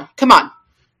shit now? Come on.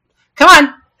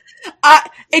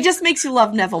 It just makes you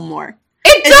love Neville more.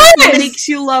 It does! It makes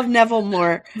you love Neville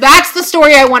more. That's the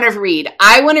story I want to read.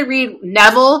 I want to read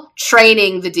Neville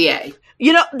training the DA.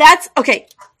 You know, that's... Okay,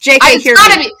 JK,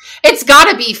 it's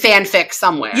gotta be fanfic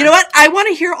somewhere. You know what? I want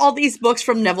to hear all these books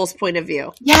from Neville's point of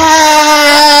view. Yes!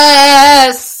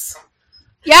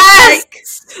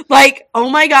 Like, oh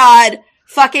my god...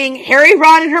 Fucking Harry,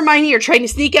 Ron, and Hermione are trying to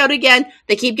sneak out again.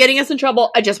 They keep getting us in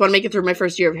trouble. I just want to make it through my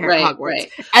first year of Hogwarts.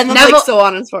 Right. And then Neville, like, so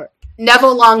on and so forth.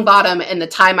 Neville Longbottom and the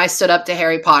Time I Stood Up to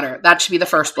Harry Potter. That should be the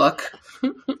first book.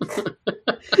 Love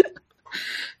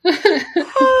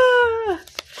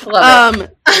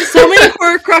it. So many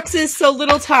Horcruxes, so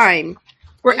little time.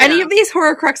 Were any of these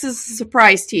Horcruxes a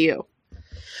surprise to you?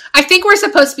 I think we're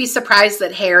supposed to be surprised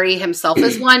that Harry himself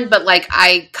is one, but like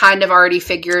I kind of already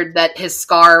figured that his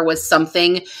scar was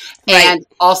something. And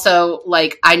also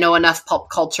like I know enough pulp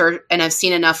culture and I've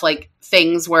seen enough like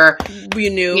things where we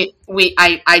knew.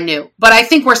 I knew. But I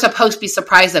think we're supposed to be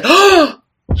surprised that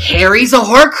Harry's a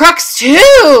Horcrux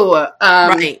too.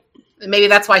 Right. Maybe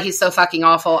that's why he's so fucking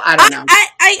awful. I don't know.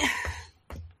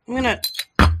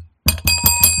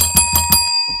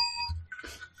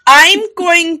 I'm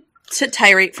going to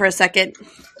tirade for a second.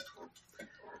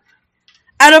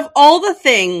 Out of all the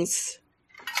things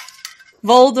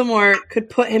Voldemort could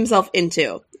put himself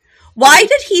into, why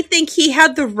did he think he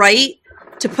had the right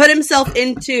to put himself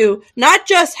into not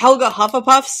just Helga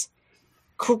Hufflepuff's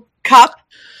cup,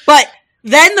 but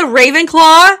then the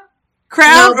Ravenclaw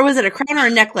crown? Or was it a crown or a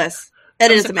necklace? That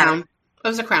doesn't matter. It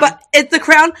was a crown. But it's the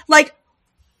crown. Like,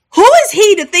 who is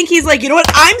he to think he's like, you know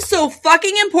what? I'm so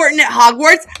fucking important at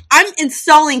Hogwarts. I'm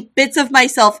installing bits of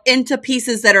myself into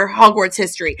pieces that are Hogwarts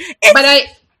history. It's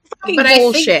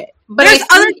bullshit. There's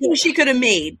other things she could have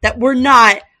made that were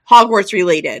not Hogwarts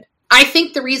related. I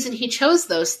think the reason he chose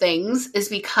those things is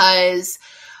because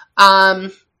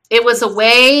It was a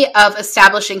way of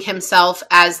establishing himself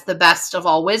as the best of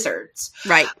all wizards.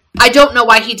 Right. I don't know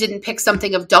why he didn't pick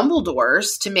something of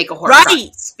Dumbledore's to make a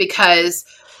Horcrux, because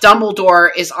Dumbledore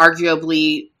is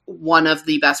arguably one of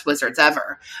the best wizards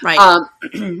ever. Right.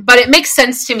 But it makes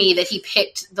sense to me that he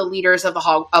picked the leaders of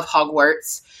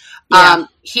Hogwarts. Yeah.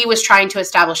 He was trying to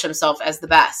establish himself as the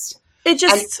best. It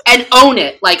just... And own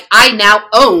it. Like, I now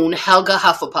own Helga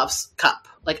Hufflepuff's cup.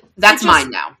 Like, that's mine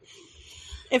now.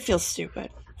 It feels stupid.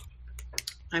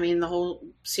 I mean, the whole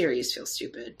series feels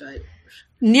stupid, but...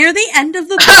 Near the end of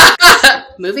the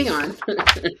book... Moving on.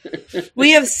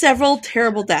 We have several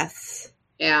terrible deaths.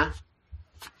 Yeah.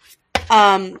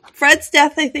 Fred's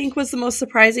death, I think, was the most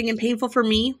surprising and painful for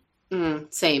me.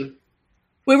 Same.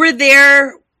 We were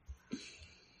there...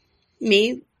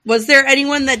 Me? Was there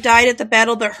anyone that died at the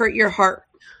battle that hurt your heart?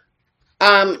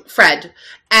 Fred.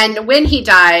 And when he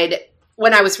died,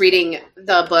 when I was reading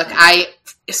the book, I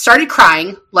started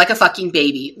crying like a fucking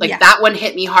baby. Like, that one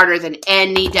hit me harder than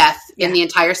any death in the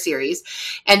entire series.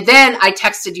 And then I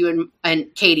texted you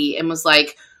and Katie and was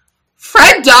like,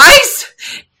 Fred dies?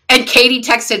 And Katie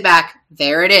texted back,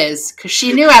 there it is. Because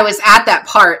she knew I was at that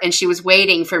part and she was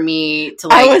waiting for me to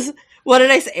like... What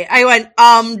did I say? I went,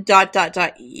 yeah.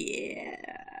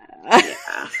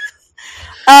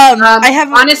 I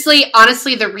have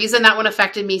honestly, the reason that one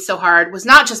affected me so hard was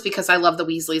not just because I love the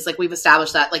Weasleys. Like, we've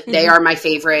established that. Like, they are my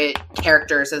favorite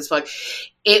characters in this book.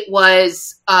 It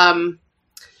was, that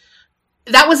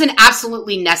was an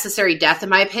absolutely necessary death, in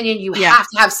my opinion. You have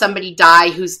to have somebody die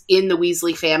who's in the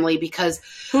Weasley family, because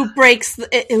it'll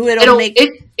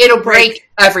break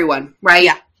everyone, right?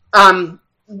 Yeah.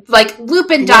 Like,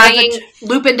 Lupin dying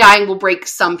will break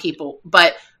some people,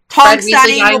 but Tonks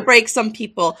dying will break some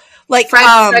people. Like, Fred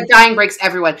dying breaks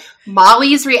everyone.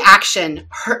 Molly's reaction,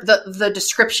 the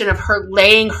description of her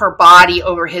laying her body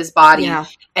over his body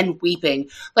and weeping.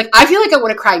 Like, I feel like I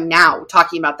want to cry now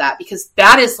talking about that, because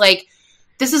that is like,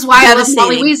 this is why I love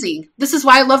Molly Weasley. This is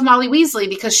why I love Molly Weasley,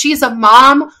 because she's a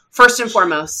mom first and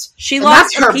foremost. She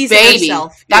loves her baby.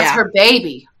 That's her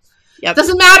baby. Yep.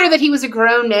 Doesn't matter that he was a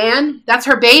grown man. That's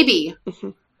her baby.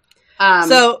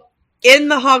 So, in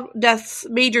the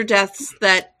major deaths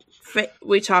that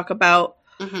we talk about,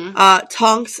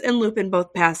 Tonks and Lupin both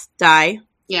die.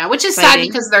 Yeah, which is sad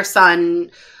because their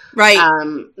son, right?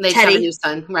 They have a new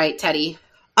son, right? Teddy.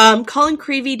 Colin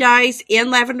Creevey dies, and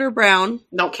Lavender Brown.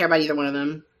 Don't care about either one of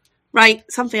them. Right,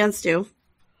 some fans do.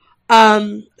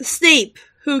 Snape,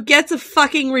 who gets a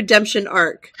fucking redemption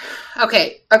arc.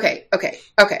 Okay.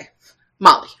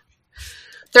 Molly.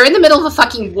 They're in the middle of a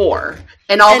fucking war,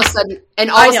 and all of a sudden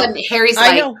Harry's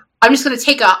like, I'm just going to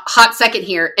take a hot second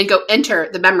here and go enter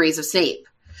the memories of Snape.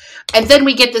 And then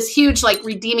we get this huge, like,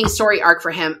 redeeming story arc for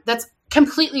him. That's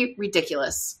completely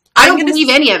ridiculous. I don't believe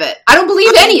any of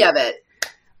it.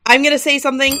 I'm going to say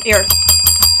something here.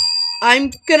 I'm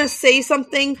going to say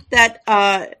something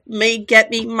that may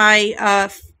get me my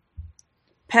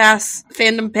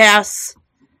fandom pass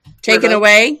taken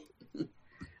away.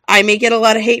 I may get a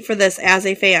lot of hate for this as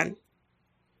a fan.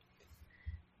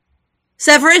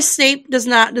 Severus Snape does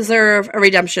not deserve a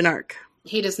redemption arc.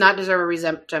 He does not deserve a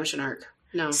redemption arc.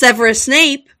 No. Severus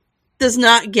Snape does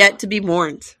not get to be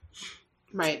mourned.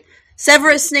 Right.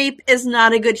 Severus Snape is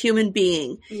not a good human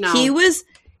being. No.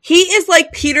 He is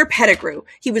like Peter Pettigrew.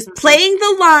 He was playing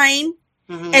the line,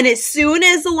 and as soon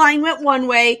as the line went one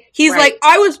way, he's like,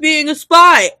 I was being a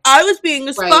spy.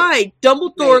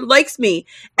 Dumbledore likes me.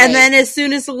 And then as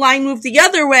soon as the line moved the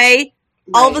other way,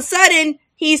 all of a sudden,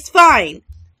 he's fine.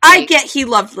 I get he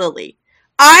loved Lily.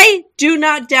 I do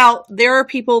not doubt there are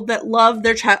people that love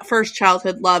their first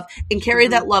childhood love and carry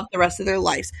that love the rest of their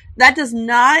lives. That does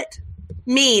not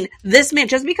mean this man,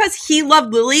 just because he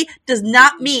loved Lily, does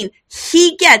not mean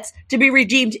he gets to be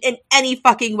redeemed in any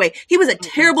fucking way. He was a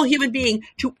terrible human being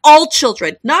to all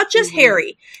children, not just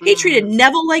Harry. He treated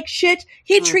Neville like shit.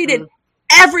 He treated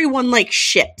everyone like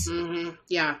shit.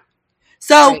 Yeah.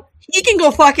 So he can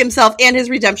go fuck himself and his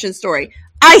redemption story.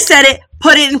 I said it.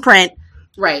 Put it in print.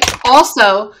 Right.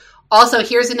 Also,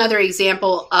 here's another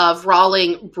example of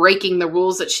Rowling breaking the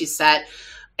rules that she set.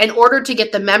 In order to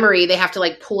get the memory, they have to,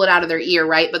 like, pull it out of their ear,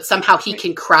 right? But somehow he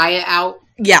can cry it out.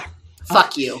 Yeah.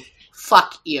 Fuck you.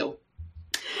 Fuck you.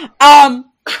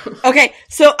 Okay,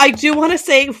 so I do want to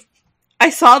say,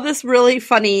 I saw this really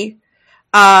funny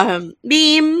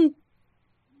meme,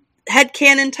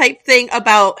 headcanon type thing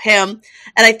about him,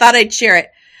 and I thought I'd share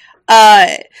it.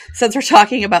 Since we're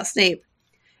talking about Snape.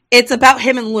 It's about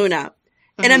him and Luna.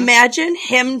 And imagine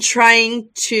him trying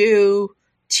to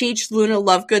teach Luna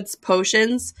Lovegood's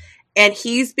potions, and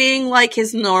he's being like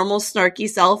his normal snarky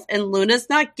self, and Luna's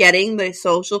not getting the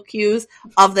social cues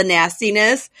of the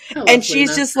nastiness, and she's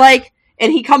Luna. Just like,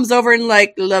 and he comes over and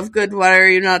like, Lovegood, why are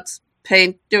you not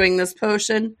doing this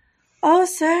potion? Oh,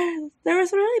 sir, there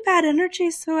was really bad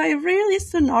energy, so I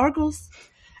released the Nargles,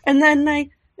 and then I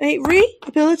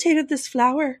rehabilitated this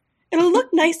flower. It'll look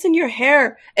nice in your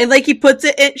hair. And like she puts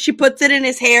it in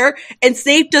his hair, and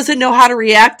Snape doesn't know how to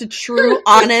react to true,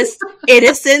 honest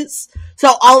innocence.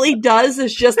 So all he does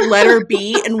is just let her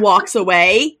be and walks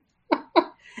away.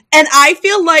 And I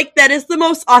feel like that is the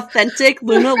most authentic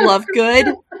Luna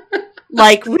Lovegood,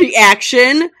 like,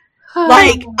 reaction.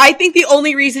 Like, I think the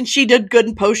only reason she did good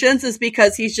in potions is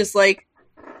because he's just like,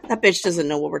 that bitch doesn't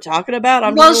know what we're talking about.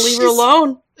 I'm just going to leave her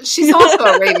alone. She's also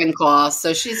a Ravenclaw,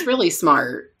 so she's really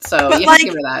smart. So you have to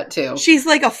give her that, too. She's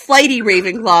like a flighty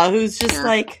Ravenclaw who's just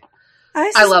like,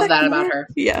 I love that about her.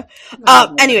 Yeah.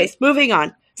 Anyways, moving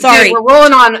on. Sorry. Okay,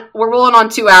 we're rolling on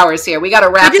 2 hours here. We got to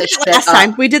wrap this shit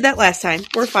up. We did that last time.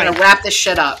 We're fine. We're going to wrap this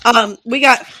shit up. We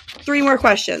got 3 more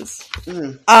questions.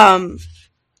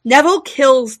 Neville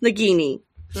kills Nagini,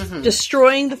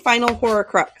 destroying the final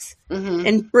Horcrux,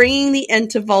 and bringing the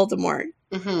end to Voldemort.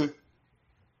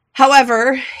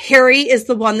 However, Harry is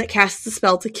the one that casts the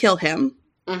spell to kill him.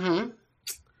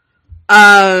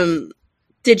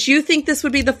 Did you think this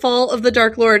would be the fall of the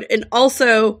Dark Lord? And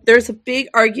also, there's a big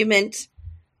argument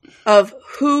of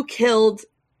who killed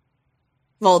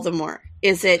Voldemort.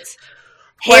 Is it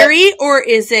Harry, or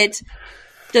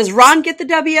does Ron get the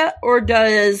W, or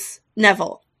does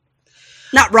Neville?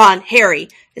 Not Ron, Harry.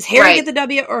 Does Harry get the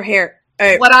W, or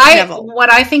Neville?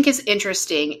 What I think is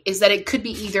interesting is that it could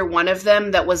be either one of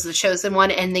them that was the chosen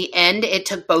one. In the end, it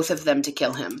took both of them to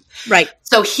kill him. Right.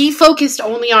 So he focused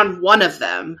only on one of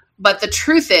them, but the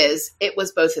truth is, it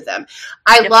was both of them.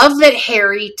 I love that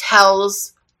Harry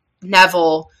tells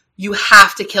Neville, you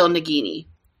have to kill Nagini.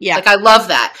 Yeah. Like, I love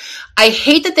that. I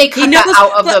hate that they cut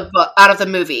that out of the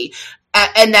movie,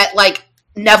 and that, like,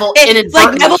 Neville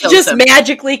Neville just him.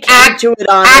 Magically came to it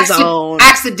on his own.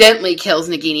 Accidentally kills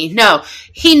Nagini. No,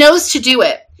 he knows to do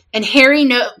it, and Harry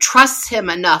trusts him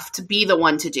enough to be the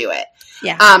one to do it.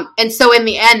 Yeah. And so in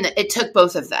the end, it took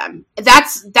both of them.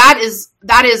 That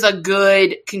is a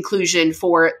good conclusion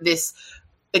for this.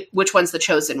 Which one's the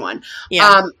chosen one?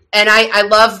 Yeah. And I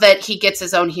love that he gets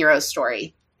his own hero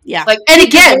story. Yeah. Like, and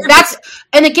again,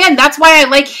 that's why I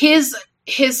like his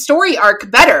story arc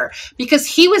better, because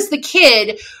he was the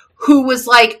kid who was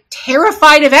like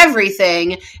terrified of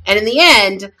everything, and in the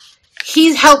end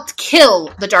he helped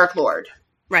kill the Dark Lord.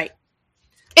 Right.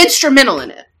 Instrumental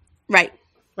in it. Right.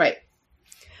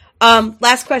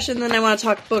 Last question, then I want to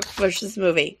talk book versus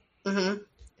movie. The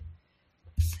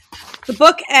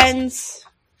book ends,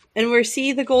 and we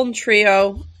see the Golden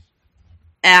Trio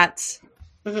at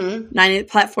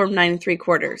platform 9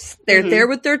 3/4. They're there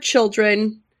with their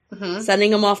children,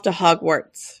 sending them off to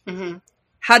Hogwarts.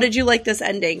 How did you like this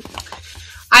ending?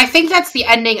 I think that's the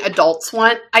ending adults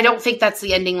want. I don't think that's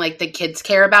the ending like the kids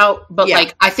care about, but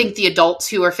like I think the adults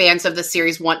who are fans of the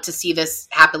series want to see this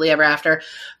happily ever after.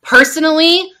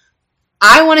 Personally,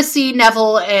 I want to see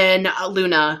Neville and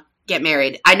Luna get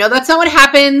married. I know that's not what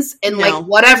happens in like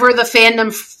whatever the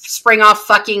fandom spring off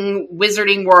fucking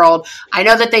wizarding world. I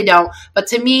know that they don't, but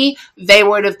to me, they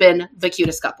would have been the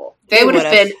cutest couple. They would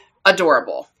have been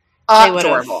adorable.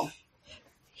 Adorable.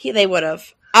 They would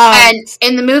have. And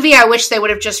in the movie, I wish they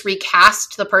would have just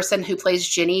recast the person who plays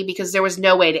Ginny, because there was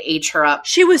no way to age her up.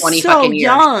 She was 20 so fucking years.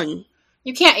 young.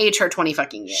 You can't age her 20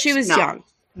 fucking years. She was young.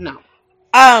 No.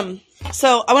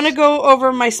 So I want to go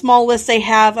over my small list I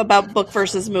have about book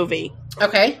versus movie.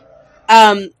 Okay.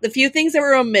 The few things that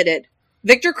were omitted.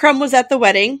 Victor Crumb was at the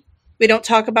wedding. We don't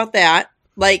talk about that.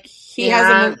 Like, he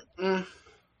has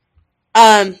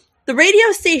the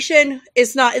radio station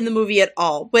is not in the movie at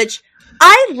all, which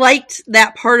I liked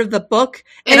that part of the book.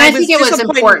 And I think it was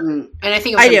important.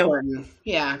 Important.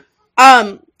 Yeah.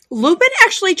 Lupin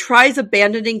actually tries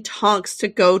abandoning Tonks to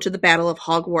go to the Battle of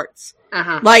Hogwarts.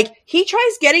 Like, he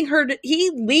tries getting her he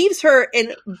leaves her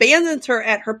and abandons her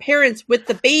at her parents with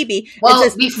the baby. Well,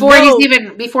 says, before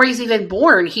he's even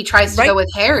born, he tries to go with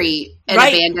Harry and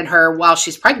abandon her while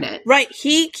she's pregnant. Right.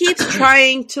 He keeps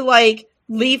trying to, like,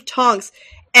 leave Tonks,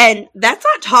 and that's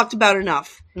not talked about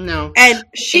enough. No. And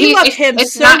she loved him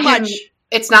so much.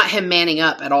 It's not him manning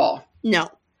up at all. No.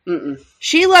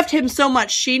 She loved him so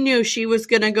much, she knew she was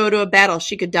going to go to a battle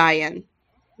she could die in.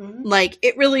 Like,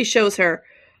 it really shows her.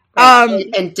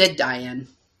 And did die in.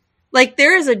 Like,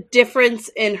 there is a difference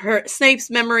in Snape's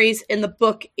memories in the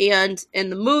book and in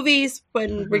the movies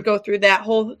when we go through that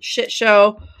whole shit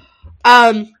show.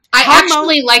 I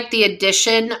actually like the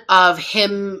addition of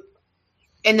him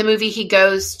in the movie he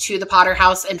goes to the Potter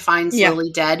house and finds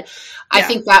Lily dead. I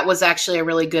think that was actually a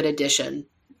really good addition.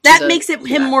 That makes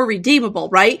him more redeemable,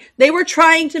 right? They were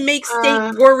trying to make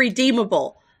Snape more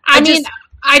redeemable.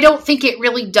 I don't think it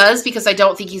really does because I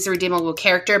don't think he's a redeemable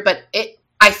character, but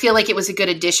I feel like it was a good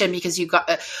addition because you got,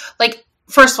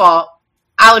 first of all,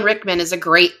 Alan Rickman is a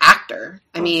great actor.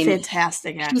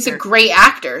 Fantastic actor. He's a great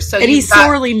actor. And he's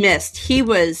sorely missed. He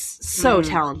was so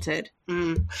talented.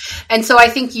 And so I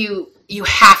think you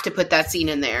have to put that scene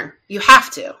in there. You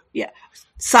have to. Yeah.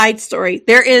 Side story.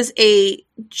 There is a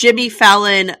Jimmy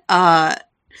Fallon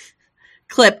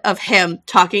clip of him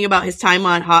talking about his time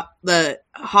on the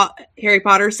Harry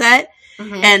Potter set.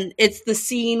 And it's the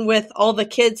scene with all the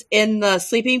kids in the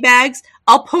sleeping bags.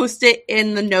 I'll post it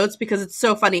in the notes because it's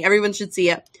so funny. Everyone should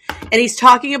see it. And he's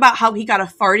talking about how he got a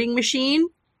farting machine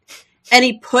and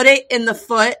he put it in the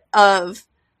foot of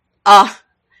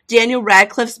Daniel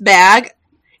Radcliffe's bag,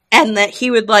 and that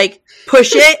he would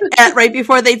push it right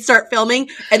before they'd start filming,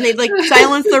 and they'd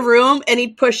silence the room, and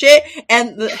he'd push it,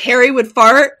 and Harry would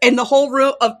fart, and the whole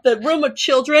room of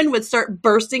children would start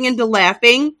bursting into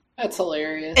laughing. That's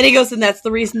hilarious. And he goes, and that's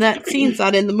the reason that scene's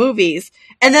not in the movies.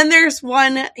 And then there's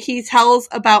one he tells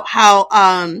about how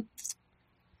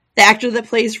the actor that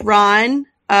plays Ron,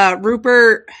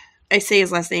 Rupert, I say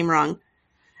his last name wrong.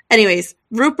 Anyways,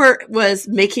 Rupert was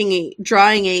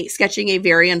sketching a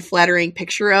very unflattering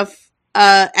picture of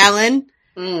Alan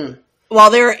while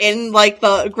they were in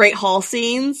the Great Hall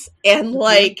scenes, and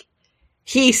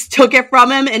he took it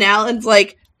from him, and Alan's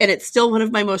and it's still one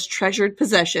of my most treasured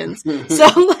possessions. So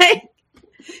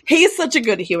he's such a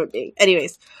good human being.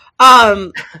 Anyways,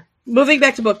 moving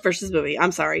back to book versus movie.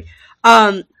 I'm sorry.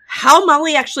 How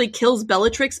Molly actually kills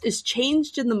Bellatrix is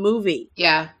changed in the movie.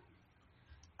 Yeah.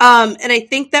 And I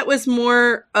think that was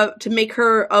more to make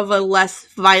her of a less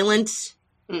violent.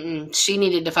 She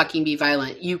needed to fucking be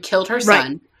violent. You killed her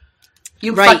son. Right.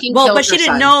 You fucking killed her son. But she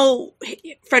didn't know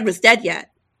Fred was dead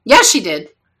yet. Yeah, she did.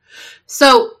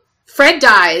 So Fred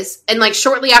dies, and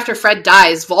shortly after Fred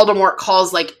dies, Voldemort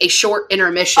calls a short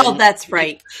intermission. Oh, that's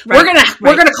right. We're gonna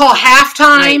call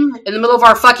halftime in the middle of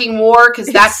our fucking war because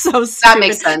that's so that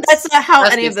makes sense. That's not how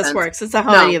any of this works. That's not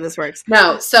how any of this works.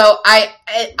 No. So I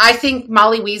think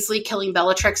Molly Weasley killing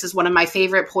Bellatrix is one of my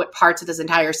favorite parts of this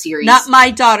entire series. Not my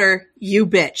daughter, you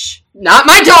bitch. Not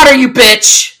my daughter, you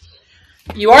bitch.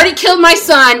 You already killed my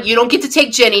son. You don't get to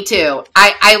take Ginny too.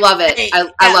 I love it.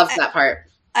 I love that part.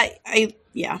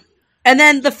 Yeah. And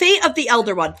then the fate of the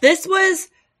Elder Wand. This was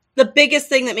the biggest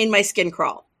thing that made my skin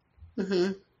crawl.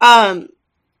 In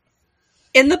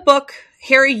the book,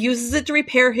 Harry uses it to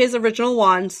repair his original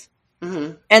wands,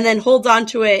 and then holds on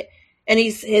to it. And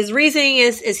his reasoning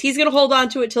is he's going to hold on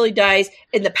to it till he dies,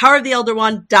 and the power of the Elder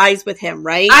Wand dies with him.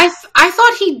 Right? I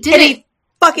thought he did. And he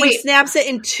fucking snaps it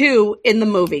in two in the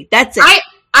movie. That's it. I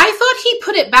thought he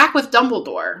put it back with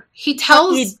Dumbledore. He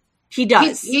tells. He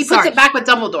does. He puts it back with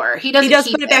Dumbledore. He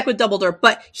does put it back with Dumbledore,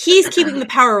 but he's keeping the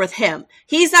power with him.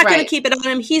 He's not going to keep it on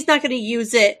him. He's not going to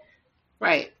use it.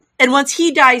 Right. And once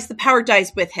he dies, the power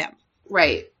dies with him.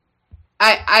 Right.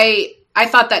 I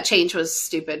thought that change was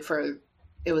stupid.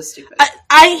 It was stupid.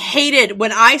 I hated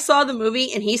when I saw the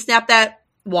movie and he snapped that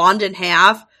wand in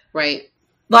half. Right.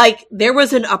 There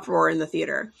was an uproar in the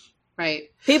theater.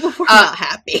 Right. People were not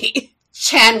happy.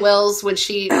 Chan Wills, when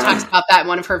she talks about that in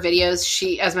one of her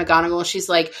videos, as McGonagall, she's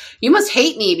like, "You must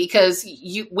hate me because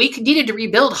we needed to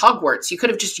rebuild Hogwarts. You could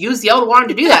have just used the Elder Wand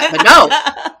to do that, but no,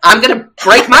 I'm going to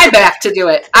break my back to do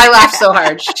it." I laughed so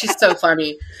hard. She's so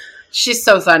funny. She's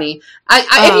so funny.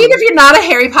 Even if you're not a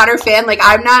Harry Potter fan,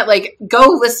 I'm not,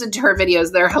 go listen to her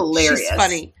videos. They're hilarious. She's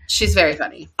funny. She's very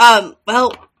funny.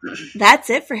 Well, that's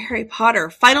it for Harry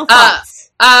Potter. Final thoughts.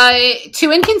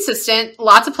 Too inconsistent.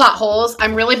 Lots of plot holes.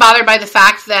 I'm really bothered by the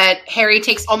fact that Harry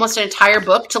takes almost an entire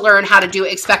book to learn how to do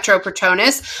Expecto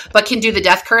Patronus, but can do the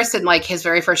Death Curse in his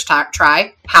very first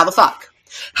try. How the fuck?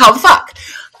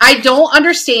 I don't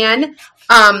understand.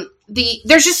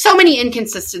 There's just so many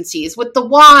inconsistencies with the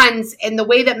wands and the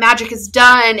way that magic is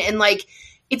done, and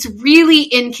it's really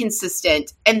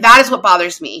inconsistent, and that is what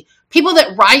bothers me. People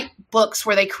that write books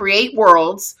where they create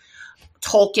worlds,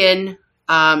 Tolkien,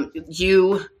 Molly,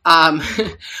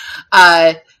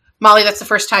 that's the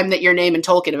first time that your name and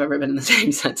Tolkien have ever been in the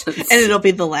same sentence. And it'll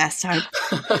be the last time.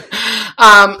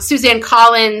 Suzanne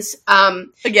Collins.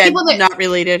 Again, not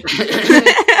related.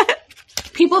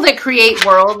 People that create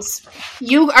worlds,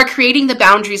 you are creating the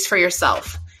boundaries for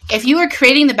yourself. If you are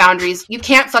creating the boundaries, you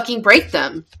can't fucking break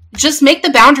them. Just make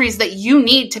the boundaries that you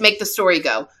need to make the story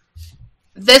go.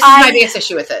 This is my biggest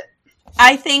issue with it.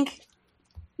 I think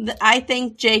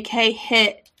JK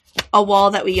hit a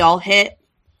wall that we all hit.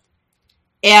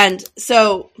 And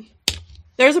so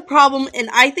there's a problem, and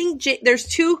I think there's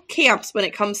two camps when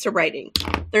it comes to writing.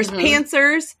 There's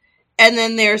pantsers, and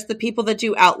then there's the people that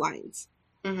do outlines.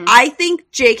 I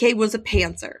think JK was a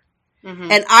pantser.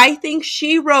 And I think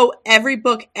she wrote every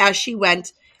book as she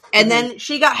went. And then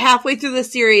she got halfway through the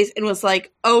series and was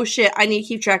like, oh shit, I need to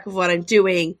keep track of what I'm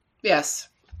doing. Yes.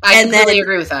 I completely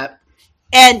agree with that.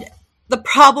 And the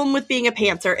problem with being a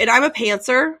pantser, and I'm a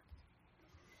pantser,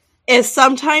 is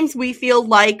sometimes we feel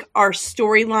like our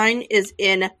storyline is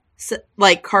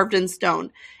carved in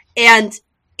stone. And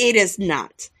it is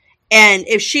not. And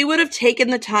if she would have taken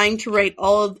the time to write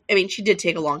she did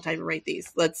take a long time to write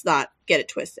these. Let's not get it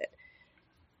twisted.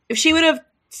 If she would have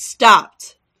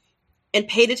stopped and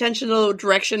paid attention to the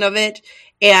direction of it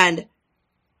and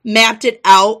mapped it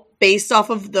out based off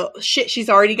of the shit she's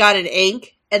already got in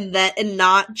ink and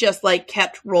not just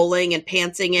kept rolling and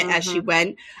pantsing it as she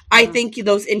went, I think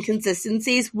those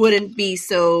inconsistencies wouldn't be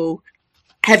so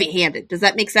heavy-handed. Does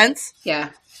that make sense? Yeah.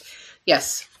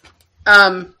 Yes.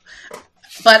 But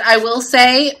I will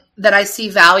say that I see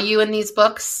value in these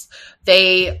books.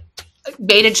 They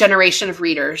made a generation of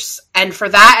readers. And for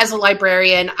that, as a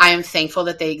librarian, I am thankful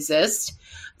that they exist.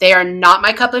 They are not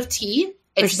my cup of tea.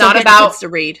 It's not about to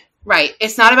read. Right.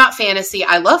 It's not about fantasy.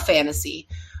 I love fantasy.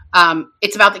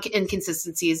 It's about the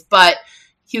inconsistencies, but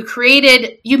you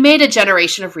made a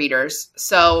generation of readers.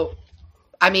 So,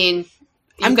 you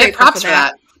get props for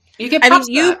that. You get props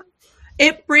for that.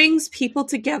 It brings people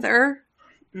together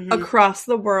across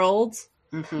the world.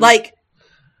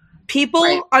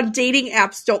 People on dating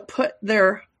apps don't put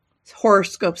their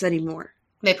horoscopes anymore.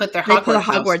 They put their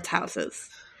Hogwarts houses.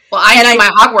 Well, I knew my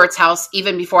Hogwarts house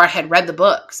even before I had read the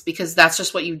books because that's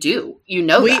just what you do. You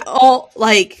know, we all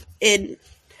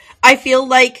I feel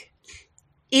like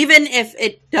even if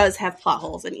it does have plot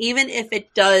holes, and even if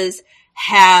it does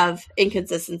have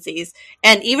inconsistencies,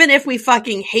 and even if we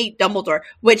fucking hate Dumbledore,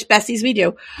 which besties we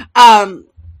do,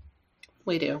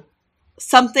 we do,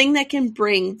 something that can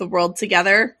bring the world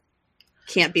together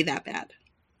can't be that bad.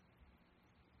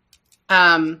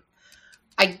 I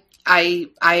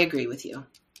agree with you.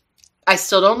 I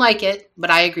still don't like it, but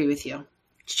I agree with you.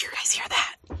 Did you guys hear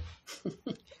that?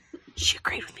 She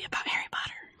agreed with me about Harry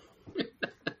Potter.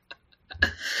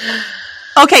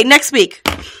 Okay, next week.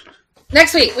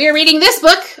 Next week, we are reading this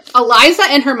book, Eliza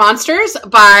and Her Monsters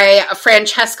by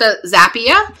Francesca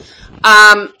Zappia.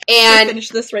 And I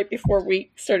finished this right before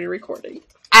we started recording.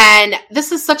 And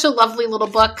this is such a lovely little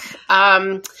book.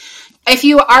 If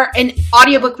you are an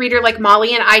audiobook reader like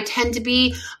Molly and I tend to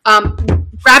be,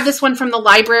 grab this one from the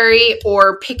library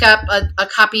or pick up a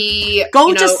copy.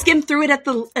 Just skim through it at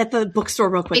the bookstore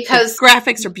real quick. Because the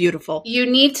graphics are beautiful. You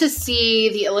need to see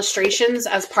the illustrations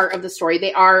as part of the story.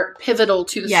 They are pivotal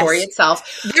to the story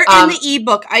itself. They're in the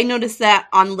ebook. I noticed that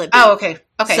on Libby. Oh, okay.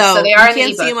 Okay, so they are in the ebook.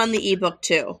 You can see them on the ebook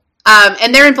too.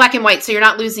 And they're in black and white, so you're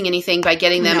not losing anything by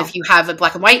getting them if you have a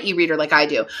black and white e-reader like I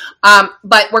do.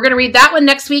 But we're going to read that one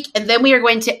next week, and then we are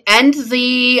going to end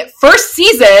the first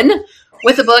season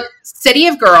with the book City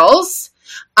of Girls.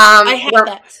 I have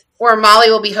that. Where Molly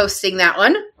will be hosting that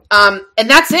one. And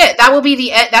that's it. That will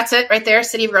be that's it right there,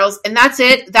 City of Girls. And that's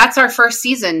it. That's our first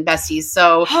season, besties.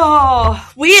 So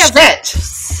we have it.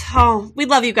 Oh, we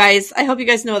love you guys. I hope you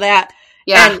guys know that.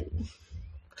 Yeah.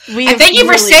 And thank you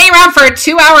for staying around for a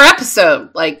 2-hour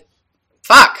episode.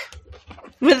 Fuck.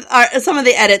 With some of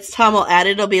the edits Tom will add,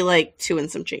 it'll be 2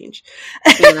 and some change.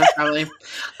 Yeah, probably. All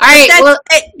right. That's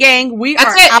it, gang. We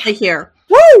are out of here.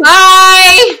 Woo!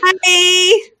 Bye!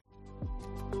 Bye!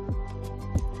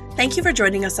 Thank you for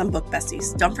joining us on Book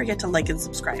Besties. Don't forget to like and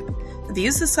subscribe. The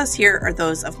views discussed here are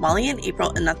those of Molly and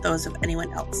April and not those of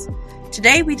anyone else.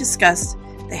 Today we discussed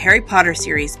the Harry Potter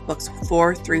series, books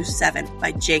 4 through 7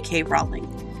 by J.K. Rowling.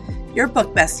 Your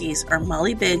book besties are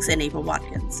Molly Biggs and April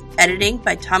Watkins. Editing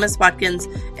by Thomas Watkins,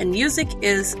 and music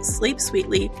is Sleep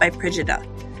Sweetly by Prigida.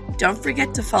 Don't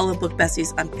forget to follow Book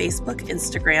Besties on Facebook,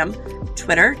 Instagram,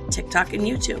 Twitter, TikTok, and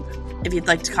YouTube. If you'd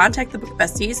like to contact the Book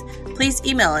Besties, please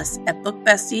email us at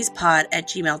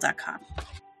bookbestiespod@gmail.com.